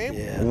one a game?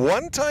 Yeah.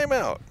 One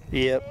timeout?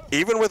 Yep.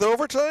 Even with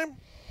overtime?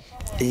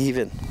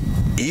 Even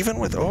Even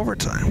with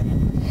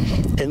overtime.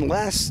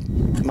 Unless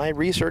my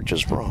research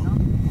is wrong.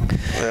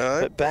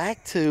 But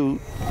back to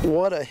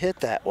what a hit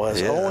that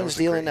was. Yeah, that Owens was a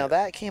dealing. great Now hit.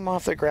 that came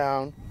off the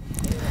ground.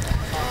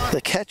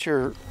 The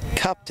catcher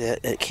cupped it.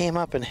 It came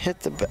up and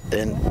hit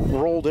and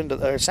rolled into,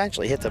 or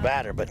essentially hit the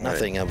batter, but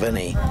nothing of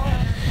any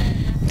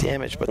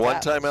damage. But One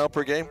that timeout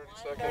per game?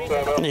 Second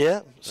time out.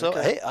 Yeah. So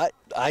Okay. hey,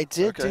 I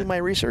did Okay. do my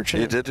research.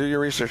 You did do your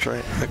research,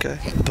 right? Okay.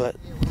 But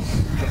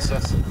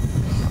Consistent.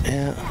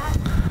 yeah.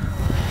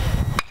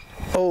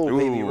 Oh,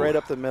 baby, Ooh. right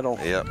up the middle.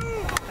 Yep.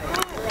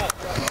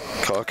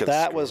 Calkins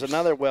That was scores.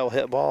 another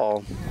well-hit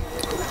ball.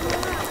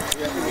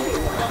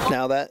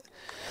 Now that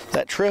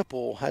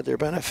triple, had there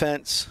been a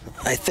fence,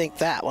 I think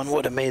that one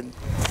would have made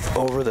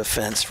over the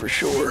fence for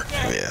sure.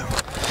 Yeah.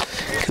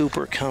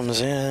 Cooper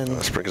comes in.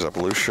 This brings up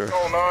Lucia.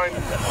 Oh,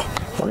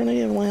 9. We're gonna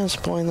give Lance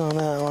a point on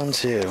that one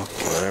too.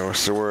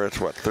 So we're at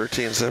what,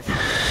 13 zip?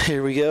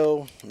 Here we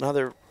go.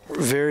 Another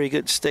very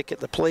good stick at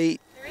the plate.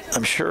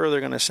 I'm sure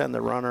they're gonna send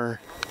the runner.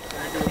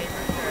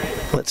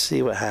 Let's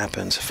see what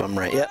happens if I'm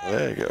right. Yep.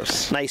 There he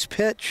goes. Nice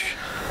pitch.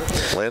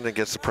 Landon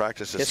gets to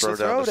practice his Gets throw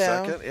the down to throw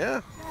down. second.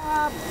 Yeah.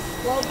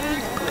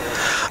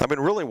 I mean,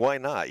 really, why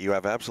not? You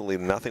have absolutely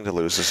nothing to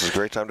lose. This is a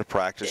great time to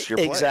practice your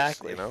plays.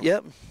 Exactly. You know?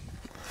 Yep.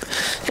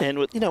 And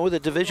with with a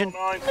Division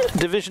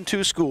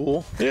II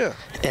school, Yeah.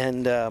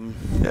 and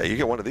Yeah, you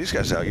get one of these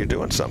guys out, you're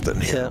doing something.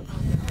 yeah,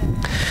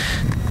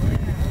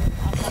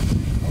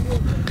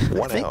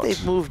 One I think out.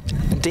 they've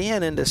moved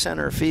Dan into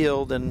center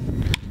field,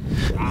 and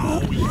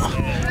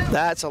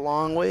that's a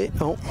long way.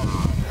 Oh,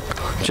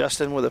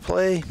 Justin with a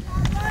play.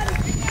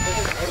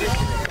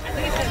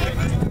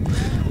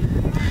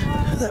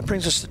 That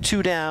brings us to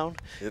 2 down,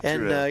 Yeah, 2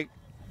 and down.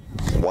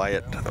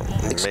 Wyatt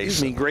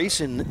excuse me, Mason.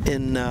 Grayson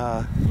in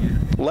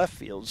left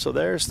field. So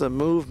there's the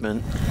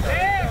movement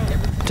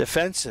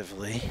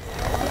defensively.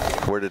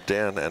 Where did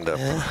Dan end up?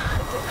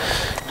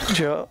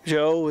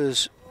 Joe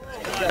is,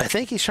 I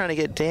think he's trying to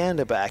get Dan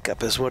to back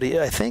up.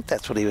 I think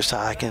that's what he was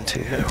talking to.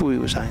 Who he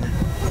was talking to.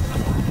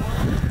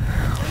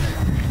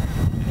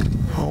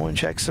 Owen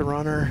checks the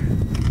runner.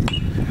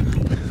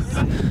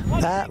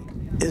 That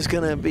is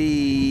going to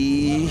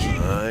be.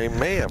 I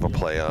may have a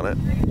play on it.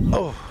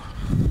 Oh.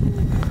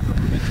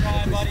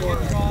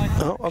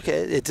 Oh,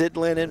 okay. It did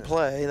land in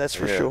play, that's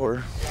for Yeah. sure.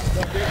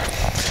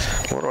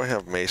 What do I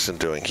have Mason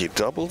doing? He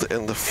doubled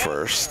in the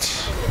first.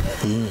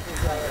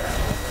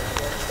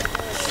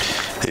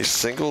 He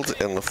singled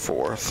in the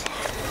fourth.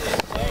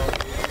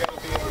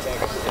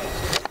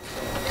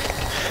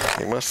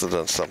 He must have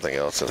done something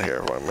else in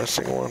here. Am I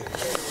missing one?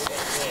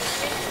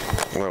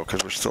 No,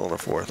 because we're still in the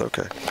fourth.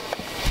 Okay.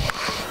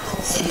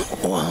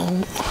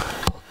 Well,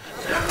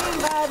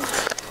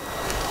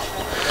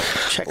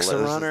 checks the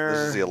runner. This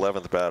is the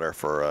 11th batter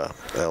for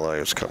LA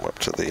who's come up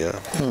to the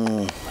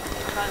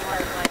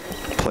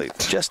plate.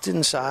 Just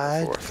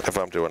inside. Fourth, if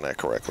I'm doing that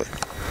correctly.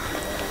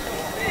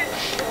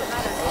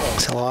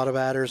 It's a lot of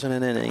batters in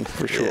an inning,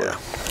 for sure. Yeah.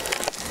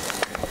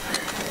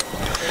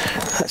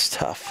 That's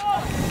tough.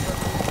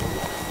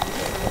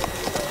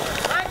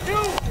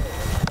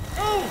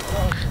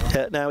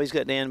 Yeah, now he's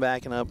got Dan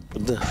backing up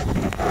with the.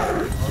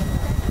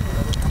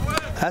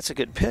 That's a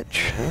good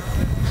pitch.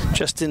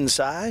 Just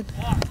inside.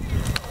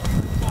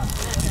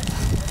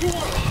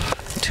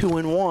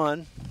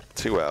 2-1.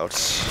 2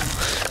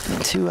 outs.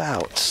 And 2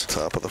 outs.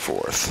 Top of the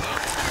fourth.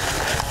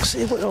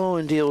 See what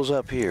Owen deals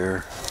up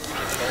here.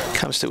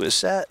 Comes to his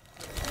set.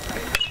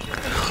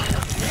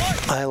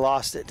 I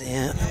lost it,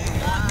 Dan.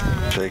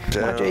 Jake Come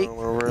down. on, Jake.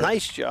 Over.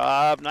 Nice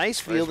job. Nice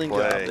fielding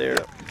play. job there.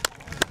 Yep.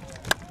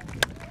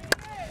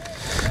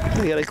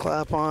 We got to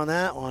clap on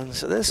that one.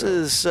 So this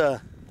is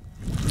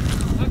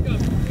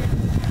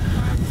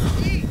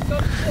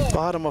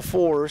bottom of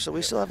 4, so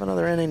we still have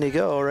another inning to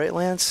go, right,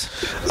 Lance?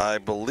 I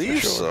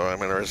believe so. I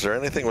mean, is there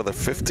anything with a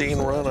 15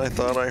 run I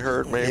thought I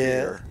heard maybe?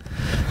 Yeah. Or,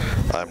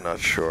 I'm not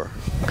sure.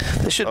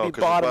 This should be 'cause it's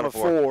bottom of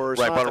 4.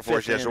 Right, bottom of 4.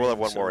 Yes, we'll have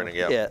one more inning.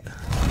 Yeah.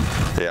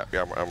 Yeah.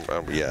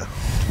 Yeah.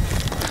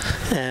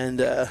 And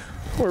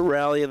we're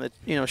rallying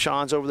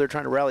Sean's over there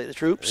trying to rally the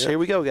troops. Yeah. Here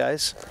we go,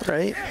 guys.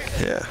 Right?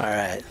 Yeah. All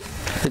right.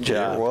 Good You're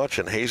job.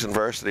 watching Hazen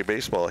Varsity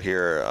Baseball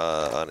here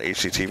on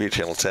HCTV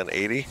channel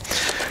 1080,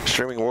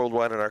 streaming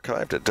worldwide and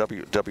archived at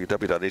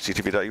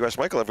www.hctv.us.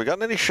 Michael, have we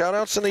gotten any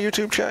shout-outs in the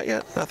YouTube chat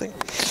yet? Nothing?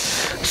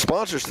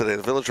 Sponsors today,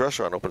 the Village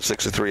Restaurant, open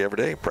 6 to 3 every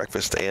day,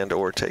 breakfast and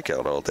or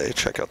takeout all day.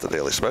 Check out the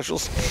daily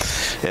specials.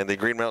 And the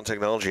Green Mountain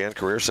Technology and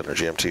Career Center,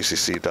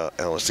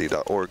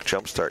 gmtcc.lsd.org.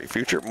 Jumpstart your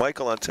future.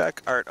 Michael on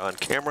tech, Art on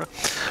camera.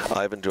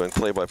 Ivan doing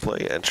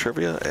play-by-play and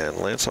trivia, and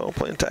Lance Hall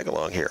playing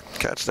tag-along here.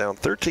 Cats down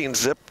 13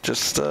 zip,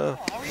 just so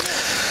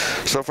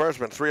far it's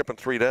been 3 up and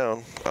 3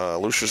 down.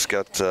 Lucia's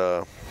got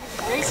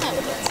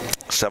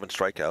 7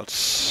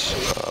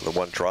 strikeouts. The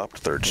one dropped,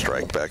 third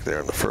strike back there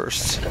in the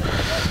first.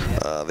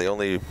 The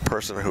only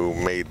person who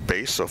made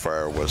base so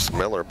far was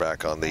Miller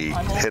back on the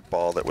hit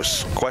ball that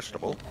was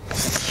questionable.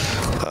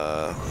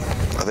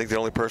 I think the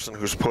only person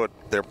who's put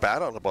their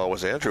bat on the ball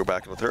was Andrew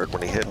back in the third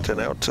when he hit and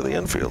out to the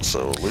infield.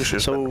 So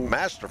Lucia's been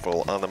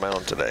masterful on the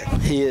mound today.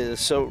 He is.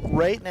 So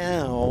right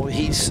now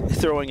he's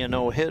throwing a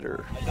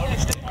no-hitter.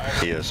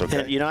 He is,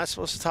 okay. And you're not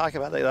supposed to talk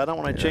about that. I don't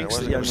want to jinx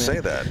the young man. I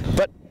wasn't going to say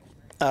But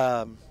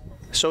that.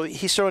 so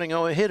he's throwing a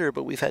no-hitter,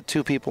 but we've had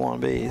 2 people on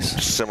base.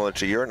 Similar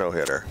to your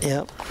no-hitter.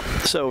 Yep.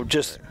 So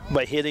just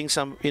by hitting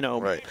some,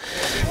 Right.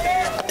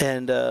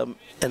 And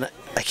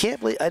I can't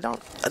believe I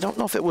don't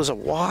know if it was a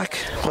walk.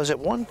 Was it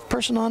 1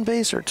 person on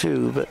base or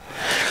 2? But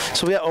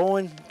so we got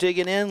Owen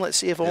digging in. Let's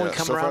see if Owen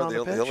comes so around far on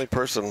the pitch. The only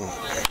person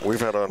we've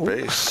had on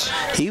base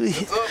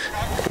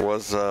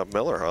was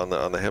Miller on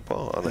the hit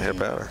ball, on the hit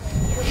batter.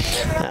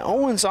 Now,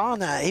 Owen's on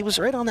that. He was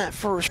right on that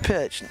first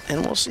pitch,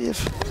 and we'll see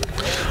if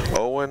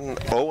Owen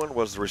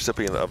was the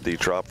recipient of the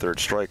drop third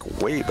strike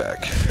way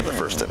back in the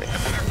first inning.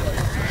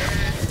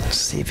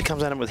 see if he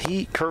comes at him with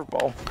heat.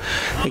 Curveball.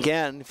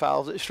 Again, he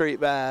fouls it straight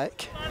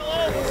back.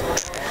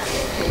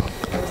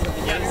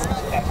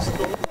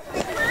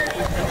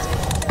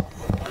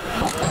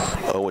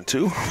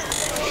 0-2.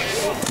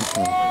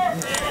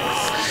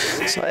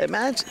 So I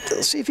imagine,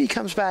 let's see if he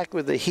comes back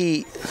with the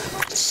heat.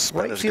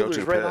 Right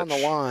fielder's right on the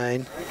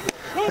line.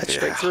 That's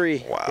strike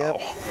 3. Wow.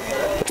 Yep.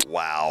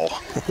 Wow.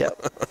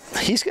 Yep.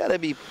 He's got to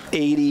be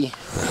 80.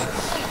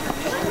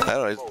 I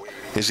don't know.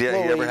 Has he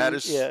ever had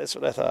his? Yeah, that's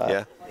what I thought.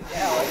 Yeah.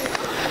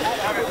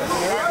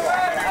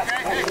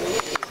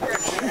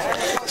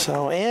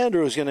 So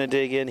Andrew's going to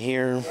dig in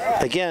here.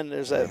 Again,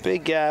 there's that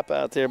big gap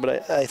out there,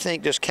 but I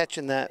think just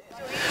catching that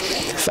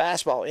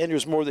fastball,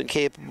 Andrew's more than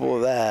capable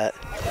of that.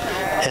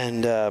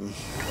 And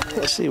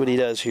let's see what he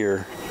does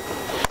here.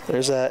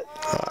 There's that.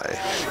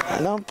 I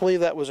don't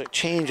believe that was a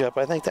changeup.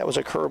 I think that was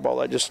a curveball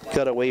that just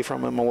got away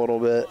from him a little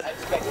bit.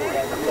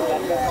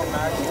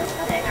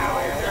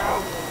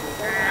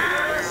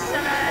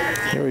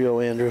 Here we go,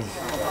 Andrew.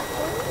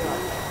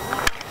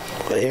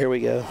 But here we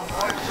go.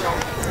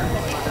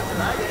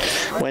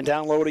 Went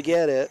down low to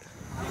get it.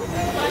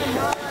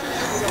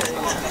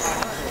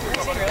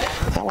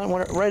 That one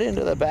went right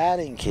into the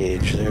batting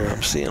cage there.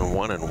 I'm seeing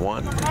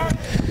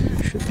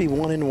 1-1. Should be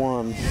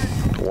 1-1.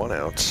 1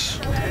 out.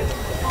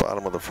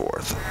 Bottom of the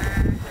 4th.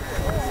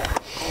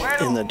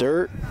 In the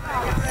dirt.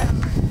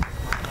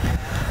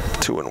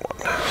 2-1.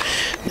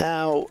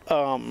 Now,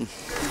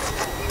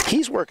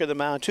 he's working the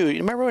mound too. You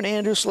remember when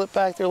Andrew slipped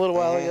back there a little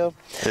while ago?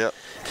 Yep.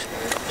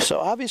 So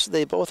obviously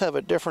they both have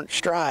a different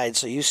stride,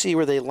 so you see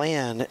where they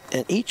land,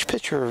 and each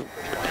pitcher,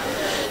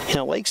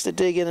 likes to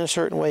dig in a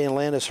certain way and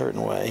land a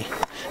certain way.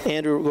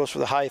 Andrew goes for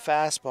the high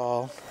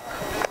fastball.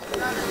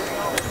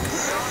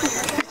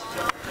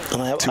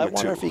 And I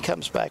wonder if he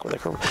comes back with a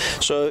curve.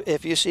 So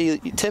if you see,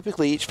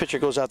 typically each pitcher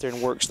goes out there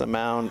and works the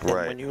mound. And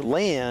when you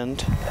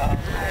land,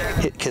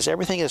 because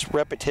everything is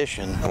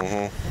repetition,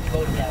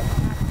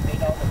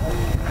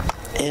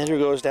 Andrew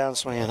goes down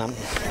swinging.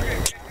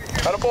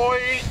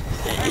 Attaboy!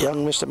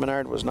 Young Mr.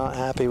 Menard was not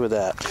happy with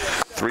that.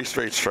 3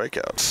 straight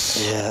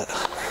strikeouts. Yeah.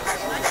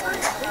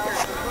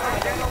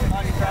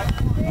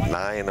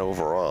 9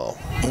 overall.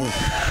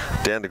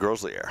 Dan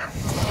DeGroslier.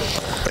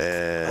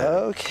 And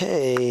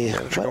okay.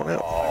 going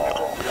out.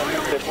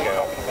 Pitch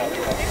count.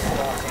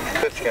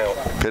 Pitch count.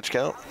 Pitch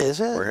count? Is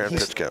it? We're hearing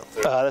pitch count.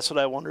 That's what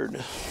I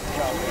wondered.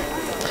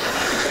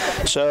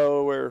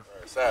 So we're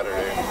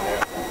Saturday.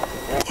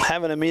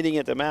 having a meeting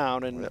at the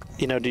mound, and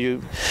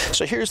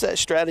so here's that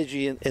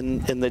strategy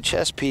in the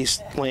chess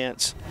piece,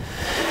 Lance,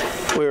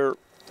 where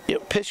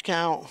pitch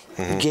count,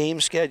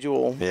 game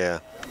schedule. Yeah.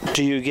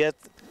 Do you get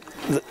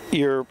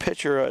your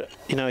pitcher?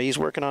 He's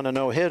working on a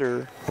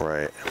no-hitter.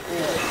 Right.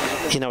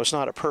 It's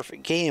not a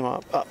perfect game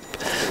up.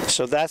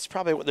 So that's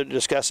probably what they're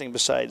discussing.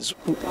 Besides,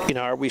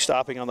 are we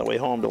stopping on the way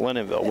home to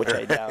Lyndonville? Which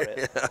I doubt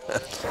it.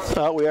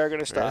 Oh, we are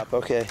going to stop. Yeah.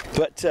 Okay,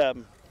 but.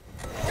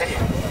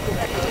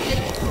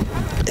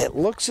 It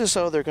looks as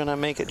though they're going to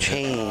make a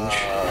change.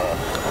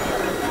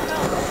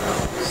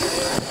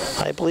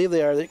 I believe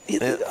they are.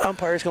 The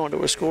umpire's going to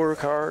a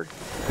scorecard.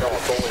 No,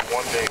 it's only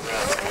 1 day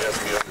rest. It has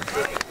to be under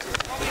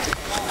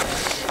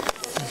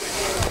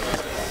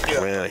 50.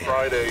 Yeah, Really?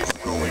 Friday's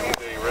the only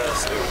day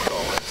rest they would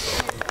call it.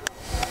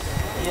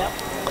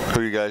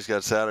 Who you guys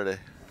got Saturday?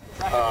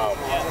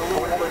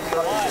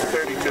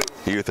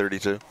 32. You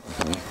 32?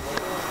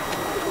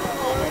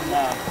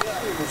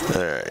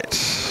 All right.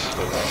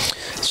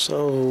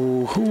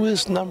 So, who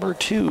is number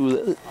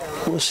 2?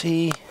 Was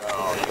he? He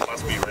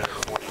must be ready at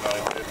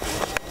 49,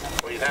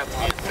 50. Well, you'd have to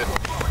be at 50.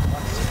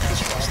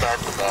 Just start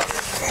the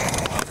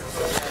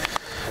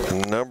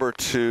batting. Number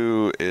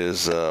 2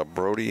 is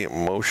Brody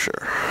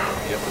Mosher.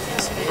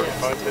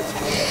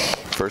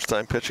 First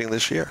time pitching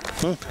this year.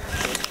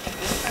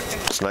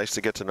 It's nice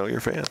to get to know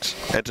your fans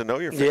and to know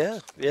your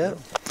fans. Yeah.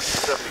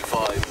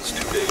 75 is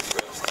 2 days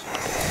rest.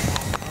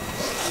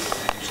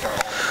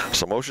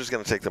 So Moshe's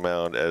going to take the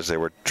mound as they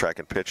were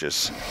tracking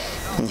pitches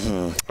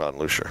on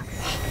Lucier.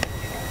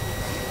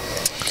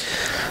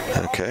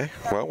 Okay,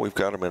 well, we've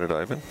got a minute,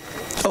 Ivan.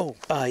 Oh,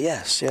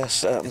 yes.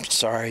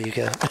 Sorry, you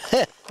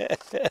got.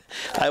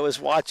 I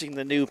was watching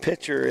the new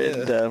picture,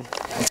 and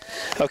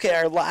okay,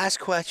 our last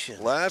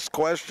question. Last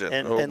question.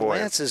 And, oh and boy.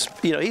 Lance is,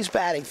 he's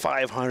batting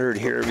 500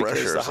 here because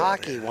Pressure's the on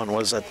hockey here. one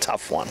was a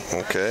tough one.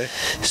 Okay.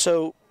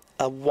 So,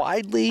 a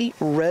widely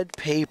read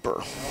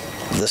paper,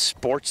 the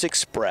Sports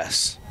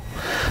Express,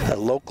 a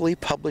locally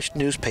published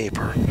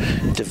newspaper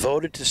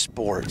devoted to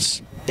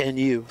sports and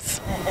youth.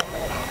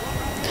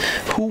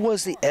 Who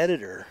was the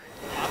editor?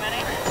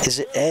 Is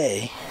it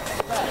A,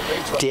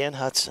 Dan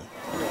Hudson,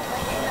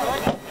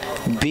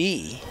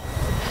 B,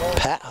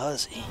 Pat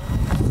Huzzy,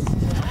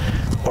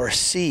 or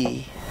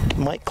C,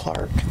 Mike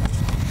Clark?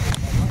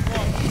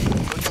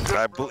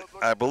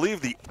 I believe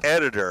the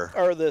editor.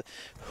 Or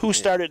who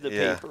started the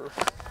Yeah. paper?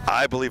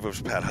 I believe it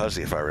was Pat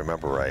Huzzy, if I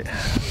remember right.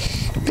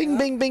 Bing,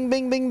 bing, bing,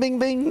 bing, bing, bing,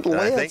 bing. And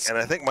Lance.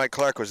 I think Mike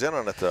Clark was in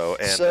on it, though.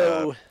 And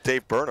So-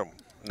 Dave Burnham.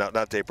 No,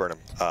 not Dave Burnham.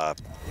 I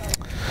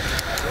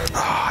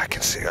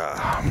can see.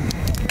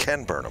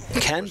 Ken Burnham.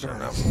 Ken was in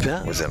Burnham, on-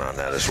 yeah. was in on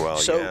that as well.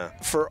 So yeah.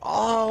 for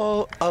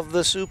all of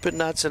the soup and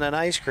nuts and an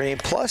ice cream,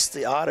 plus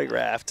the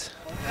autographed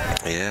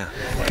Yeah.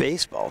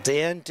 baseball,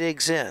 Dan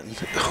digs in.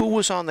 Who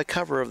was on the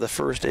cover of the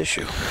first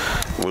issue?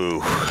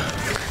 Ooh.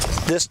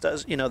 This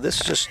does, this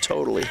just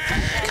totally.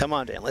 Come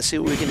on, Dan. Let's see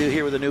what we can do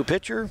here with a new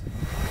pitcher.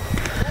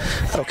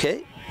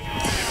 Okay.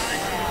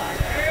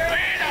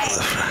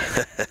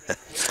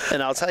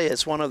 And I'll tell you,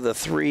 it's one of the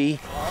three.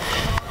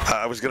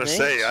 I was gonna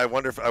say. I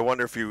wonder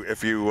if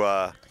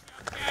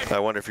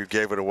you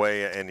gave it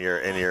away in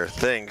your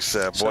things.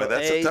 Boy, So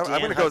that's. A, I'm Dan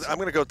gonna go. Hudson. I'm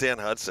gonna go Dan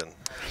Hudson.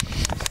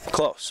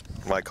 Close.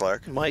 Mike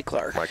Clark. Mike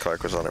Clark. Mike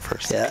Clark was on it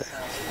first. Yeah.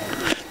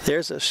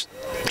 There's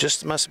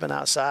just must have been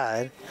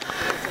outside.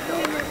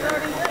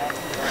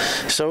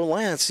 So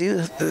Lance,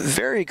 you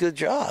very good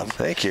job.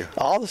 Thank you.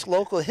 All this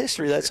local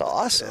history, that's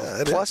awesome.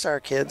 Yeah, it Plus our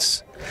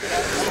kids.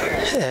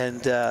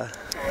 And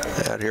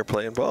Out here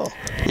playing ball.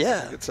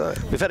 yeah, Good time.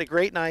 we've had a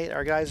great night.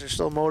 Our guys are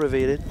still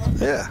motivated.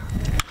 Yeah.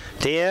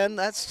 Dan,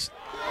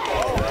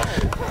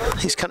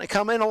 he's kind of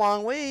come in a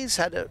long ways.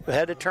 Had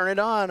to turn it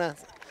on.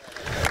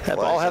 That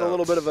ball had a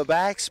little bit of a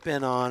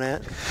backspin on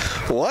it.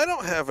 Well, I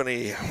don't have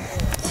any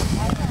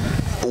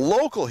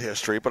local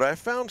history, but I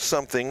found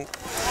something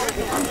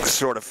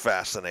sort of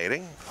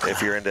fascinating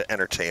if you're into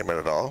entertainment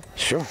at all.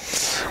 Sure.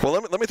 Well,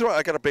 let me throw out.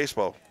 I got a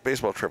baseball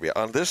trivia.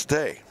 On this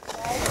day,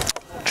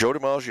 Joe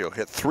DiMaggio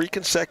hit 3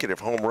 consecutive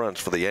home runs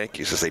for the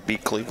Yankees as they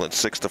beat Cleveland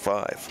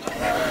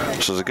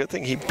 6-5. So it's a good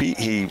thing he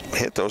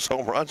hit those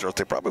home runs, or else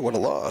they probably would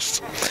have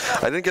lost.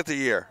 I didn't get the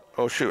year.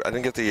 Oh shoot, I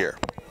didn't get the year.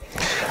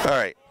 All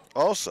right.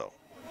 Also,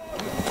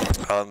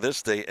 on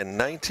this day in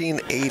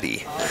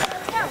 1980,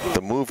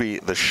 the movie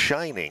The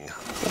Shining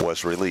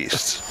was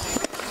released.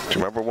 Do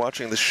you remember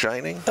watching The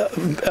Shining?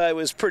 I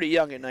was pretty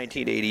young in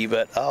 1980,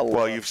 but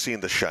Well, you've seen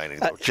The Shining,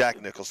 though.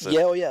 Jack Nicholson.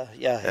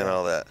 yeah. And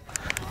all that.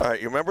 All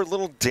right, you remember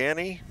little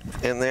Danny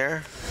in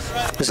there?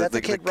 Was that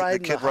the kid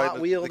riding the Hot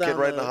Wheel the down kid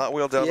riding the Hot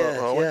Wheel down the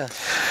hallway?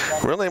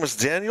 Yeah. Real name is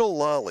Daniel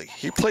Lawley.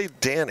 He played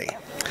Danny.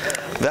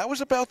 That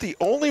was about the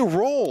only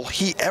role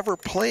he ever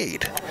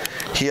played.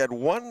 He had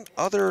one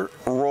other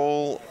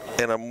role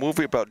in a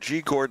movie about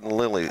G. Gordon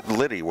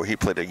Liddy, where he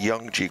played a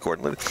young G.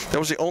 Gordon Liddy. That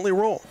was the only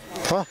role.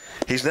 Huh.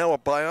 He's now a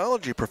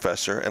biology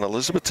professor in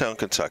Elizabethtown,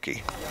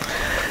 Kentucky.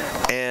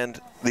 And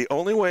the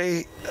only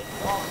way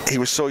he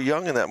was so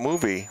young in that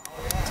movie,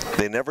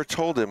 they never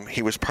told him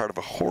he was part of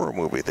a horror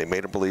movie. They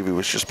made him believe he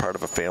was just part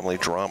of a family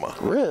drama.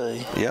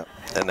 Really? Yep.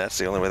 And that's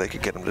the only way they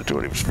could get him to do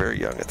it. He was very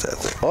young at that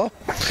thing. Oh.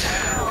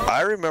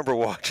 I remember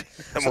watching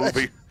a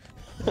movie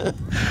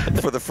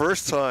for the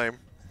first time.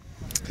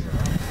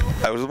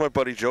 I was with my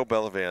buddy Joe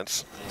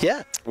Bellavance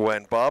Yeah.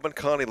 when Bob and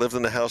Connie lived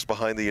in the house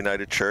behind the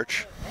United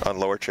Church on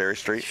Lower Cherry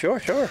Street. Sure.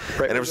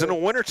 Right, And it was in the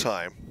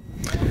wintertime.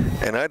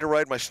 And I had to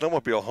ride my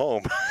snowmobile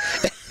home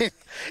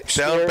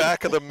down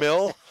back of the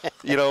mill,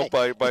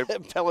 by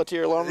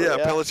Pelletier lumber. yeah,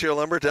 Pelletier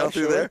lumber down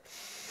through sure. there.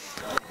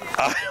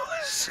 I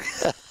was,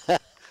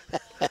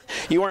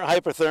 You weren't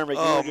hypothermic.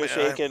 You were just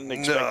shaking. no,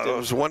 Expecting. I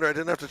was wondering I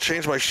didn't have to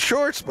change my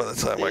shorts by the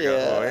time I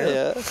got home.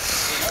 Yeah.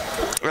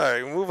 All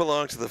right, move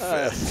along to the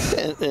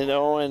fifth. And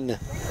Owen.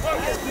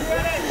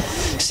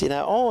 See,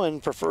 now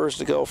Owen prefers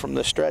to go from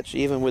the stretch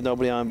even with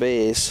nobody on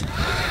base.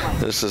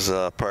 This is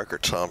Parker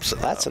Thompson.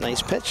 That's a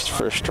nice pitch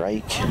for a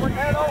strike.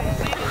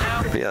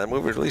 Yeah, the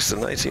movie was released in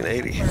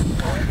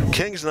 1980.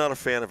 King's not a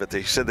fan of it.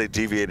 They said they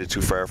deviated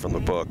too far from the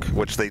book,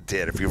 which they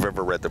did. If you've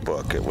ever read the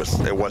book, it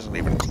wasn't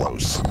even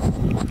close.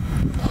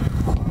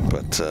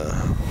 But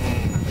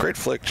great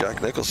flick,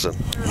 Jack Nicholson.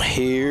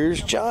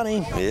 Here's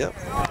Johnny. Yep.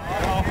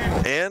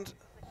 And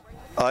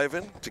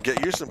Ivan, to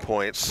get you some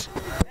points,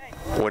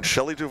 when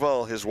Shelley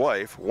Duvall, his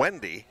wife,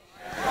 Wendy,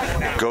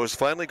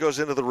 finally goes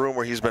into the room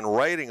where he's been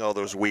writing all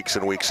those weeks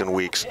and weeks and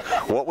weeks.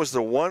 What was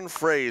the one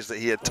phrase that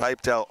he had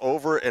typed out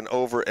over and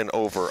over and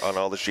over on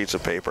all the sheets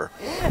of paper?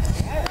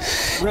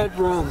 Red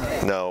rum.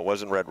 No, it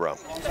wasn't red rum.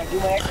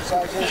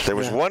 There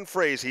was one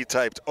phrase he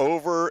typed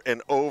over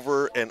and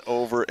over and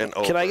over and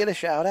over. Can I get a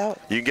shout out?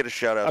 You can get a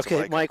shout out to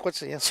Okay, Mike. Mike, what's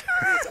the answer?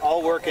 It's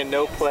all work and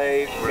no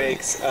play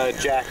makes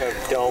Jack a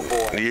dull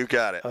boy. You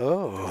got it.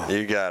 Oh.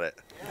 You got it.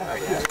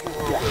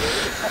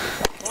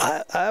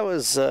 I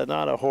was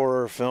not a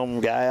horror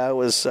film guy. I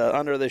was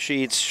under the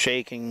sheets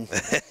shaking.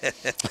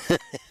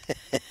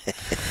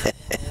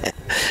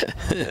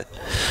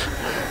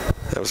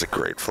 That was a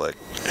great flick.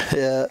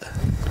 Yeah.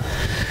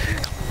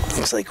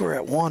 Looks like we're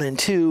at 1 and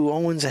 2.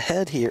 Owen's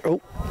ahead here. Oh,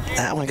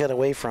 that one got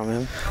away from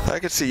him. I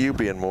could see you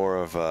being more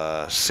of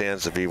a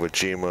Sands of Iwo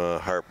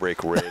Jima,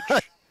 Heartbreak Ridge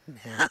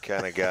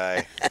kind of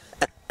guy.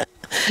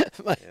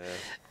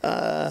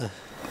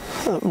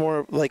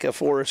 More like a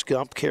Forrest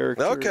Gump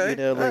character. Okay. You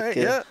know, like, all right.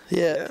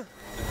 yeah.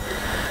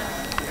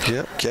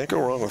 Yeah, can't go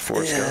wrong with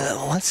Forrest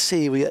Gump. Let's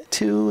see. We got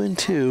 2 and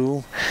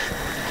 2.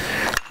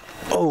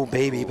 Oh,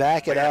 baby.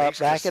 Back it up.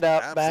 Back it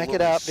up. Back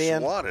it up,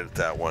 Dan. Swatted at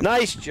that one.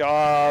 Nice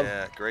job.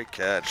 Yeah, great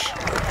catch.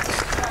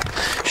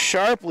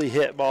 Sharply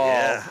hit ball.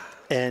 Yeah.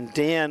 And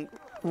Dan,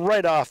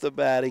 right off the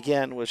bat,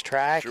 again, was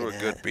tracking Threw a it.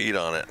 good beat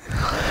on it.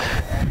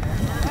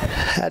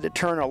 Had to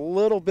turn a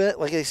little bit.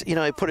 Like,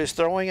 he put his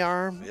throwing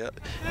arm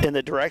in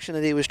the direction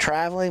that he was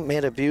traveling.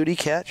 Made a beauty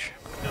catch.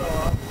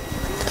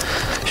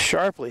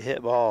 Sharply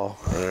hit ball.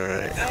 All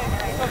right.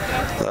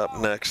 Up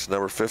next,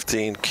 number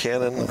 15,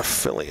 Cannon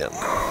Fillion.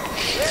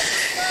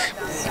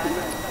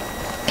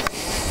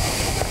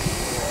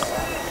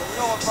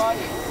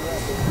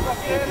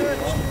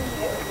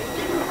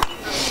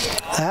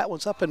 That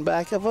one's up and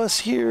back of us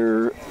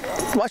here.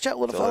 Watch out,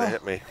 little Don't let fella. it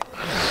hit me.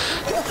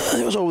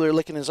 He was over there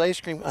licking his ice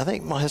cream. I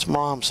think his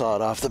mom saw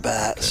it off the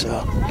bat. So.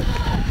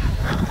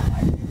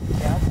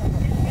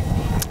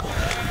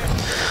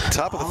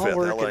 Top of the All fifth,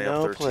 work and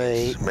no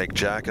play. LAM13s make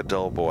Jack a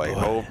dull boy.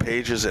 Oh,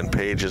 pages and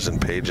pages and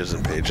pages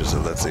and pages.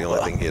 And that's the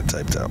only thing he had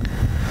typed out.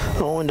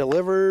 Owen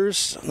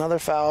delivers another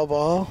foul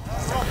ball.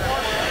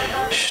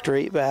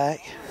 Straight back.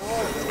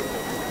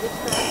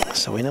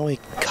 So we know he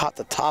caught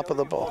the top of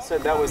the ball.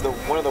 Said that was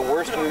one of the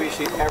worst movies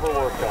she ever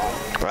worked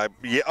on.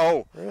 Really?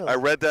 I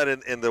read that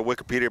in the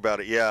Wikipedia about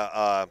it.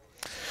 Yeah.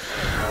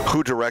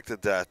 Who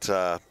directed that?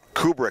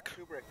 Kubrick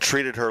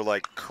treated her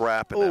like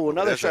crap. Oh,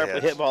 another sharply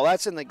hit ball.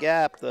 That's in the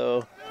gap,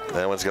 though.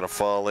 That one's going to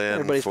fall in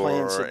Everybody's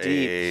playing so for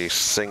deep. a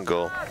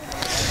single.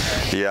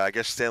 Yeah, I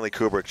guess Stanley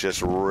Kubrick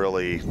just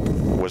really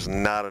was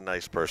not a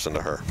nice person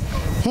to her.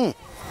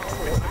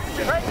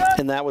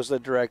 And that was the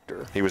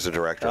director. He was the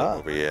director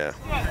of the movie, yeah.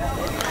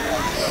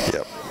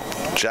 Yep.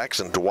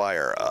 Jackson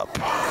Dwyer up.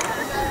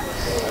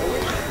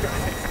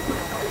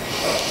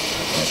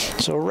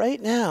 So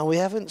right now, we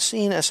haven't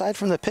seen, aside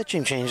from the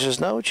pitching changes,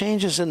 no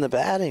changes in the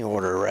batting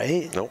order,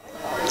 right? Nope,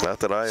 not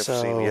that I have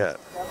seen yet.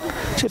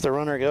 See if the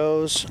runner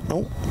goes.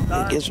 Oh,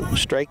 he gives him a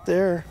strike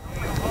there.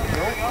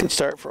 Good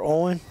start for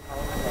Owen.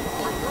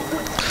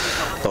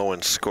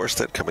 Owen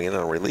Skorstedt coming in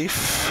on relief.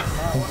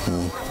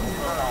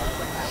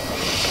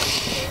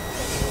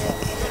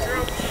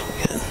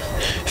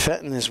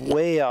 Fenton is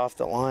way off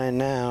the line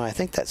now. I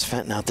think that's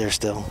Fenton out there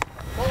still.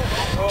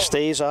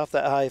 Stays off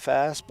that high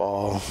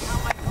fastball.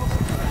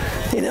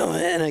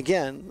 And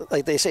again,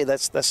 like they say,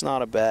 that's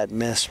not a bad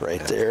miss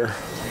right there.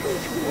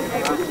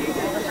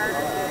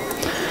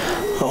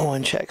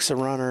 Owen checks the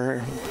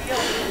runner.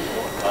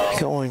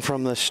 Going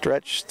from the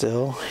stretch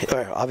still.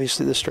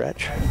 Obviously the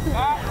stretch.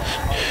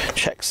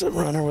 Checks the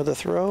runner with a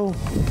throw.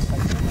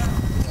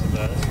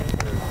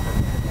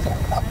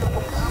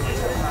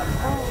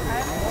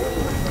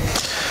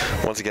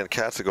 Once again,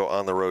 Cats will go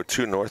on the road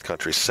to North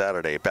Country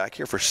Saturday. Back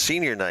here for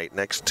senior night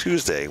next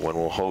Tuesday when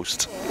we'll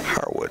host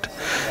Harwood.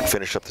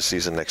 Finish up the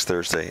season next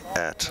Thursday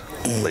at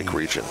Lake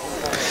Region.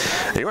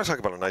 And you want to talk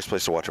about a nice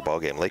place to watch a ball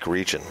game? Lake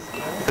Region,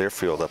 their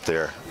field up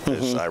there.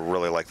 I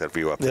really like that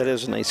view up there. That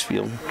is a nice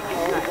field.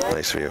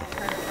 Nice view.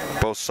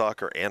 Both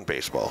soccer and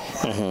baseball.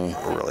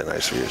 Really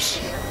nice views.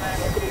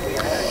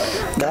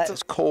 That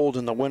is cold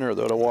in the winter,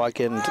 though, to walk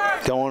in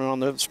going on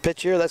the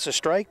pitch here. That's a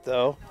strike,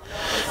 though.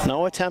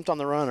 No attempt on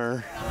the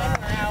runner.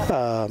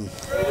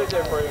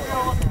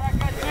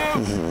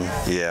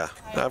 Yeah.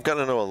 I've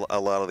gotten to know a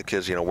lot of the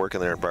kids,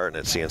 working there in Barton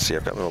at CNC.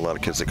 I've gotten to know a lot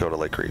of kids that go to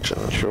Lake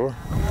Region. Sure.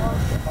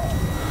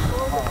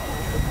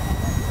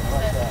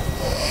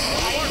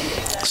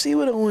 See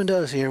what Owen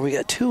does here. We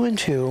got 2 and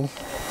 2.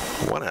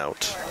 1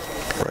 out.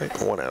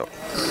 Right? 1 out.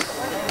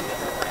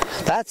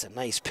 That's a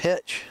nice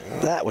pitch.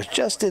 That was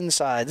just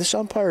inside. This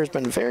umpire has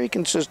been very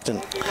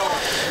consistent.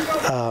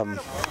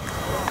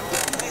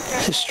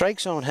 His strike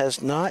zone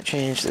has not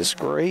changed. It's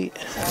great.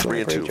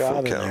 3 and 2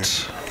 full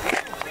counts.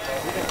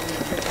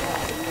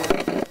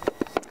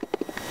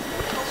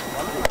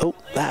 Oh,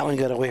 that one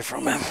got away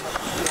from him.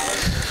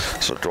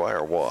 So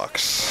Dwyer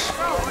walks.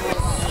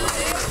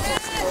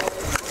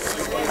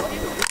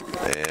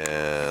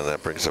 And that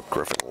brings up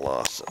Griffin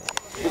Lawson.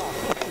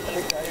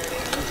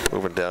 Ooh,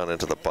 moving down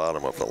into the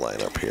bottom of the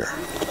lineup here.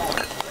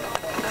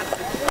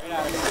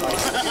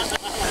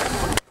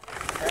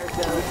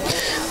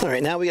 All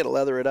right, now we got to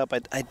leather it up.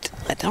 I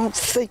don't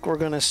think we're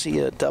going to see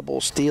a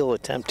double steal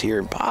attempt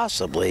here,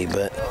 possibly,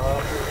 but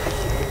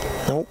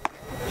nope.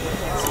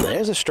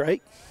 There's a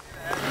strike.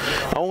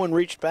 Owen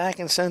reached back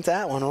and sent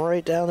that one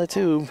right down the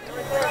tube.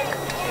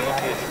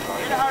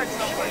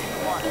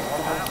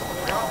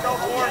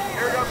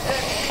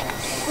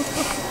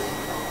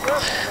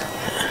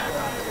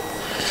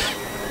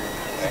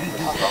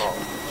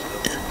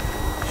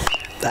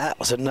 That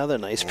was another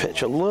nice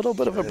pitch. A little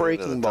bit of a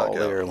breaking ball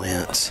there,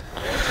 Lance.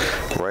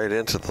 Right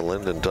into the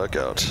Lyndon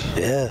dugout.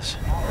 Yes.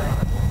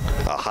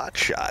 A hot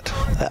shot.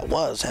 That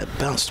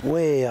bounced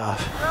way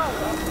off.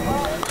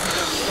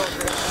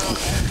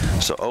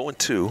 So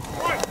 0-2,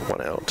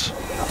 1 out.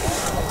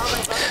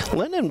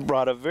 Lyndon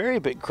brought a very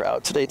big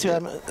crowd today, too.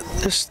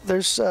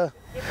 There's a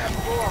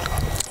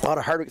lot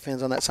of Hardwick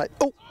fans on that side.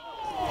 Oh!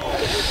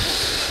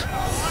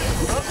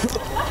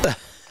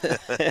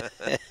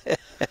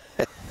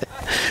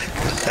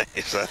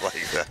 Nice, I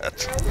like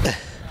that.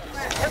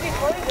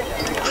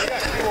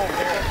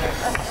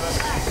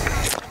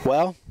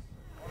 Well,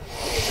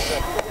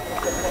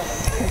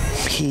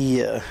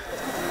 he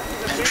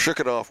shook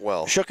it off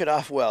well. Shook it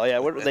off well, yeah.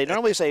 They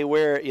normally say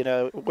wear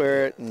it,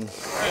 wear it. And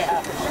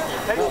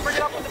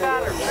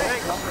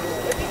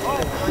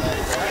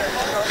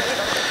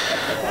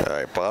all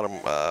right, bottom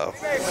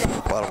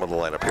of the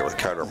lineup here with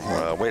Carter.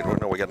 Wait,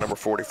 no, we got number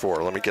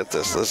 44. Let me get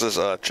this. This is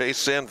Chase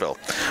Sandville.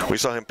 We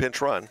saw him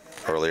pinch run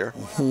earlier.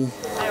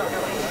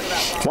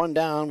 One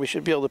down. We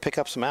should be able to pick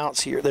up some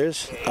outs here.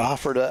 There's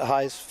offered a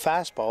high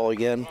fastball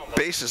again.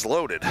 Bases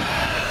loaded.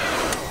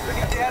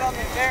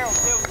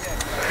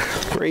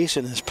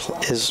 Grayson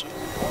is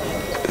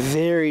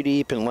very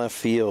deep in left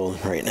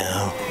field right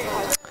now.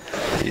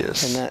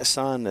 Yes. And that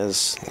sun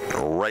is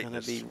right in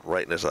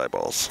his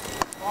eyeballs.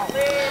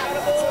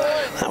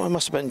 That one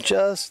must have been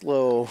just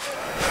low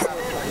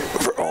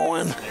for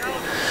Owen.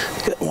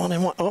 Got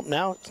 1-1. Oh,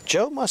 now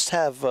Joe must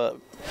have.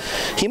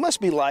 He must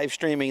be live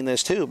streaming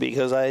this too,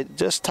 because I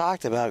just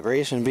talked about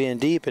Grayson being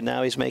deep, and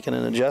now he's making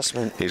an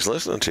adjustment. He's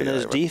listening to in you.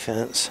 His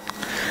defense.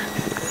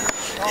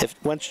 If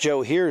once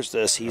Joe hears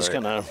this, he's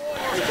gonna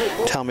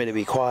tell me to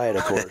be quiet,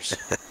 of course.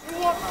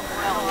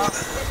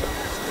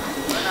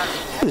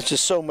 There's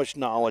just so much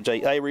knowledge.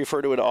 I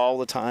refer to it all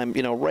the time.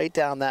 Right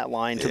down that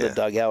line to the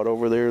dugout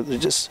over there.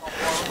 There's just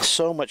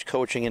so much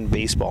coaching and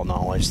baseball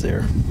knowledge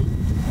there.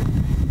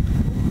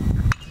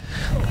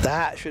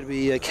 That should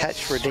be a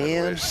catch for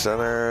Dan.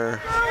 Center.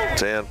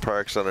 Dan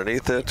parks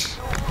underneath it.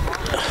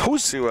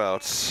 Who's 2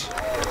 outs?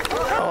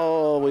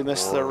 Oh, we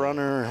missed the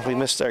runner. We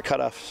missed our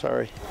cutoff.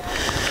 Sorry.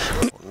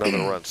 Another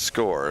run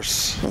scores.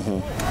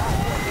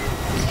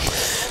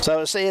 So I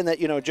was saying that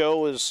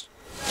Joe is.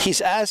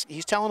 He's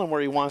telling him where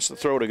he wants the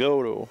throw to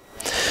go to,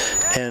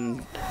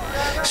 and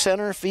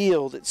center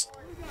field. It's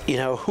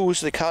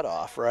who's the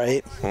cutoff,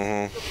 right?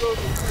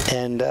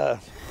 And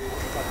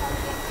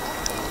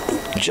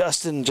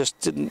Justin just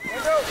didn't,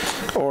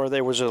 or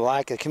there was a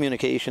lack of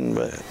communication.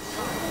 But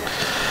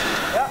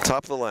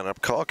top of the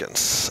lineup,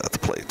 Calkins at the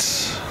plate.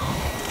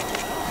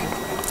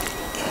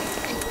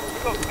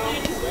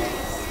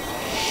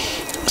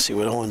 See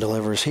what Owen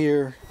delivers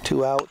here.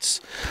 2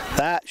 outs.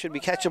 That should be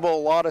catchable. A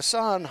lot of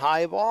sun.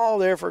 High ball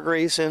there for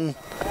Grayson.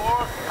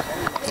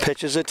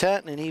 Pitches a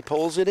 10 and he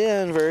pulls it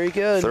in. Very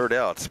good. 3rd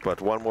out,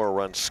 but 1 more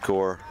run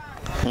score.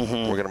 We're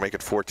going to make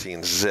it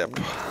 14 zip.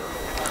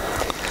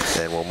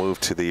 And we'll move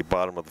to the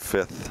bottom of the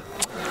 5th.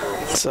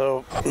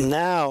 So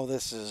now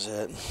this is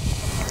it.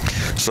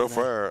 So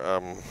far,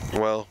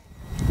 well,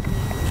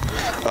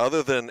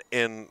 other than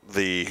in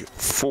the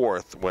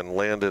 4th when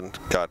Lyndon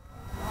got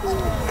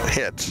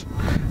hit,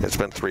 it's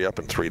been 3 up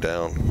and 3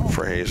 down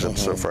for Hazen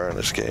so far in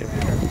this game.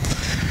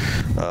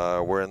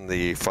 We're in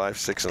the 5,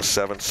 6, and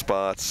 7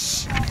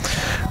 spots,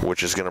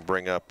 which is going to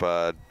bring up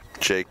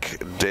Jake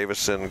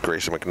Davison,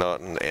 Grayson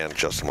McNaughton, and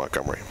Justin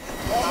Montgomery.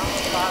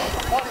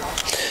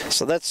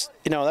 So that's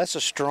that's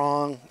a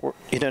strong,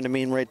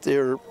 right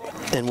there,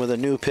 and with a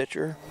new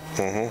pitcher.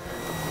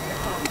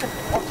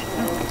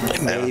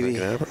 Maybe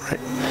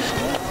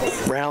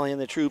rallying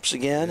the troops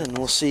again, and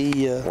we'll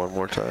see. One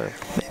more time.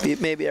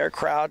 Maybe our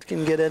crowd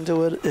can get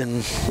into it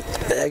and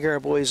egg our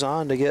boys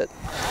on to get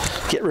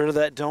rid of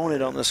that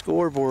donut on the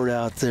scoreboard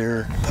out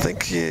there.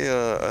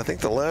 I think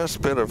the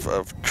last bit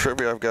of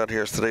trivia I've got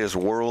here today is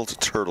World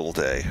Turtle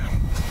Day.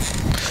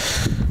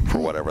 For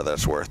whatever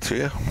that's worth to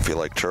you, if you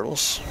like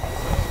turtles.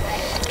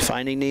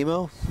 Finding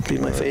Nemo be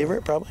my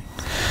favorite, probably.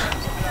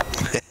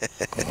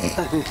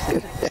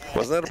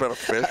 Wasn't that about a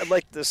fish? I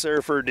like the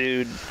surfer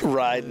dude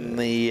riding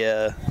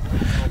the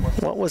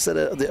what was it?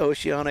 The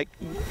oceanic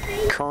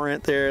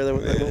current there.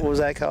 What was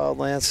that called,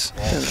 Lance?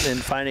 In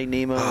Finding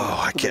Nemo.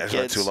 Oh, I can't. It's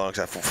not too long.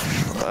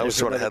 I was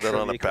sort of had that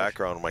on the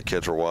background when my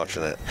kids were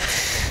watching it.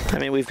 I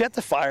mean, we've got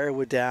the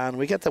firewood down.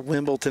 We got the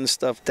Wimbledon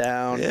stuff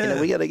down. Yeah.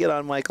 We got to get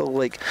on Michael.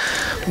 Like,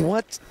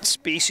 what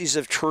species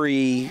of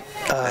tree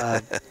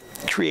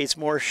creates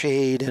more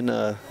shade in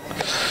a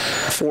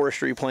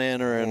forestry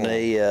plan or in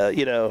a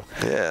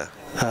Yeah.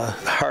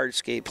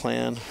 hardscape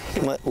plan,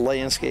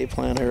 landscape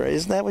planner.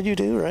 Isn't that what you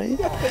do, right?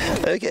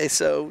 Okay,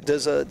 so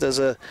does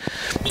a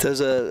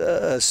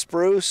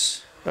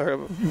spruce or a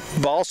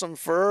balsam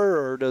fir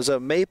or does a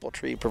maple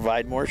tree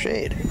provide more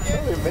shade?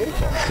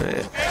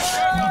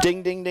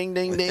 Ding ding ding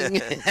ding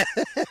ding.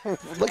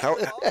 How,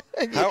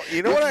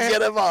 you know what I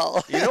Get them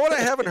all. You know what I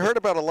haven't heard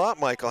about a lot,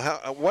 Michael?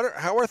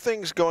 How are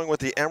things going with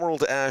the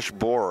emerald ash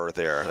borer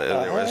there?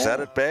 Is that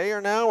at bay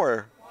or now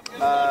or?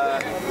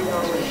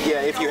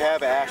 Yeah, if you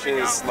have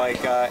ashes,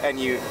 like, and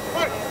you...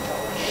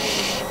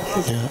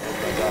 Yeah.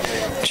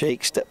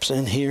 Jake steps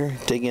in here,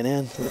 digging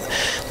in.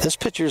 This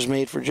picture's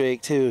made for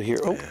Jake too. Here,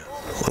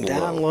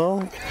 down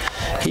low.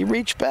 He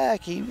reached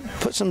back. He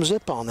put some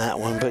zip on that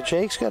one, but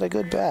Jake's got a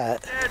good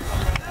bat.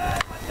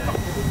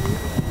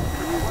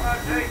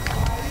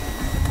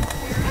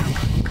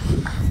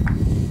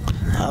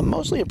 I'm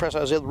mostly impressed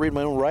I was able to read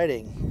my own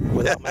writing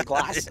without my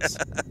glasses.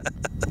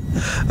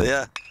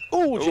 Yeah.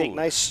 Oh, Jake,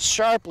 nice,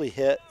 sharply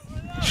hit.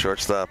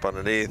 Shortstop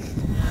underneath.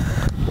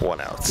 1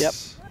 out. Yep.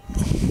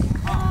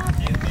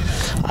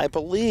 I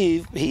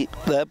believe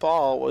that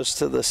ball was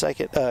to the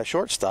second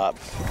shortstop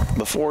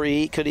before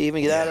he could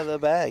even get out of the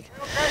bag.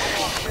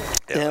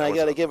 Yeah, and I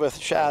got to give a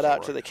shout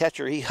out to the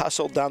catcher. He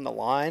hustled down the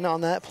line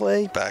on that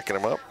play. Backing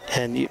him up.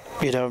 And you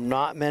know,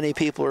 not many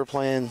people are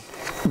playing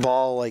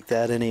ball like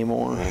that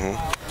anymore.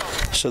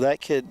 So that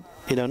kid,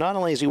 you know, not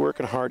only is he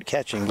working hard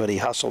catching, but he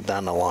hustled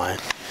down the line.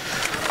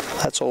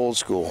 That's old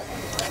school.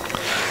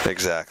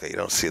 Exactly. You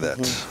don't see that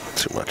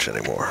too much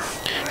anymore.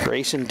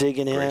 Grayson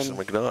digging in. Grayson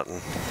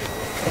McNaughton.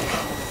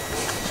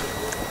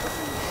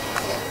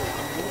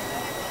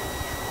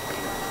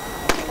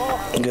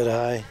 Good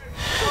eye.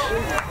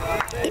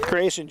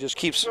 Grayson just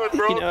keeps,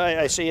 you know,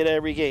 I see it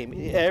every game.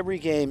 Every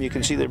game you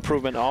can see the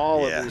improvement in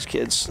all of these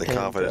kids. The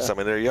confidence. I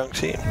mean, they're a young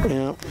team.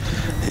 Yeah.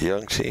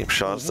 Young team.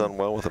 Sean's done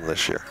well with them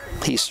this year.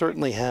 He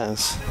certainly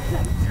has.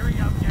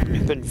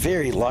 We've been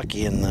very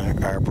lucky in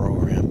our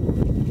program.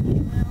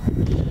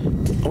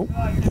 Oh.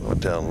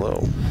 Went down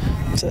low.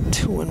 Is that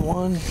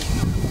 2-1?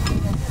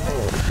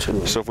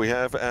 So if we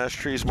have ash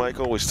trees,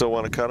 Michael, we still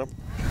want to cut them?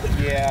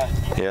 Yeah.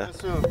 Yeah.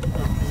 So,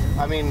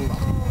 I mean,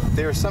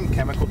 there are some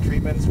chemical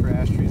treatments for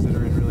ash trees that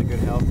are in really good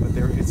health, but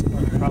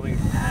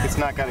it's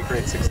not got a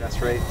great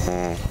success rate.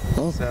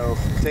 So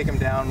take them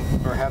down,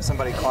 or have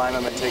somebody climb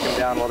them and take them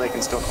down while they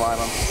can still climb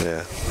them.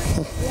 Yeah.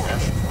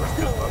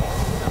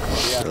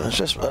 Yeah. It's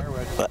just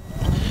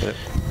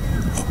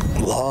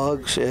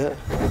logs, yeah.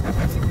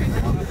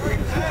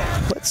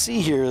 Let's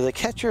see here. The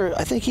catcher,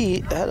 I think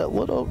he had a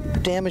little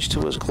damage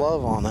to his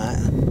glove on that.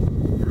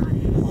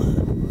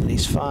 But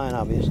he's fine,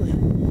 obviously.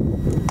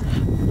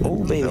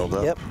 Oh, baby.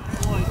 Yep.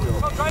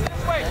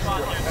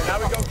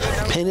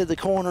 Painted the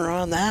corner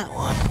on that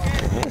one.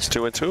 It's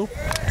 2-2.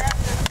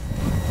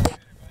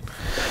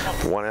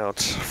 1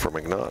 out for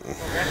McNaughton.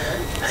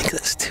 I think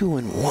that's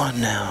 2-1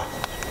 now.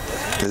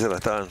 Is it? I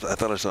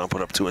thought I saw him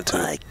put up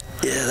 2-2.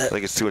 Yeah, I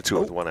think it's 2-2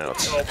 with 1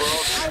 out.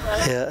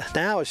 Yeah,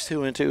 now it's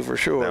 2-2 for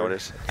sure. Now it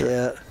is.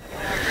 Yeah.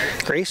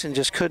 Grayson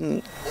just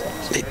couldn't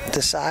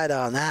decide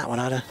on that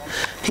one.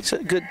 He's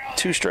a good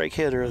 2-strike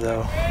hitter,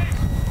 though.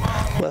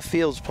 Left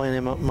field's playing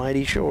him up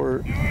mighty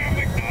short.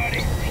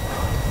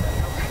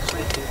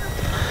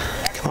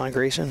 Come on,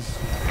 Grayson.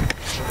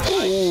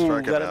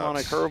 Ooh, got him on a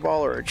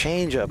curveball or a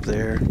changeup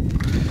there.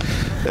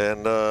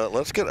 And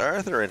let's get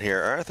Arthur in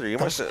here. Arthur, you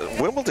must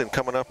Wimbledon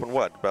coming up in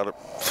what? About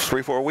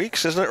 3-4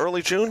 weeks, isn't it?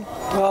 Early June?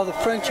 Well, the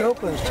French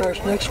Open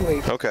starts next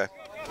week. Okay.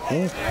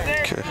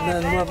 Okay.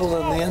 And then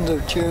Wimbledon the end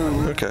of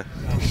June. Okay.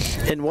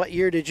 And what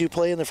year did you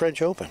play in the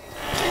French Open?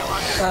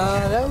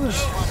 That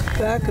was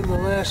back in the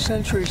last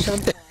century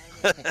sometime.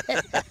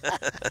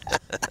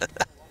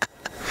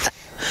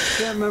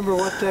 Can't remember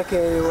what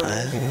decade it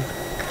was.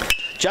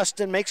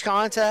 Justin makes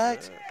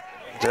contact.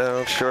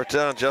 Down, short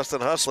down.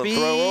 Justin hustling.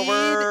 Throw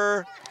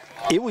over.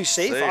 It was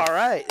safe. All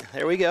right.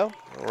 There we go.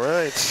 All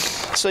right.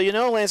 So, you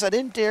know, Lance, I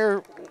didn't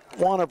dare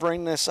want to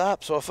bring this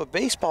up. So if a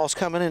baseball's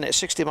coming in at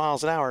 60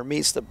 miles an hour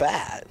meets the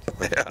bat,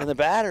 and the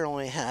batter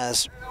only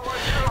has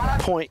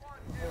point,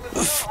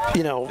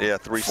 you know,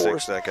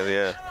 3.6 seconds,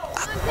 yeah.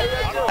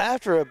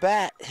 After a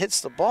bat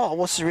hits the ball,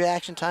 what's the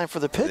reaction time for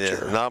the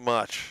pitcher? Yeah, not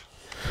much.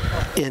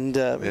 And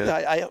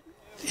I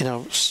you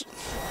know,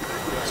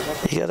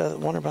 you gotta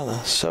wonder about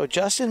this. So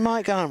Justin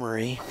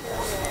Montgomery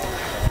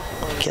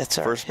gets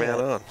our first man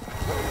on.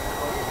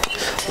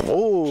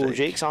 Oh,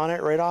 Jake's on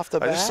it right off the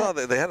bat. I just saw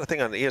that they had a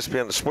thing on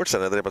ESPN, the Sports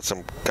Center, about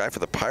some guy for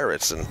the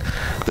Pirates, and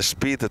the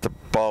speed that the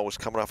ball was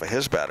coming off of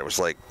his bat. It was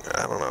like,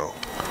 I don't know.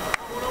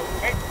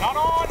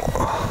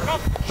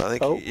 I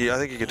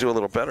think you could do a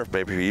little better if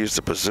maybe you used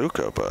the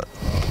bazooka, but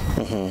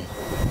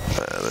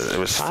it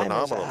was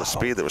phenomenal, the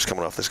speed that was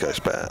coming off this guy's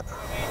bat.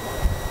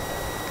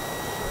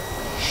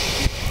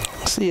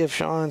 See if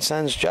Sean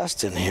sends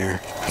Justin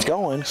here. He's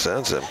going.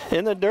 Sends him.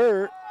 In the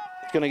dirt.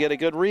 He's going to get a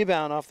good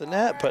rebound off the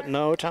net, but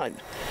no time.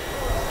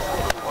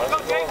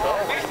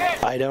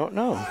 I don't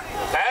know.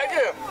 Tag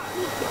him.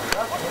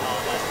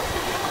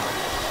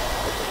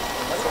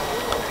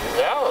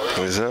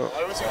 So,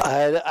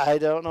 I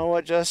don't know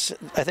what Justin.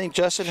 I think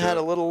Justin had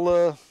a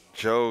little.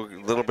 Joe,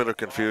 a little bit of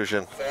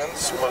confusion.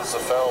 Fence was a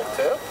foul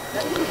tip.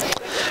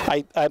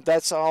 I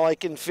that's all I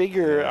can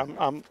figure.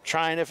 I'm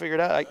trying to figure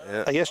it out.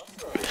 I guess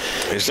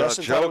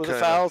Justin thought it was a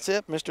foul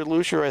tip. Mr.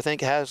 Lucier, I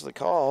think, has the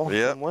call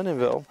from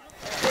Lindenville.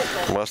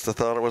 Must have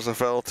thought it was a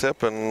foul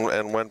tip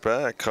and went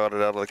back, caught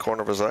it out of the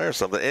corner of his eye or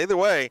something. Either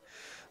way,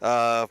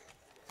 the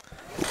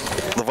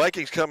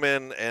Vikings come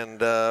in and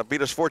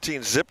beat us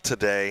 14-0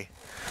 today.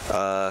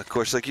 Of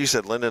course, like you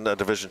said, Lyndon, a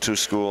Division II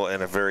school,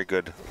 and a very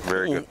good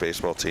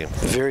baseball team.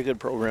 Very good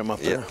program up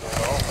there.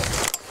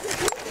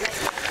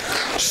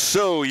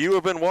 So you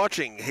have been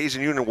watching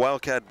Hazen Union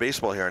Wildcat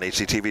Baseball here on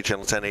HCTV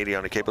Channel 1080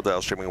 on a cable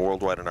dial, streaming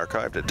worldwide and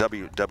archived at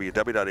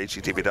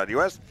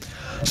www.hctv.us.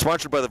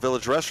 Sponsored by the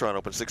Village Restaurant,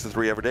 open 6 to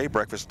 3 every day,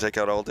 breakfast and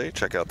takeout all day.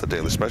 Check out the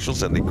daily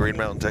specials and the Green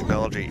Mountain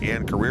Technology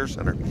and Career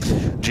Center.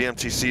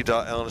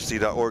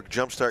 gmtc.lnsd.org.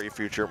 Jumpstart your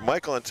future.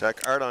 Michael on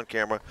tech, Art on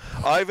camera.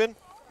 Ivan,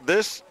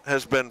 this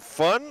has been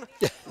fun.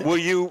 Will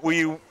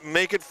you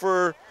make it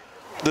for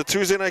the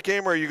Tuesday night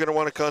game, or are you going to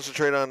want to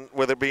concentrate on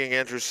whether being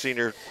Andrew's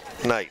senior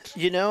night?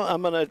 You know,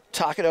 I'm going to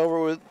talk it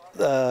over with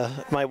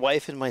my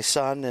wife and my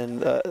son,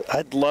 and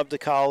I'd love to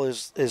call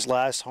his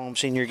last home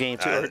senior game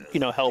to,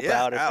 help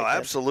out. If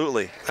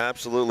Absolutely.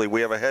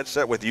 We have a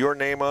headset with your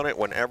name on it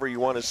whenever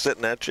you want to sit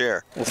in that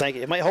chair. Well, thank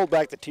you. It might hold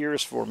back the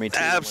tears for me, too.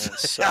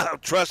 Absolutely.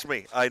 Trust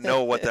me, I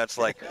know what that's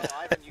like.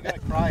 Ivan, you got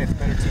to cry. It's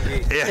better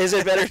TV. Yeah. Is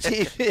it better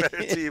TV? Better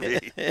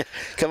TV.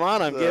 Come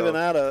on, I'm giving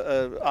out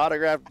a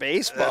autographed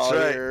baseball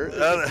That's right. here.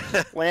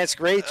 Lance,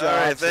 great job. All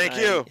right, thank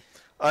you.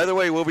 Either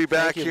way, we'll be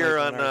back you, here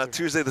Mike on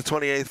Tuesday the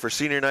 28th for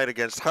senior night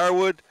against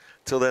Harwood.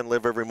 Till then,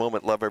 live every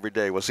moment, love every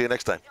day. We'll see you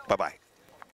next time. Bye-bye.